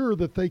to ensure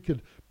that they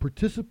could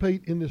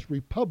participate in this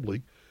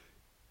republic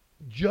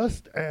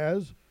just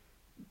as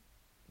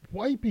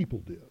white people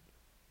did.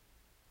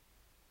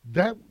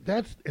 That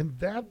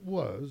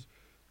was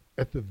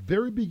at the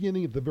very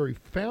beginning, at the very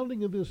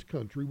founding of this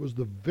country, was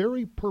the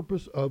very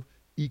purpose of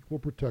equal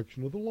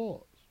protection of the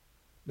laws.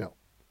 Now,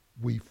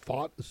 we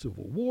fought a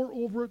civil war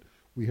over it.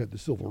 We had the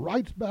civil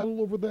rights battle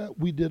over that.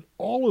 We did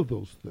all of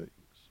those things.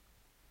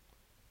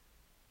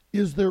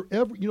 Is there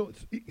ever,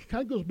 it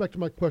kind of goes back to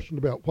my question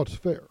about what's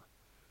fair.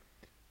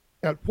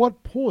 At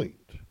what point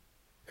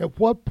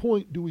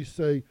do we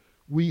say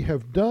we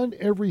have done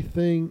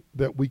everything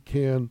that we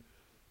can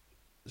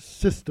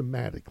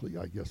systematically?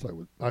 I guess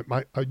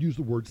I'd use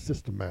the word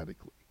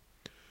systematically.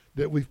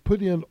 That we've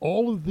put in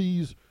all of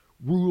these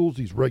rules,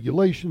 these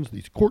regulations,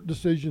 these court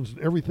decisions, and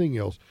everything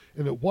else.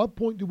 And at what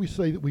point do we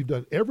say that we've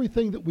done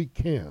everything that we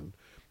can,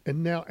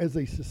 and now as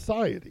a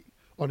society,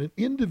 on an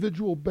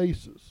individual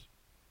basis,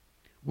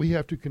 we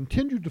have to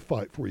continue to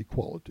fight for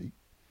equality,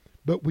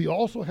 but we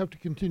also have to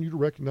continue to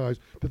recognize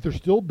that there's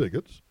still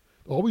bigots,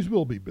 always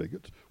will be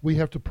bigots. We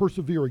have to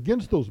persevere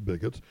against those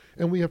bigots,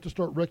 and we have to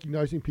start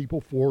recognizing people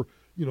for,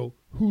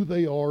 who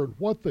they are and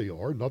what they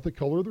are, not the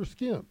color of their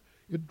skin.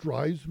 It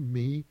drives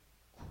me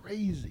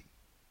crazy.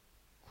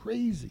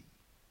 Crazy.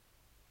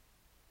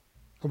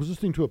 I was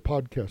listening to a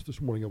podcast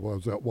this morning while I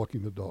was out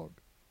walking the dog.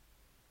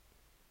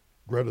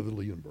 Greta the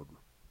Leonberger.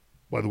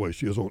 By the way,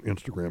 she has her own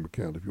Instagram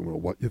account. If you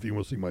want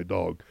to see my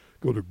dog,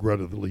 go to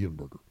Greta the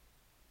Leonberger.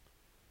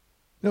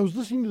 Now, I was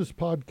listening to this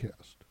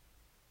podcast,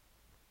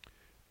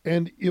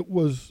 and it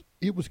was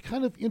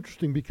kind of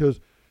interesting because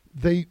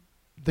they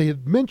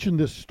had mentioned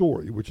this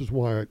story, which is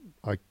why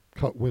I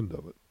caught wind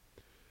of it.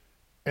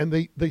 And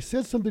they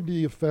said something to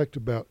the effect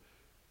about,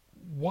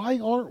 why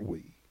aren't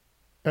we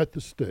at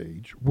the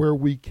stage where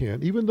we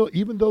can, even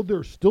though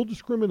there's still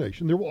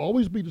discrimination, there will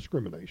always be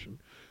discrimination,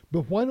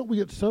 but why don't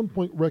we at some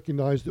point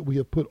recognize that we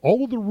have put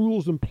all of the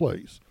rules in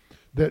place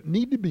that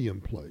need to be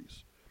in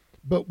place,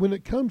 but when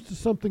it comes to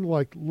something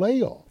like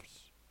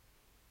layoffs,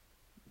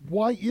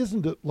 why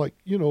isn't it like,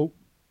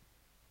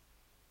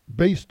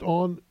 based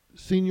on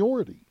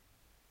seniority?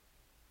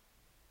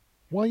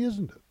 Why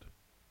isn't it?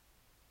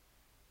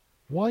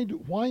 Why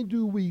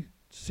do we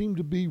seem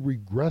to be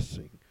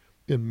regressing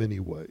in many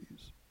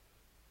ways?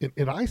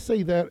 And I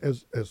say that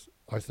as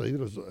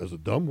a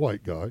dumb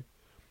white guy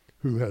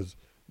who has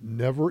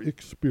never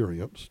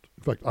experienced.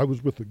 In fact, I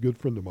was with a good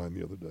friend of mine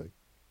the other day,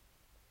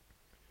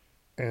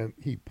 and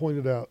he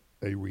pointed out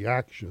a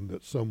reaction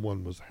that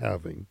someone was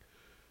having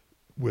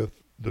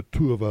with the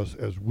two of us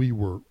as we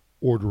were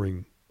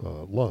ordering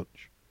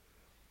lunch.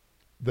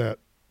 That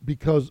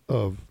because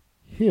of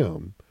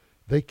him,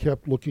 they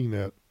kept looking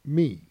at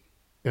me.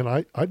 And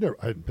I never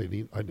paid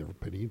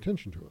any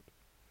attention to it.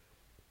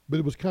 But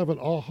it was kind of an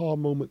aha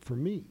moment for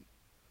me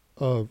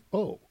of,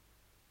 oh,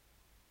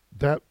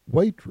 that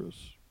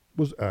waitress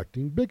was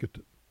acting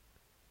bigoted.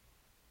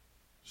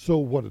 So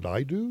what did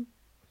I do?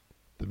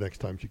 The next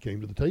time she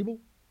came to the table,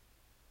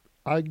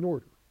 I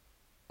ignored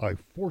her. I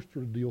forced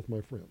her to deal with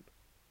my friend.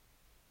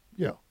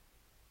 Yeah.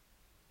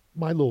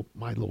 My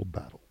little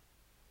battle.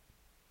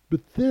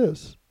 But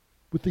this,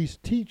 with these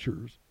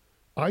teachers,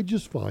 I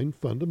just find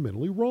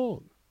fundamentally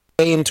wrong.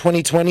 In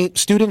 2020,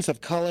 students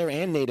of color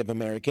and Native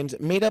Americans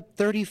made up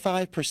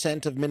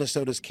 35% of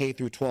Minnesota's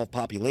K-12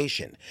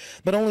 population,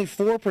 but only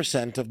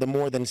 4% of the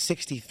more than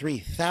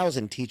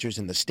 63,000 teachers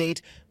in the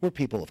state were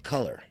people of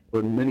color.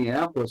 In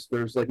Minneapolis,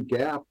 there's like a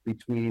gap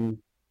between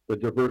the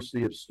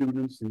diversity of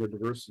students and the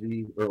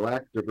diversity or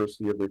lack of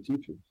diversity of their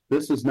teachers.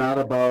 This is not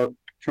about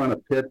trying to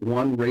pit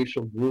one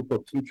racial group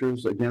of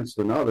teachers against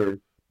another.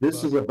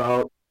 This is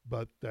about...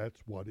 But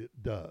that's what it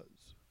does.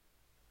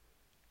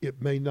 It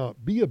may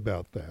not be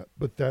about that,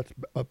 but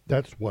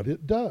that's what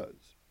it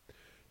does.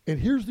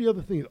 And here's the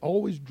other thing that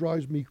always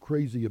drives me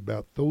crazy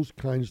about those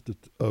kinds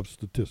of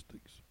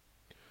statistics.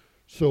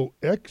 So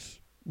X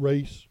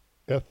race,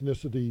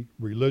 ethnicity,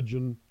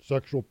 religion,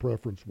 sexual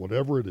preference,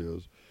 whatever it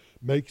is,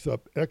 makes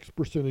up X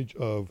percentage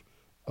of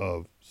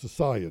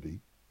society,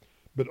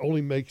 but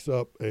only makes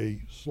up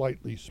a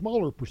slightly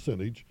smaller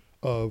percentage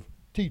of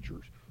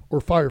teachers or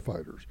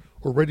firefighters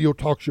or radio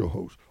talk show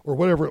hosts or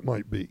whatever it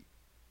might be.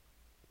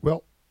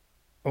 Well,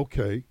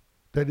 okay,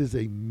 that is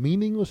a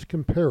meaningless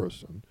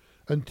comparison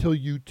until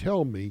you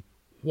tell me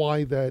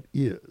why that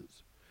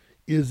is.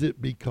 Is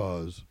it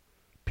because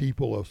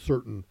people of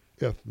certain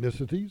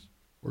ethnicities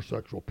or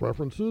sexual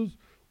preferences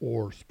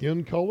or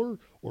skin color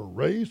or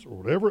race or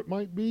whatever it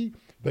might be,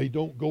 they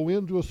don't go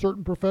into a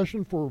certain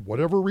profession for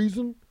whatever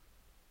reason?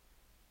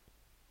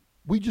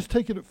 We just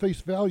take it at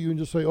face value and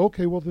just say,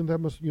 okay, well then that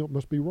must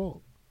be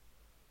wrong.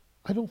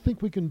 I don't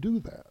think we can do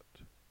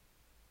that.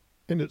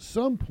 And at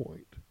some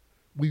point,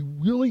 we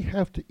really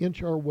have to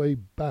inch our way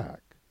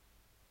back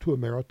to a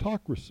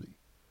meritocracy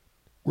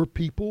where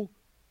people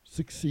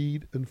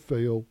succeed and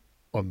fail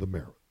on the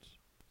merits.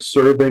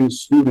 Serving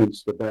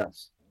students the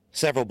best.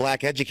 Several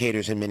black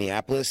educators in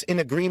Minneapolis in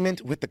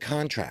agreement with the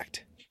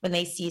contract. When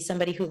they see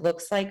somebody who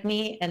looks like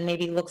me and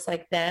maybe looks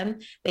like them,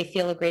 they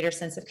feel a greater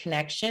sense of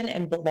connection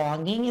and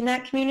belonging in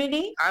that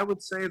community. I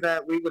would say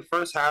that we would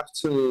first have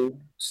to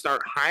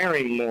start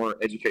hiring more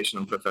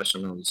educational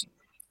professionals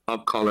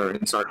of color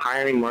and start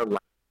hiring more black.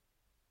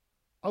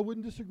 I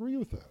wouldn't disagree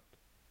with that.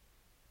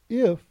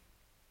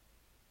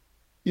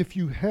 If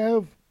you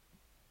have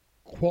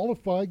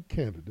qualified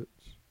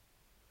candidates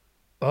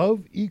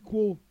of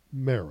equal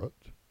merit,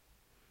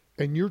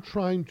 and you're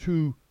trying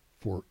to,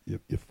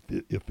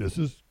 if this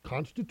is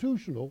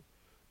constitutional,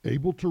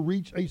 able to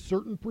reach a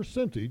certain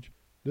percentage,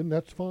 then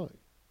that's fine.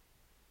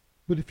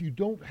 But if you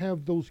don't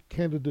have those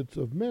candidates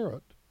of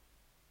merit,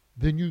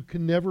 then you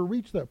can never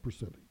reach that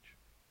percentage.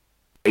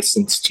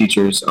 Licensed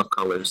teachers of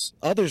colors.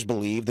 Others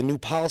believe the new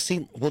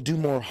policy will do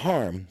more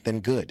harm than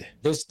good.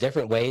 There's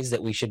different ways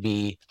that we should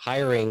be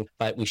hiring,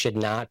 but we should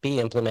not be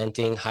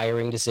implementing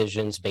hiring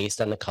decisions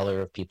based on the color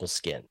of people's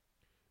skin.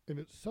 And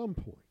at some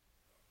point,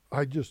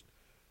 I just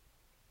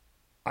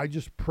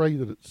pray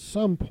that at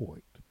some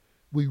point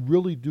we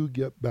really do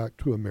get back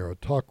to a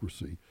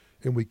meritocracy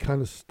and we kind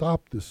of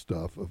stop this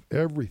stuff of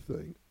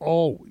everything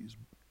always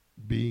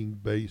being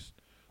based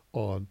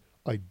on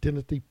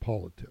identity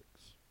politics.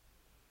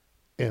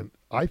 And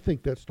I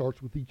think that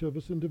starts with each of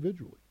us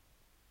individually.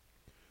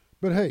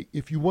 But hey,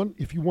 if you want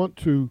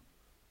to,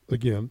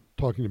 again,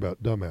 talking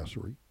about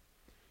dumbassery,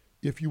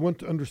 if you want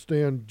to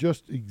understand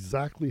just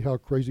exactly how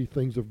crazy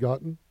things have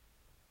gotten,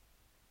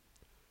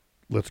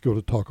 let's go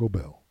to Taco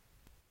Bell.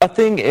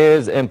 Nothing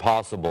is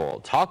impossible.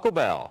 Taco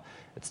Bell,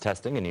 it's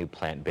testing a new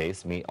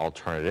plant-based meat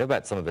alternative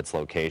at some of its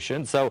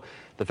locations. So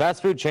the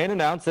fast food chain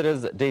announced it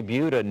has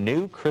debuted a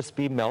new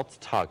crispy melt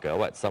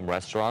taco at some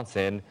restaurants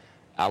in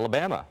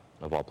Alabama,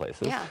 of all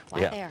places. Yeah,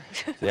 why there?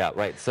 Yeah,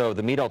 right. So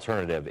the meat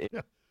alternative.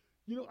 Yeah.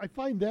 You know, I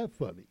find that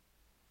funny.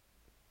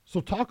 So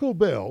Taco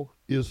Bell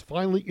is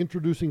finally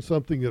introducing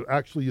something that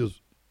actually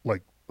is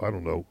like, I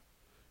don't know,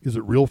 is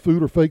it real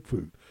food or fake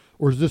food?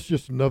 Or is this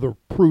just another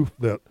proof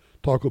that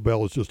Taco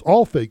Bell is just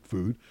all fake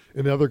food,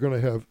 and now they're going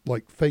to have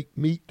like fake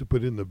meat to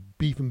put in the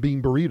beef and bean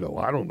burrito?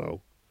 I don't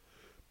know.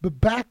 But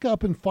back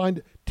up and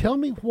tell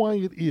me why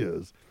it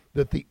is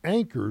that the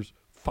anchors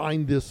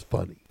find this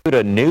funny.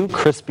 A new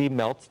crispy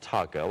melt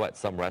taco at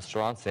some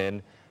restaurants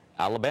in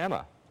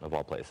Alabama, of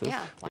all places.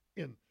 Yeah.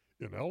 In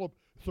Alabama.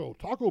 So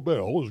Taco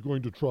Bell is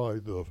going to try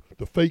the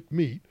fake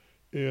meat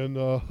in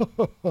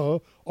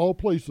all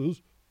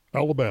places,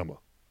 Alabama.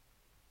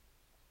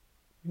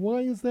 Why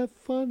is that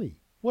funny?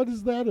 What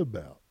is that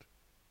about?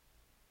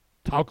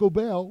 Taco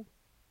Bell,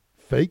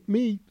 fake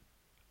meat,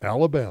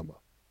 Alabama.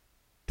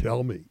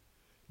 Tell me.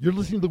 You're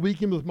listening to The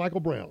Weekend with Michael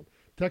Brown.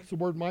 Text the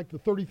word Mike to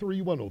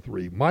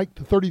 33103. Mike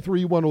to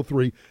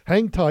 33103.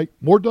 Hang tight.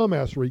 More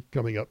Dumbassery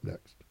coming up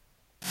next.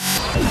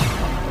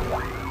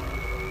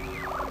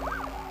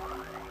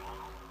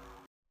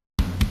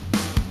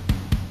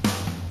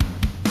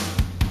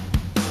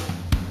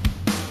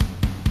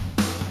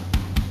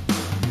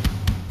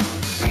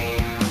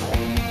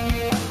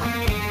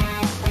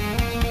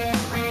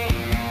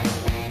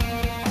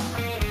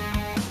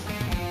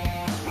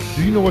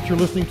 Do you know what you're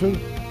listening to?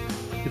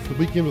 It's The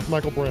Weekend with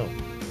Michael Brown.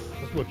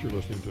 That's what you're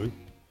listening to.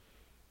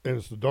 And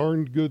it's the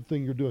darn good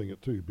thing you're doing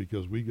it too,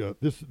 because we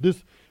got this,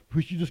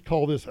 we should just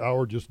call this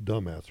hour just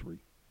Dumbassery.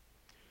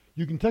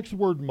 You can text the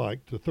word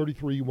Mike to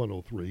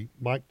 33103,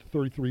 Mike to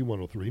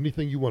 33103.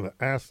 Anything you want to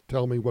ask,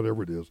 tell me,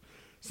 whatever it is,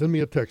 send me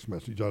a text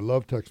message. I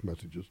love text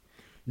messages.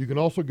 You can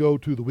also go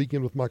to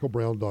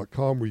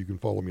theweekendwithmichaelbrown.com, where you can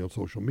follow me on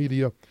social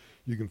media.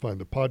 You can find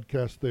the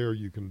podcast there.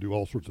 You can do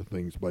all sorts of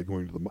things by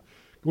going to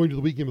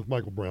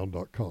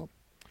theweekendwithmichaelbrown.com.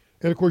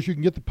 And, of course, you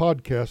can get the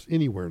podcast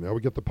anywhere now.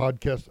 We got the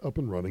podcast up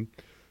and running.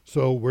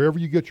 So wherever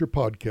you get your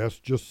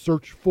podcast, just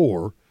search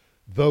for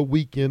The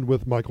Weekend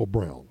with Michael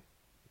Brown.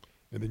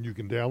 And then you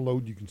can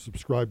download, you can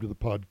subscribe to the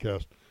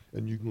podcast,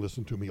 and you can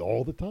listen to me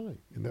all the time.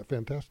 Isn't that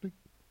fantastic?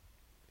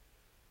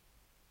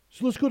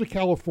 So let's go to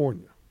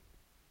California.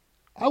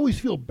 I always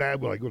feel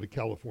bad when I go to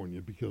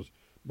California because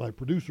my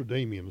producer,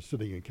 Damien, is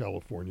sitting in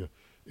California.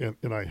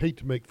 And I hate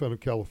to make fun of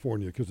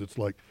California because it's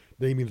like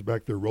Damien's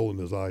back there rolling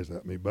his eyes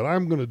at me, but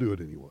I'm going to do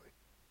it anyway.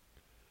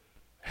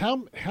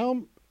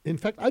 In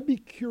fact, I'd be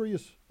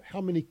curious how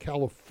many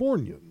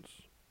Californians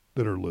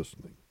that are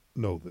listening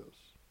know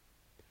this.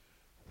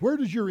 Where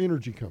does your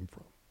energy come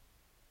from?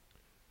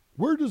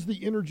 Where does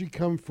the energy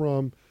come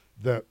from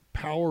that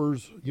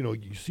powers,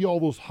 you see all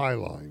those high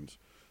lines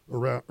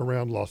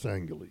around Los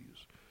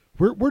Angeles?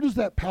 Where does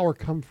that power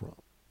come from?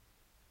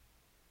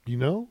 Do you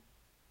know?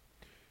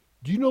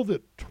 Do you know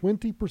that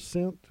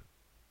 20%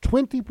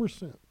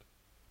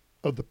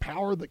 of the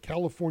power that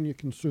California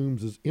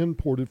consumes is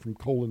imported from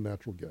coal and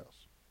natural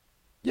gas?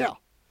 Yeah.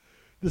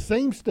 The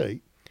same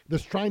state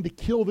that's trying to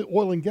kill the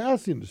oil and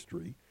gas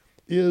industry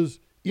is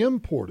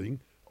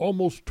importing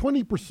almost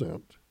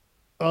 20%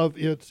 of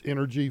its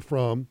energy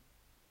from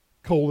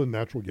coal and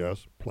natural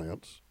gas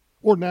plants,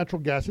 or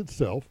natural gas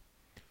itself,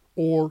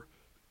 or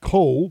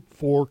coal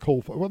for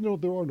coal. Well, no,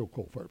 there are no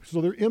coal fires.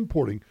 So they're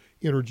importing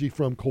energy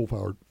from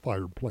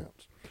coal-fired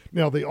plants.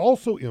 Now, they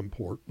also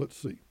import, let's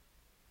see,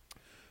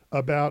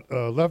 about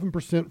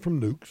 11%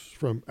 from nukes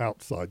from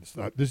outside the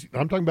state.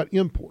 I'm talking about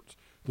imports.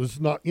 This is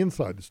not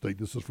inside the state.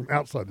 This is from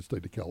outside the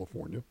state of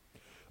California.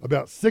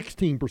 About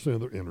 16%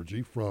 of their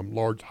energy from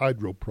large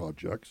hydro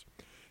projects.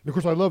 And, of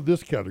course, I love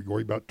this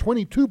category. About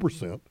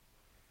 22%,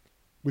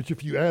 which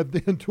if you add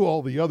then to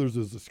all the others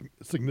is a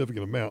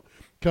significant amount,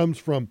 comes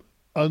from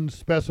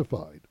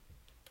unspecified.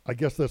 I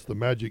guess that's the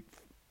magic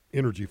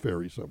energy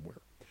fairy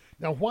somewhere.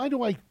 Now, why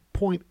do I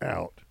point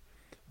out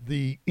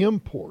the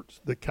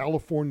imports that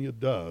California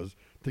does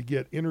to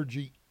get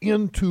energy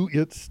into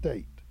its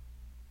state?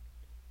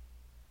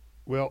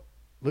 Well,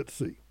 let's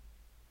see.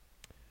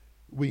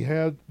 We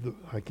had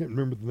I can't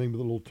remember the name of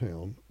the little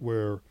town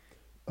where,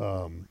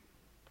 what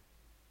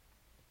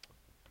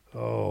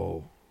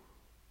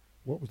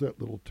was that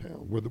little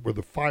town where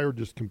the fire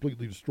just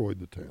completely destroyed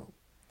the town?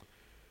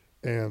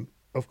 And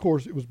of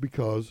course, it was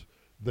because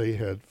they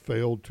had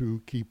failed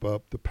to keep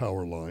up the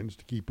power lines,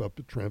 to keep up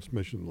the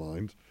transmission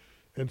lines.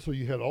 And so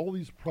you had all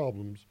these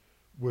problems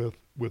with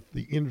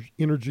the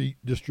energy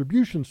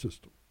distribution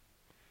system.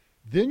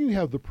 Then you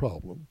have the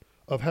problem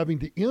of having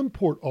to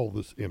import all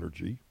this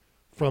energy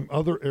from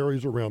other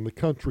areas around the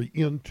country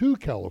into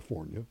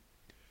California.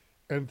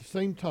 And at the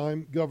same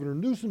time, Governor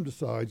Newsom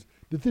decides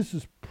that this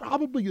is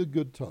probably a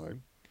good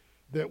time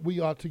that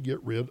we ought to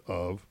get rid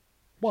of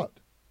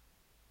what?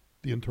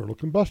 The internal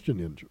combustion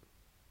engine.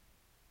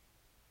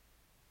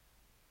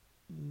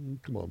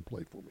 Come on,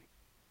 play for me.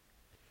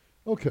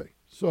 Okay,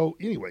 so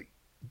anyway,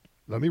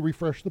 Let me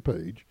refresh the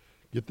page,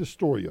 get this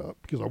story up,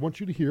 because I want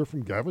you to hear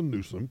from Gavin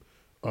Newsom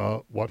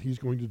what he's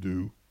going to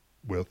do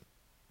with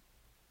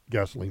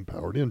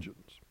gasoline-powered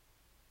engines.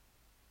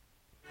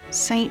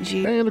 St.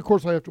 Jude. And, of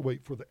course, I have to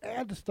wait for the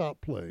ad to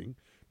stop playing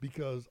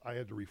because I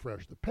had to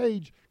refresh the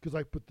page because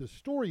I put this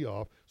story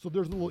off. So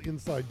there's a little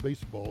inside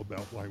baseball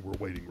about why we're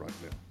waiting right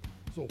now.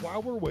 So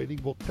while we're waiting,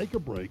 we'll take a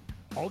break.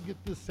 I'll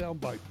get this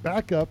soundbite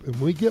back up, and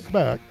when we get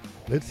back,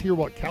 let's hear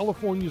what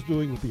California's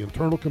doing with the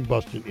internal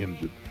combustion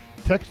engine.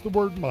 Text the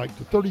word Mike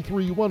to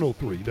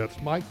 33103.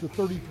 That's Mike to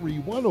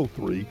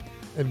 33103.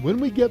 And when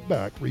we get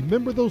back,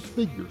 remember those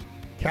figures.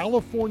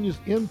 California's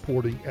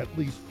importing at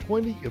least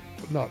 20, if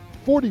not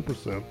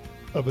 40%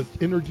 of its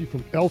energy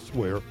from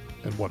elsewhere.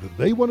 And what do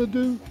they want to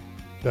do?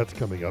 That's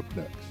coming up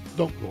next.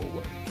 Don't go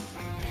away.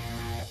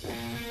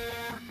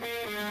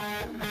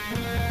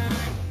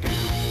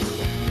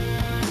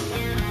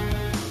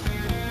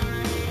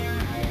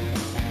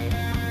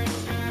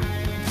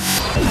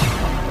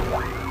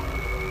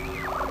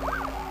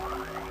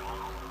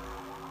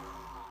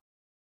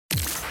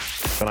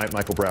 Tonight,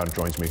 Michael Brown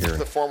joins me here.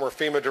 The former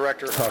FEMA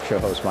director. Talk show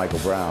host Michael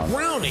Brown.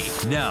 Brownie.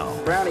 Now,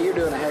 Brownie, you're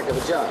doing a heck of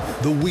a job.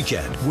 The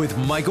Weekend with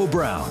Michael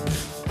Brown.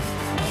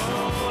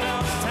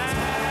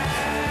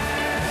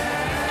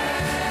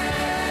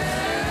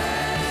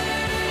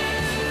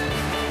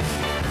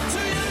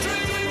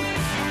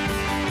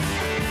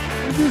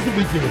 Here's The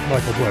Weekend with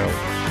Michael Brown.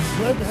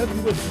 Glad to have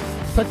you with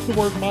us. Text the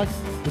word Mike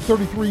to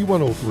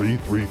 33103,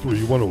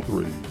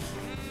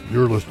 33103.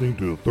 You're listening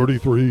to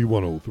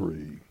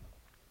 33103.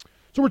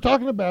 So we're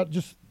talking about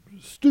just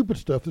stupid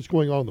stuff that's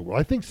going on in the world.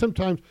 I think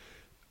sometimes,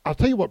 I'll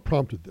tell you what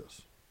prompted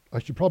this. I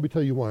should probably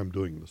tell you why I'm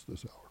doing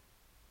this hour.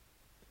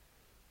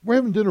 We're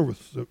having dinner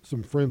with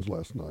some friends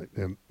last night,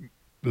 and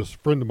this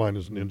friend of mine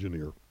is an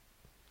engineer.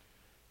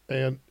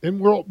 And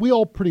we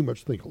all pretty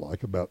much think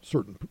alike about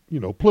certain,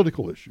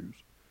 political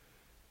issues.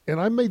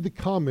 And I made the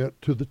comment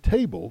to the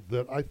table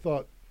that I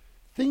thought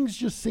things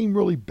just seem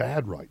really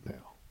bad right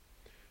now.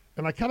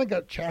 And I kind of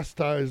got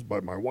chastised by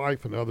my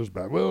wife and others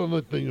about,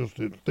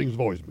 things have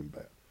always been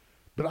bad.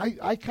 But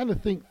I kind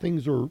of think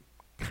things are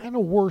kind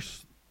of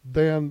worse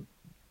than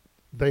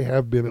they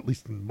have been, at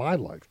least in my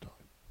lifetime.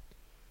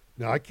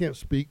 Now, I can't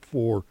speak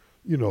for,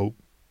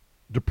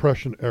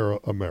 Depression-era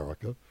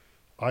America.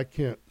 I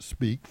can't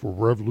speak for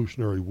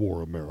Revolutionary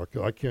War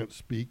America. I can't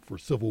speak for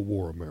Civil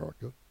War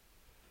America.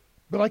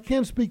 But I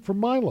can speak for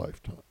my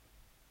lifetime.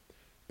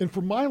 And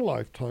for my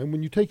lifetime,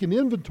 when you take an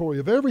inventory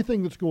of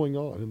everything that's going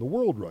on in the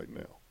world right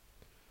now,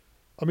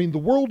 I mean, the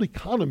world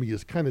economy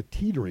is kind of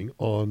teetering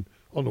on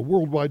a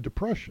worldwide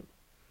depression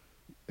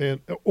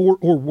or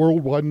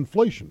worldwide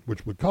inflation,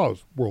 which would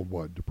cause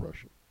worldwide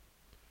depression.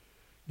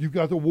 You've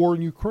got the war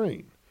in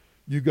Ukraine.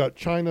 You've got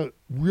China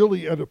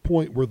really at a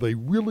point where they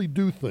really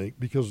do think,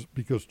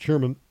 because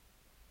Chairman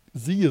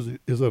Xi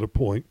is at a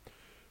point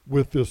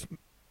with this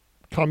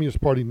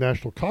Communist Party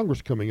National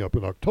Congress coming up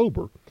in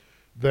October,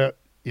 that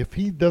if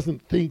he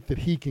doesn't think that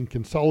he can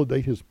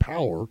consolidate his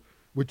power,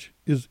 which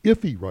is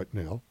iffy right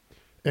now,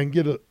 and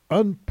get an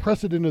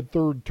unprecedented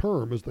third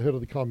term as the head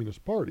of the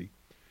Communist Party,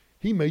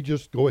 he may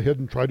just go ahead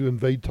and try to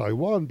invade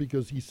Taiwan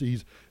because he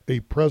sees a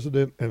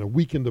president and a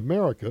weakened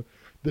America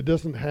that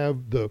doesn't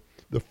have the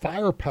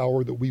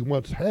firepower that we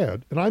once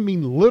had, and I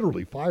mean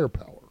literally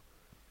firepower.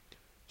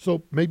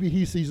 So maybe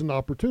he sees an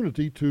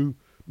opportunity to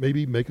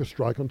maybe make a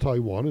strike on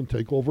Taiwan and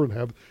take over and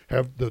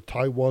have the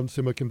Taiwan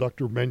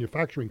Semiconductor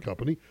Manufacturing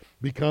Company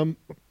become,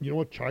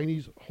 a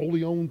Chinese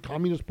wholly owned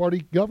Communist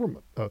Party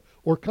government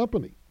or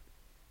company.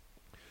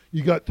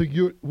 You got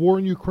the war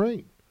in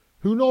Ukraine.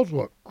 Who knows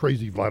what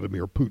crazy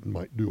Vladimir Putin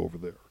might do over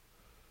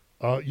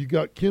there? You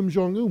got Kim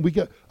Jong-un. We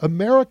got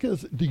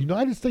the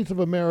United States of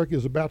America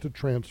is about to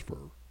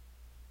transfer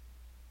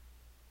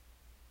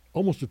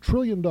almost $1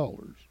 trillion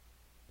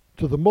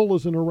to the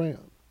mullahs in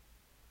Iran.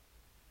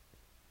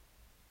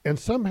 And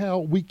somehow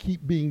we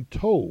keep being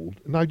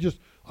told, and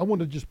I want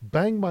to just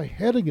bang my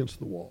head against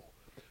the wall.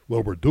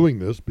 Well, we're doing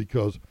this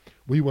because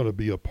we want to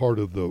be a part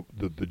of the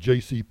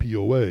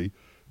JCPOA,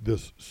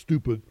 this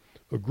stupid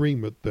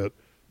agreement that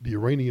the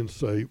Iranians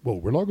say, well,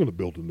 we're not going to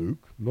build a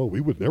nuke. No, we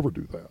would never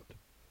do that.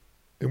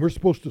 And we're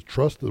supposed to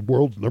trust the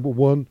world's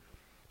 #1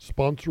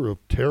 sponsor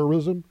of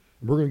terrorism,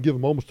 and we're going to give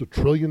them almost $1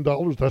 trillion.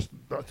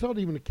 That's not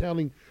even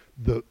accounting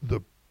the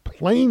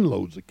plane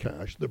loads of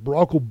cash that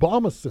Barack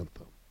Obama sent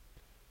them.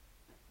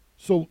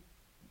 So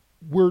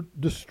we're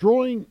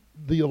destroying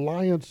the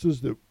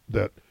alliances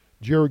that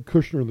Jared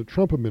Kushner and the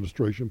Trump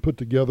administration put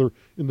together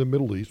in the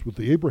Middle East with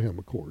the Abraham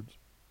Accords,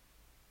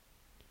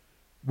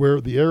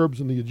 where the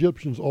Arabs and the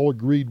Egyptians all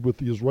agreed with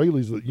the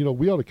Israelis that,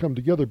 we ought to come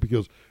together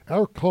because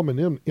our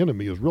common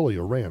enemy is really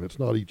Iran. It's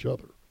not each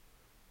other.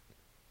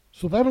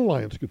 So that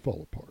alliance could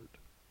fall apart,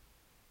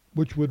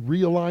 which would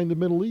realign the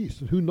Middle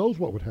East, and who knows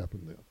what would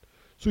happen then.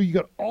 So you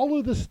got all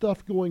of this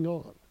stuff going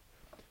on.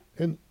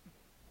 And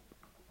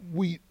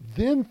we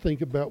then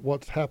think about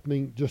what's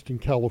happening just in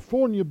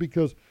California,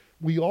 because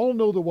we all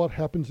know that what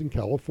happens in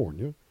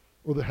California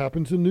or that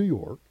happens in New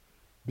York,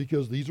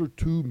 because these are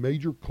two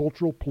major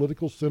cultural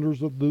political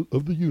centers of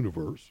the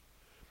universe,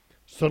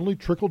 suddenly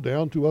trickle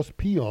down to us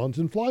peons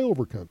in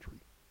flyover country.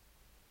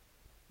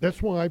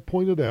 That's why I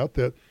pointed out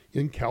that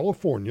in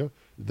California,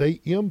 they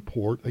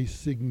import a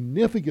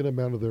significant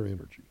amount of their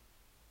energy.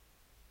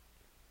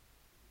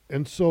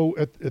 And so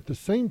at the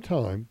same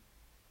time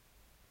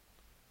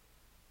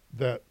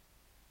that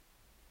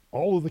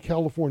all of the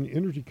California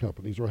energy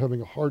companies are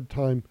having a hard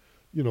time,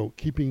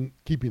 keeping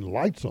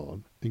lights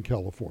on in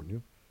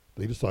California,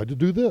 they decide to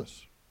do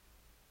this.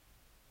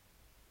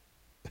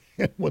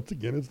 And once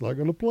again, it's not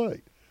going to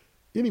play.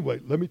 Anyway,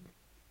 let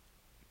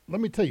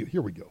me tell you,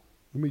 here we go.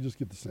 Let me just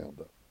get the sound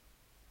up.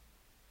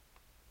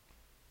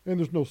 And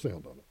there's no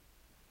sound on it.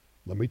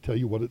 Let me tell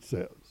you what it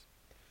says.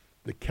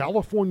 The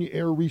California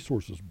Air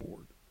Resources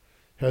Board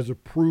has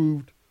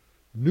approved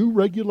new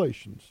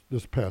regulations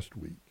this past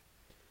week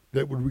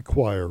that would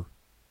require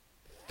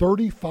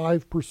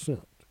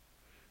 35%,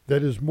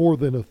 that is more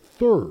than a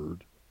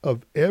third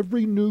of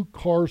every new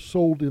car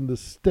sold in the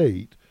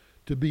state,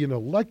 to be an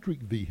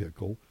electric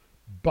vehicle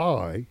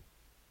by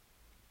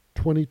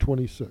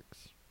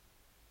 2026.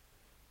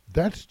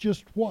 That's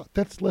just what?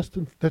 That's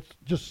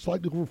just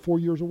slightly over 4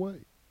 years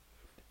away.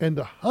 And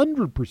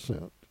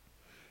 100%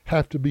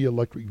 have to be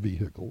electric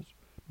vehicles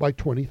by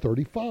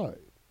 2035.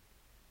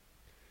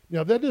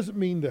 Now, that doesn't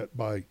mean that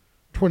by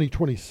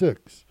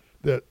 2026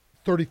 that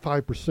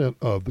 35%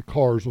 of the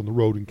cars on the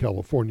road in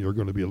California are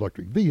going to be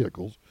electric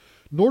vehicles,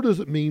 nor does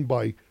it mean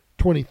by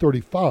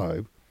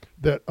 2035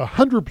 that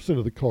 100%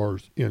 of the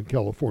cars in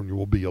California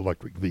will be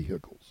electric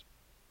vehicles.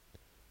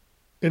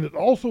 And it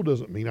also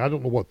doesn't mean, I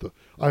don't know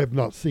I have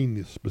not seen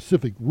the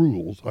specific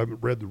rules, I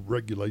haven't read the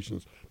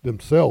regulations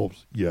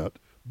themselves yet,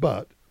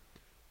 but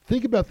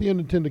think about the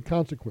unintended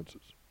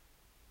consequences.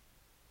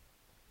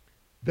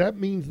 That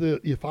means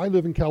that if I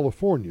live in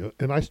California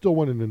and I still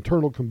want an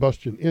internal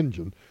combustion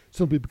engine,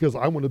 simply because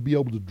I want to be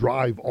able to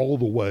drive all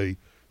the way,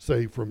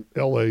 say, from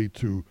LA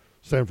to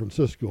San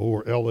Francisco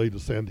or LA to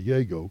San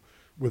Diego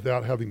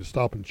without having to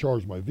stop and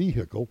charge my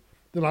vehicle,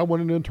 then I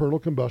want an internal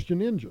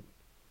combustion engine.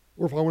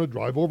 Or if I want to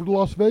drive over to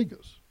Las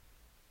Vegas.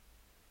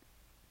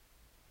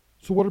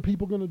 So what are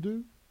people going to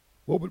do?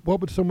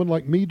 What would someone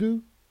like me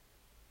do?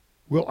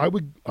 Well, I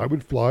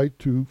would fly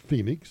to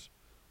Phoenix,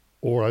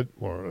 or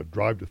I'd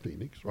drive to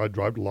Phoenix, or I'd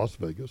drive to Las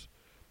Vegas.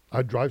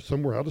 I'd drive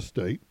somewhere out of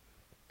state,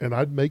 and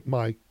I'd make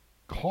my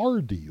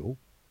car deal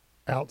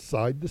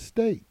outside the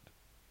state,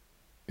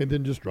 and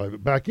then just drive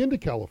it back into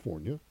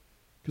California,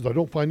 because I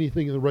don't find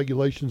anything in the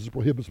regulations that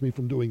prohibits me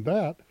from doing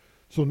that.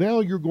 So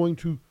now you're going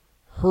to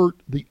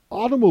hurt the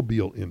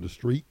automobile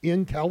industry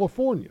in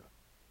California.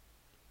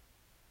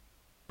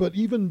 But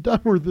even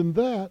dumber than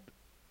that,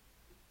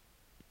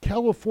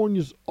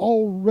 California's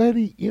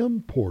already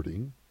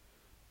importing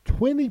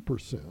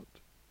 20%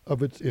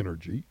 of its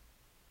energy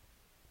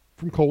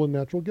from coal and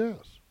natural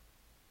gas.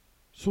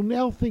 So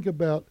now think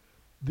about,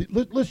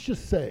 let's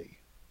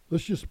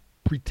just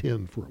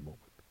pretend for a moment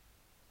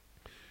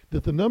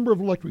that the number of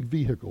electric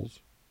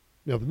vehicles,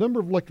 I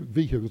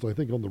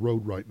think on the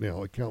road right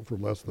now account for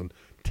less than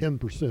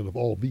 10% of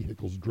all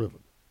vehicles driven.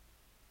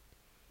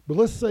 But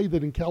let's say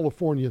that in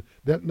California,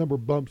 that number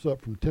bumps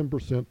up from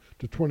 10%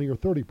 to 20 or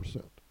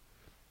 30%.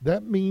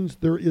 That means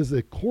there is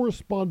a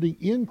corresponding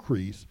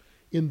increase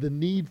in the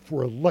need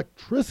for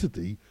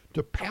electricity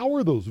to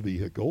power those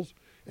vehicles,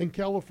 and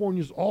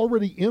California's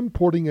already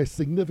importing a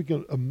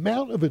significant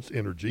amount of its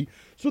energy,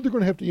 so they're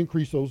going to have to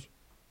increase those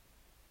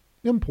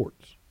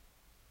imports.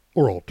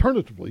 Or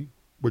alternatively,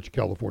 which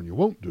California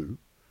won't do,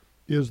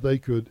 is they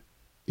could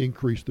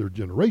increase their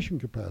generation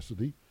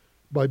capacity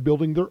by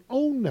building their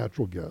own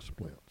natural gas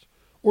plants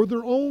or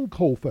their own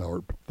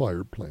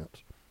coal-fired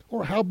plants.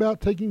 Or how about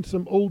taking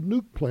some old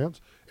nuke plants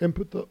and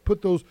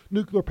put those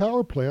nuclear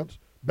power plants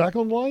back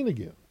online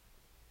again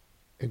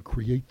and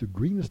create the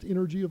greenest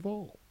energy of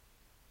all?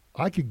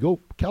 I could go,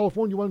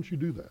 California, why don't you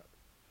do that?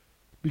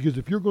 Because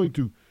if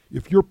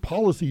your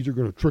policies are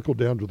going to trickle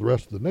down to the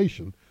rest of the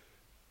nation,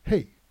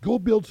 hey, go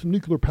build some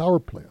nuclear power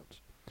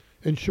plants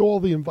and show all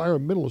the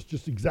environmentalists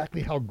just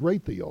exactly how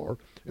great they are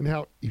and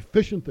how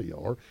efficient they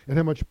are and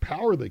how much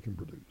power they can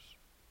produce.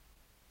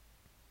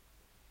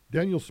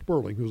 Daniel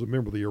Sperling, who's a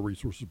member of the Air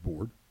Resources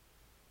Board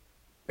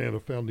and a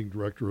founding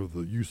director of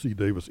the UC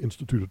Davis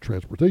Institute of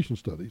Transportation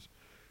Studies,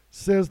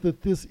 says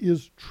that this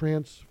is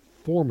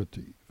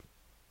transformative.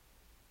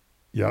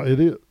 Yeah, it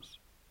is.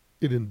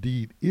 It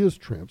indeed is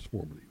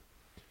transformative.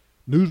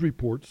 News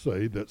reports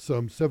say that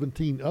some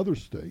 17 other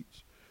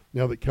states,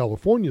 now that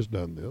California's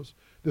done this,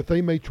 that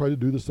they may try to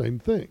do the same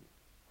thing.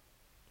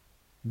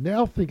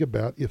 Now think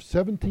about if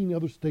 17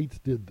 other states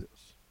did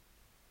this.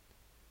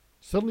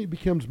 Suddenly it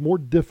becomes more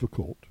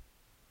difficult,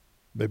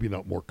 maybe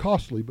not more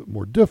costly, but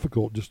more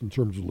difficult just in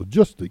terms of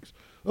logistics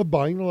of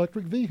buying an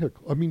electric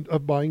vehicle.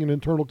 Of buying an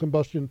internal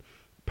combustion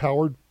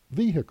powered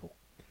vehicle.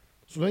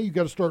 So now you've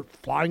got to start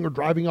flying or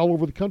driving all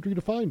over the country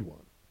to find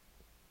one.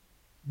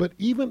 But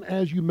even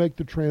as you make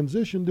the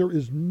transition, there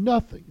is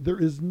nothing.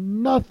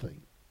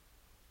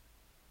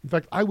 In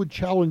fact, I would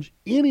challenge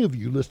any of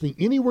you listening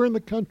anywhere in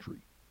the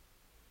country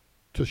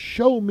to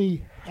show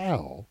me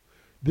how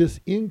this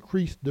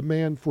increased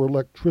demand for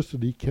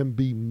electricity can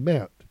be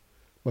met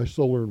by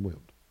solar and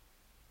wind.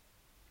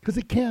 Because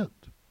it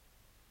can't.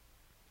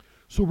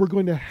 So we're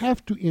going to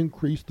have to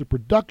increase the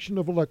production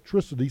of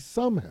electricity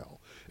somehow.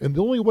 And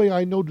the only way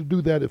I know to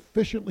do that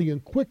efficiently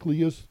and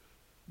quickly is,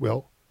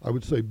 well, I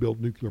would say build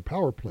nuclear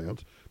power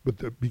plants,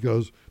 but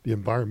because the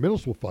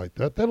environmentalists will fight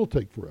that, that'll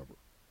take forever.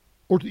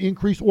 Or to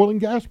increase oil and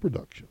gas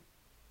production.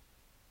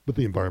 But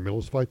the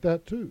environmentalists fight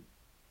that too.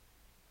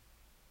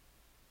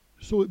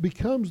 So it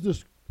becomes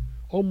this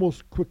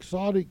almost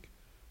quixotic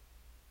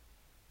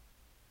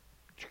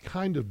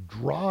kind of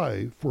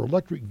drive for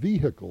electric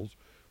vehicles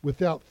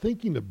without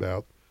thinking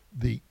about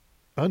the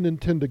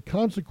unintended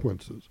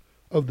consequences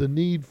of the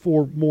need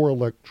for more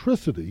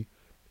electricity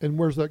and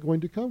where's that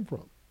going to come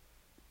from.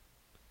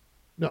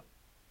 Now,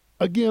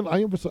 again,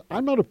 I emphasize,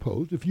 I'm not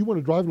opposed. If you want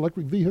to drive an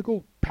electric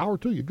vehicle, power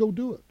to you, go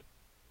do it.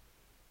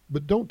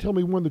 But don't tell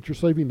me, one, that you're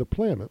saving the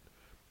planet,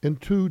 and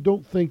two,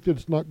 don't think that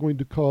it's not going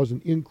to cause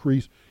an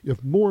increase,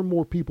 if more and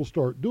more people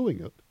start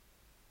doing it,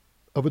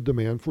 of a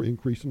demand for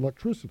increase in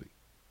electricity.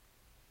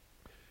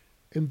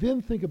 And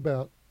then think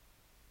about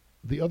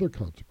the other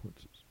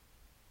consequences.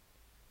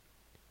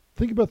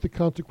 Think about the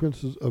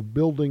consequences of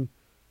building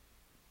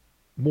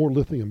more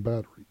lithium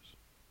batteries.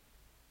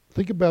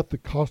 Think about the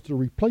cost of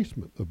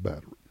replacement of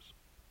batteries.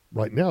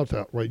 Right now, it's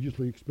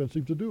outrageously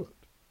expensive to do it.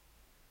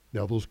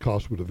 Now, those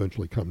costs would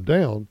eventually come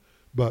down,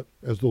 but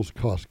as those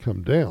costs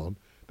come down,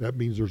 that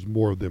means there's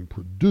more of them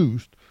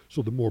produced,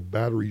 so the more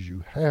batteries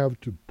you have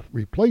to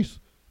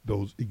replace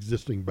those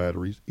existing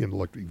batteries in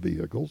electric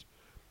vehicles,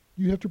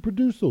 you have to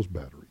produce those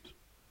batteries.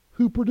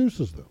 Who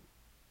produces them?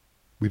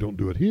 We don't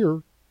do it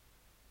here.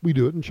 We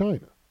do it in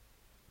China.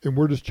 And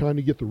where does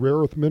China get the rare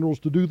earth minerals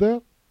to do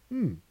that?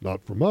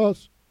 Not from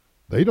us.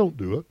 They don't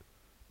do it.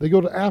 They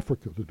go to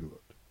Africa to do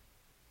it.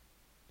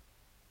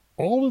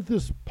 All of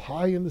this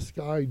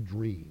pie-in-the-sky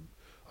dream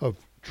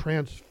of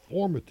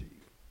transformative,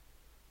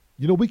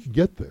 we could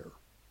get there.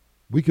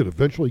 We could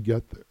eventually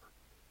get there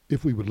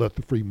if we would let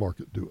the free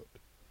market do it.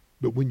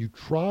 But when you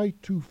try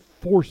to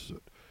force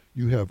it,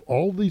 you have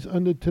all these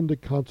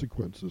unintended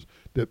consequences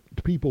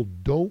that people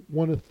don't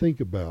want to think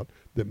about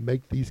that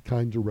make these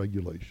kinds of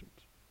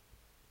regulations.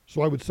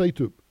 So I would say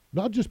to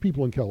not just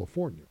people in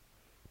California,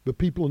 but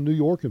people in New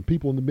York and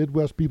people in the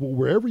Midwest, people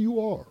wherever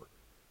you are,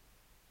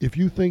 if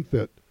you think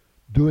that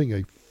doing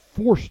a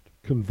forced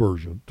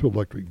conversion to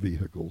electric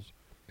vehicles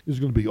is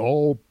going to be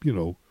all,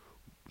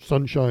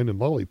 sunshine and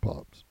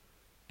lollipops,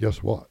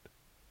 guess what?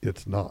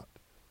 It's not,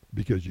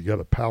 because you got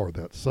to power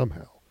that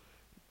somehow.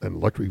 An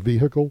electric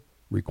vehicle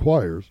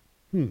requires,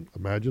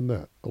 imagine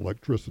that,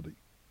 electricity.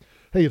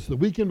 Hey, it's the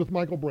Weekend with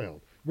Michael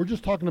Brown. We're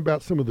just talking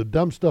about some of the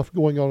dumb stuff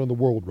going on in the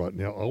world right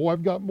now. Oh,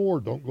 I've got more.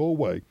 Don't go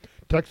away.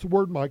 Text the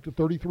word Mike to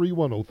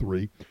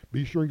 33103.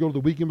 Be sure and go to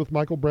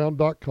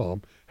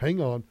theweekendwithmichaelbrown.com.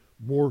 Hang on.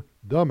 More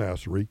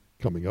dumbassery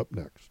coming up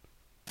next.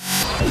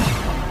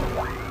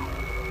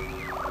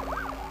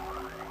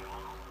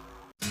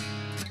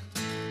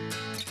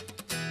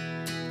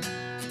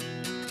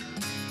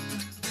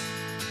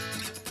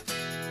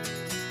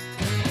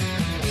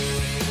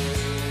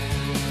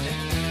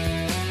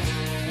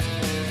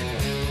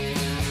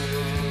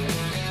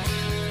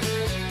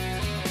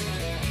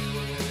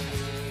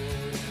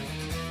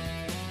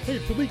 Hey,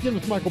 it's the Weekend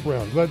with Michael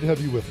Brown. Glad to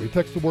have you with me.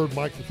 Text the word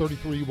Mike to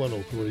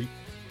 33103.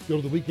 Go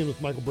to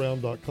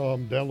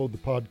theweekendwithmichaelbrown.com. Download the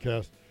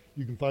podcast.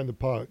 You can find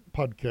the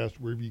podcast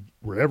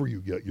wherever you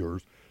get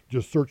yours.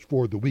 Just search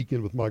for The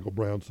Weekend with Michael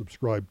Brown.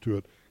 Subscribe to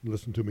it and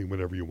listen to me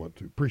whenever you want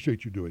to.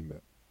 Appreciate you doing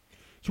that.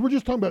 So we're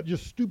just talking about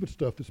just stupid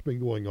stuff that's been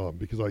going on,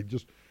 because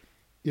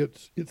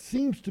it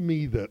seems to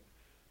me that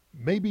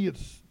maybe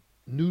it's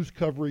news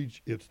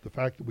coverage. It's the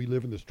fact that we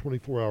live in this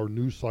 24-hour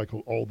news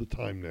cycle all the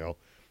time now,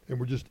 and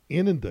we're just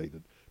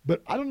inundated.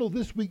 But I don't know,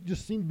 this week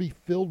just seemed to be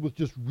filled with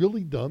just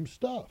really dumb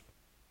stuff.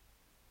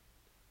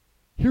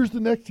 Here's the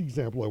next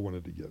example I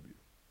wanted to give you.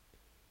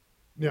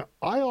 Now,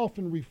 I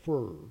often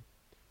refer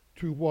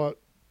to what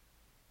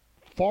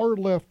far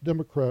left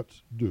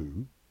Democrats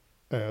do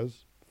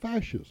as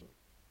fascism.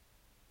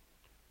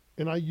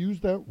 And I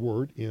use that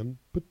word in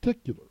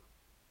particular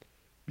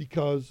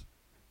because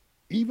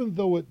even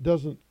though it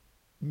doesn't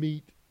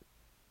meet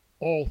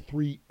all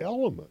three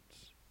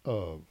elements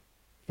of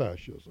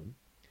fascism,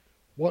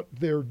 what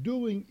they're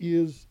doing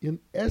is, in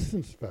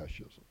essence,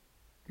 fascism.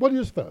 What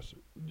is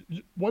fascism?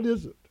 What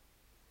is it?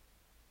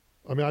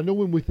 I mean, I know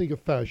when we think of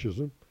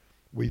fascism,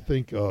 we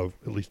think of,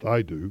 at least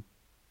I do,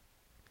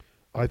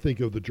 I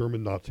think of the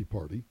German Nazi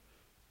Party,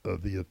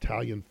 the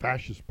Italian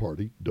Fascist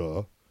Party,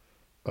 the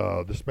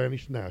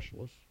Spanish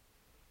Nationalists.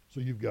 So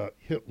you've got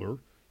Hitler,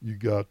 you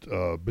got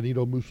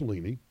Benito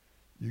Mussolini,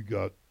 you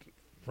got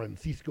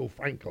Francisco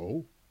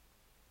Franco.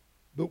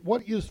 But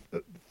what is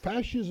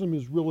fascism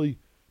is really,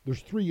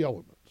 there's three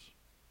elements.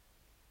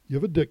 You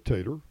have a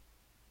dictator,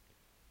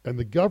 and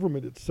the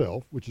government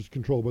itself, which is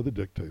controlled by the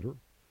dictator,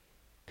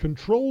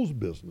 controls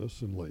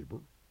business and labor,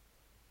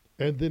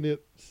 and then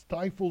it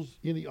stifles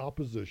any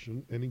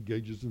opposition and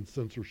engages in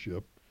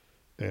censorship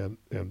and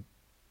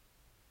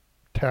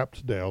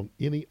taps down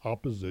any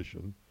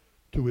opposition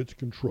to its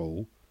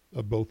control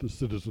of both the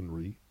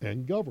citizenry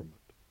and government.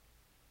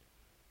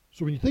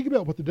 So when you think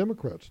about what the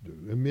Democrats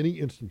do, in many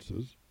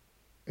instances,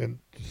 and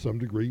to some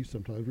degree,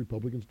 sometimes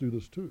Republicans do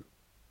this too,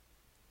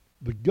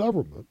 the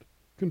government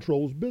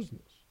controls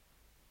business.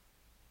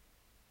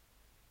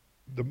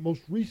 The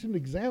most recent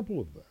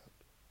example of that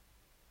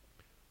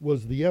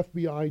was the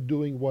FBI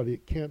doing what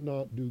it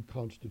cannot do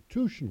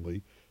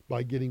constitutionally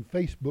by getting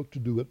Facebook to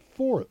do it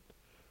for it.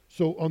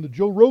 So on the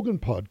Joe Rogan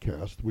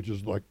podcast, which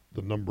is like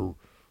the number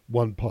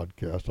one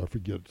podcast, I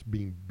forget, it's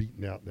being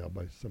beaten out now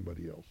by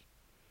somebody else.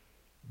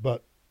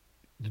 But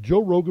the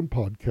Joe Rogan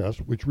podcast,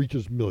 which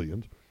reaches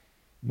millions,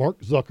 Mark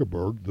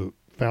Zuckerberg, the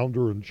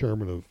founder and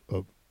chairman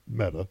of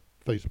Meta,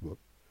 Facebook,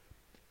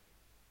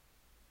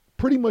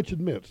 pretty much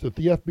admits that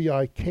the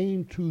FBI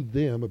came to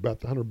them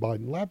about the Hunter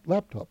Biden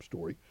laptop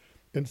story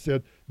and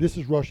said, this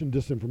is Russian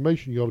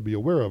disinformation, you ought to be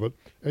aware of it.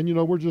 And, you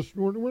know, you just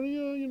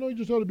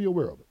ought to be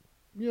aware of it.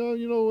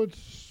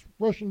 It's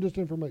Russian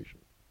disinformation.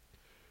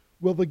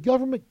 Well, the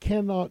government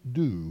cannot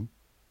do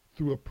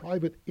through a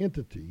private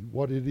entity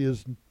what it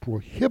is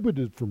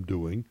prohibited from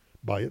doing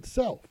by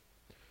itself.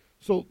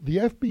 So the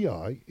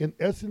FBI, in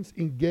essence,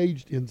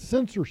 engaged in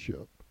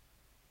censorship,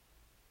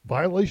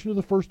 violation of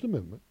the First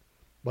Amendment,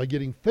 by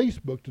getting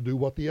Facebook to do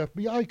what the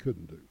FBI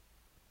couldn't do.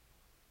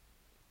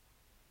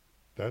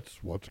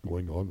 That's what's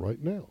going on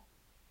right now.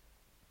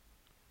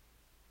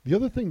 The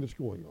other thing that's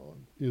going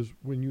on is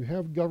when you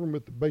have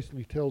government that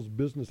basically tells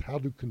business how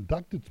to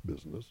conduct its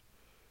business,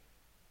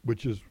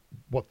 which is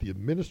what the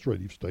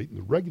administrative state and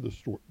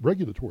the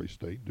regulatory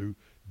state do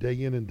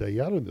day in and day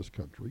out in this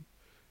country,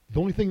 the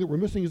only thing that we're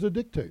missing is a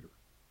dictator.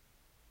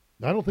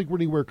 Now, I don't think we're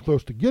anywhere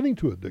close to getting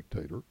to a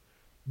dictator,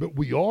 but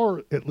we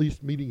are at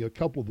least meeting a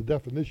couple of the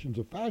definitions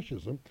of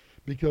fascism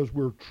because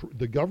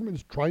the government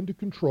is trying to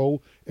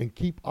control and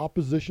keep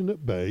opposition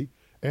at bay,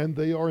 and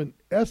they are in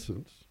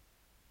essence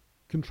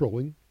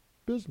controlling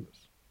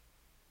business.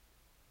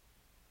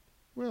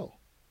 Well,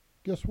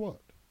 guess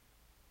what?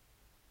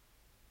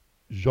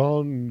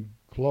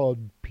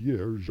 Jean-Claude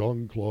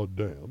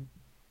Dam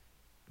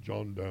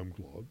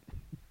Claude,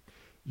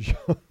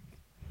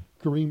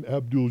 Kareem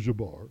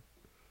Abdul-Jabbar,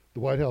 the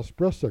White House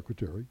press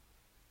secretary,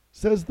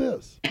 says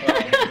this.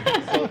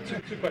 So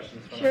two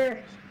questions. Sure.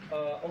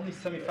 On the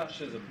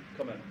semi-fascism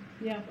comment.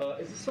 Yeah.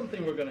 Is this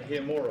something we're going to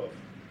hear more of,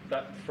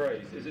 that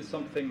phrase? Is it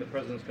something the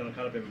president's going to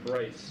kind of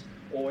embrace?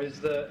 Or is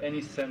there any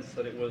sense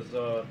that it was,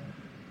 a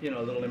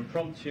little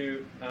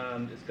impromptu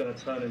and it's going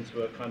to turn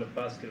into a kind of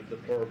basket of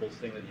deplorables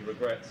thing that he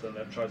regrets and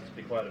tries to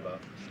be quiet about?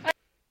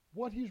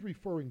 What he's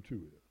referring to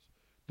is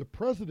the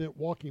president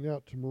walking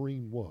out to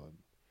Marine One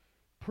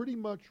pretty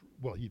much,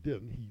 well, he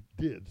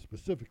did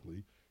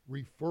specifically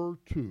refer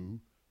to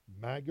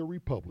MAGA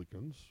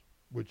Republicans,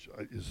 which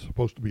is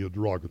supposed to be a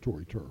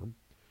derogatory term,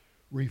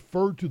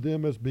 referred to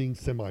them as being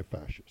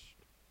semi-fascist.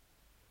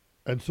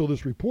 And so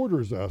this reporter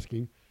is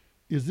asking,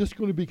 is this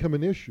going to become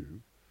an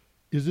issue?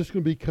 Is this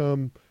going to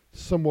become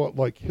somewhat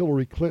like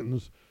Hillary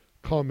Clinton's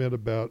comment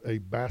about a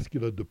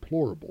basket of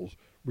deplorables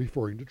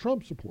referring to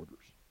Trump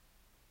supporters?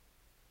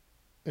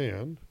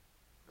 And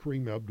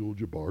Kareem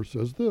Abdul-Jabbar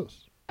says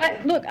this.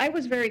 Look, I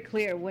was very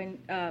clear when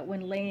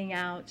laying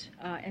out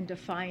and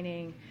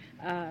defining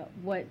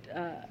what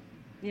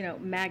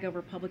MAGA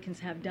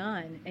Republicans have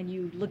done, and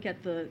you look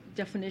at the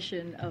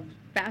definition of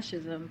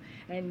fascism,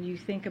 and you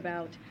think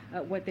about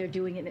what they're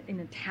doing in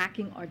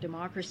attacking our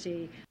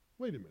democracy.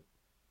 Wait a minute.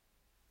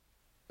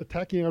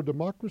 Attacking our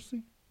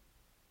democracy?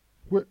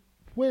 Where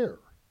are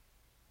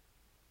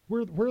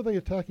they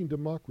attacking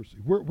democracy?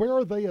 Where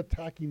are they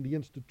attacking the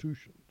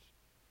institutions?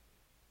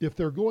 If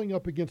they're going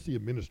up against the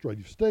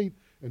administrative state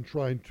and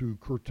trying to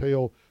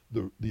curtail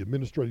the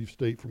administrative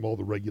state from all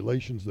the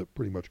regulations that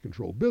pretty much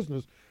control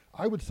business,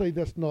 I would say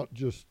that's the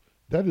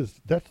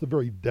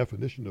very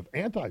definition of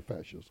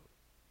anti-fascism.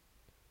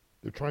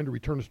 They're trying to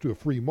return us to a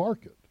free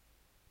market.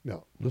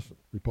 Now, listen,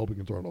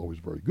 Republicans aren't always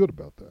very good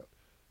about that,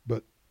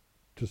 but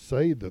to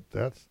say that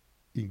that's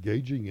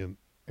engaging in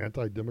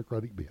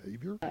anti-democratic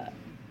behavior?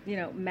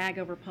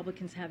 MAGA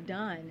Republicans have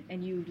done,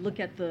 and you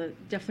look at the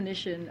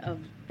definition of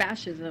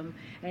fascism,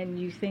 and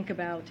you think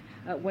about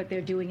what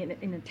they're doing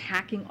in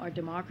attacking our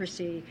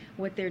democracy,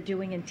 what they're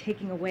doing in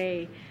taking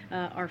away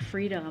our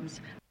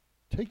freedoms.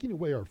 Taking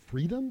away our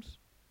freedoms?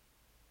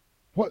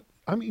 What?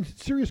 I mean,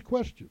 serious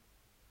question.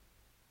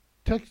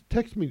 Text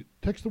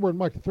the word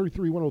Mike to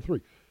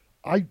 33103.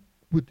 I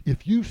would,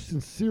 if you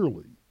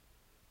sincerely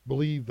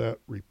believe that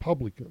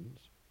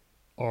Republicans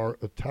are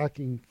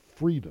attacking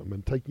freedom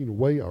and taking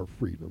away our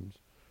freedoms,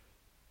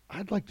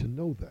 I'd like to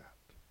know that.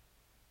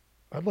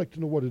 I'd like to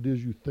know what it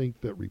is you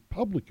think that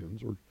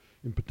Republicans, or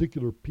in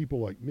particular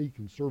people like me,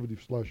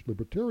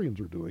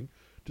 conservative/libertarians, are doing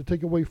to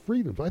take away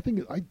freedoms. I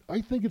think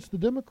it's the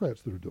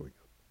Democrats that are doing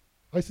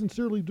it. I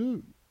sincerely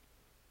do.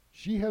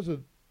 She has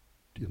an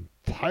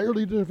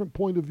entirely different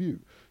point of view.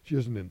 She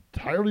has an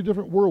entirely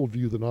different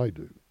worldview than I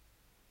do.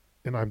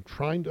 And I'm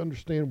trying to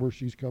understand where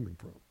she's coming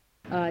from.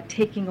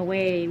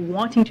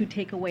 Wanting to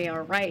take away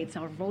our rights,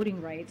 our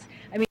voting rights.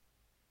 I mean,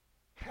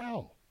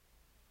 how?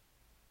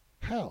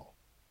 How?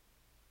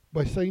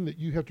 By saying that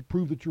you have to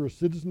prove that you're a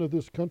citizen of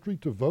this country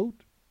to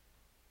vote?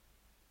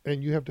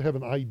 And you have to have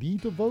an ID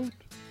to vote?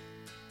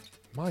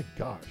 My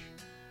gosh,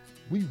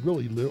 we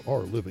really are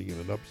living in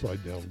an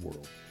upside-down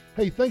world.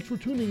 Hey, thanks for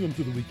tuning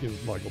into The Weekend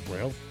with Michael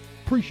Brown.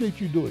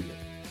 Appreciate you doing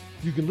it.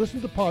 You can listen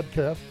to the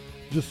podcast.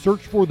 Just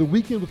search for The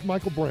Weekend with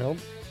Michael Brown.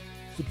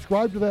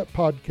 Subscribe to that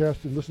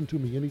podcast and listen to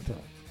me anytime.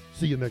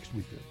 See you next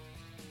weekend.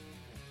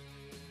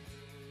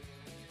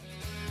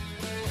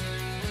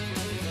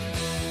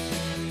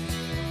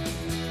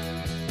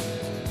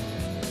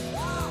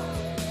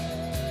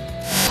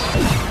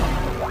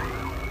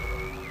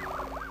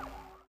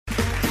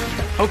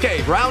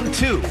 Okay, round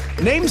two.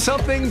 Name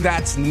something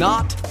that's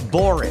not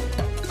boring.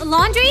 A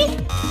laundry?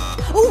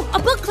 Ooh, a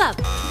book club.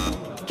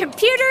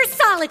 Computer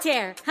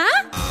solitaire,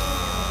 huh?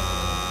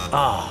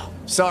 Ah,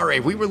 oh, sorry,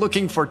 we were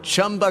looking for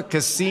Chumba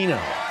Casino.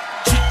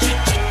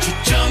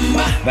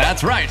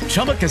 That's right,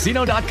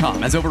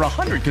 ChumbaCasino.com has over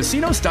 100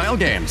 casino-style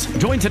games.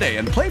 Join today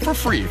and play for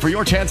free for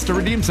your chance to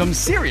redeem some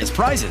serious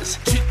prizes.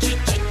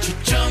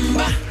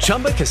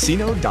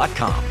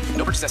 ChumbaCasino.com.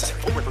 No purchase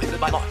necessary. Void where prohibited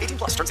by law. 18+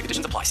 terms and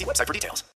conditions apply. See website for details.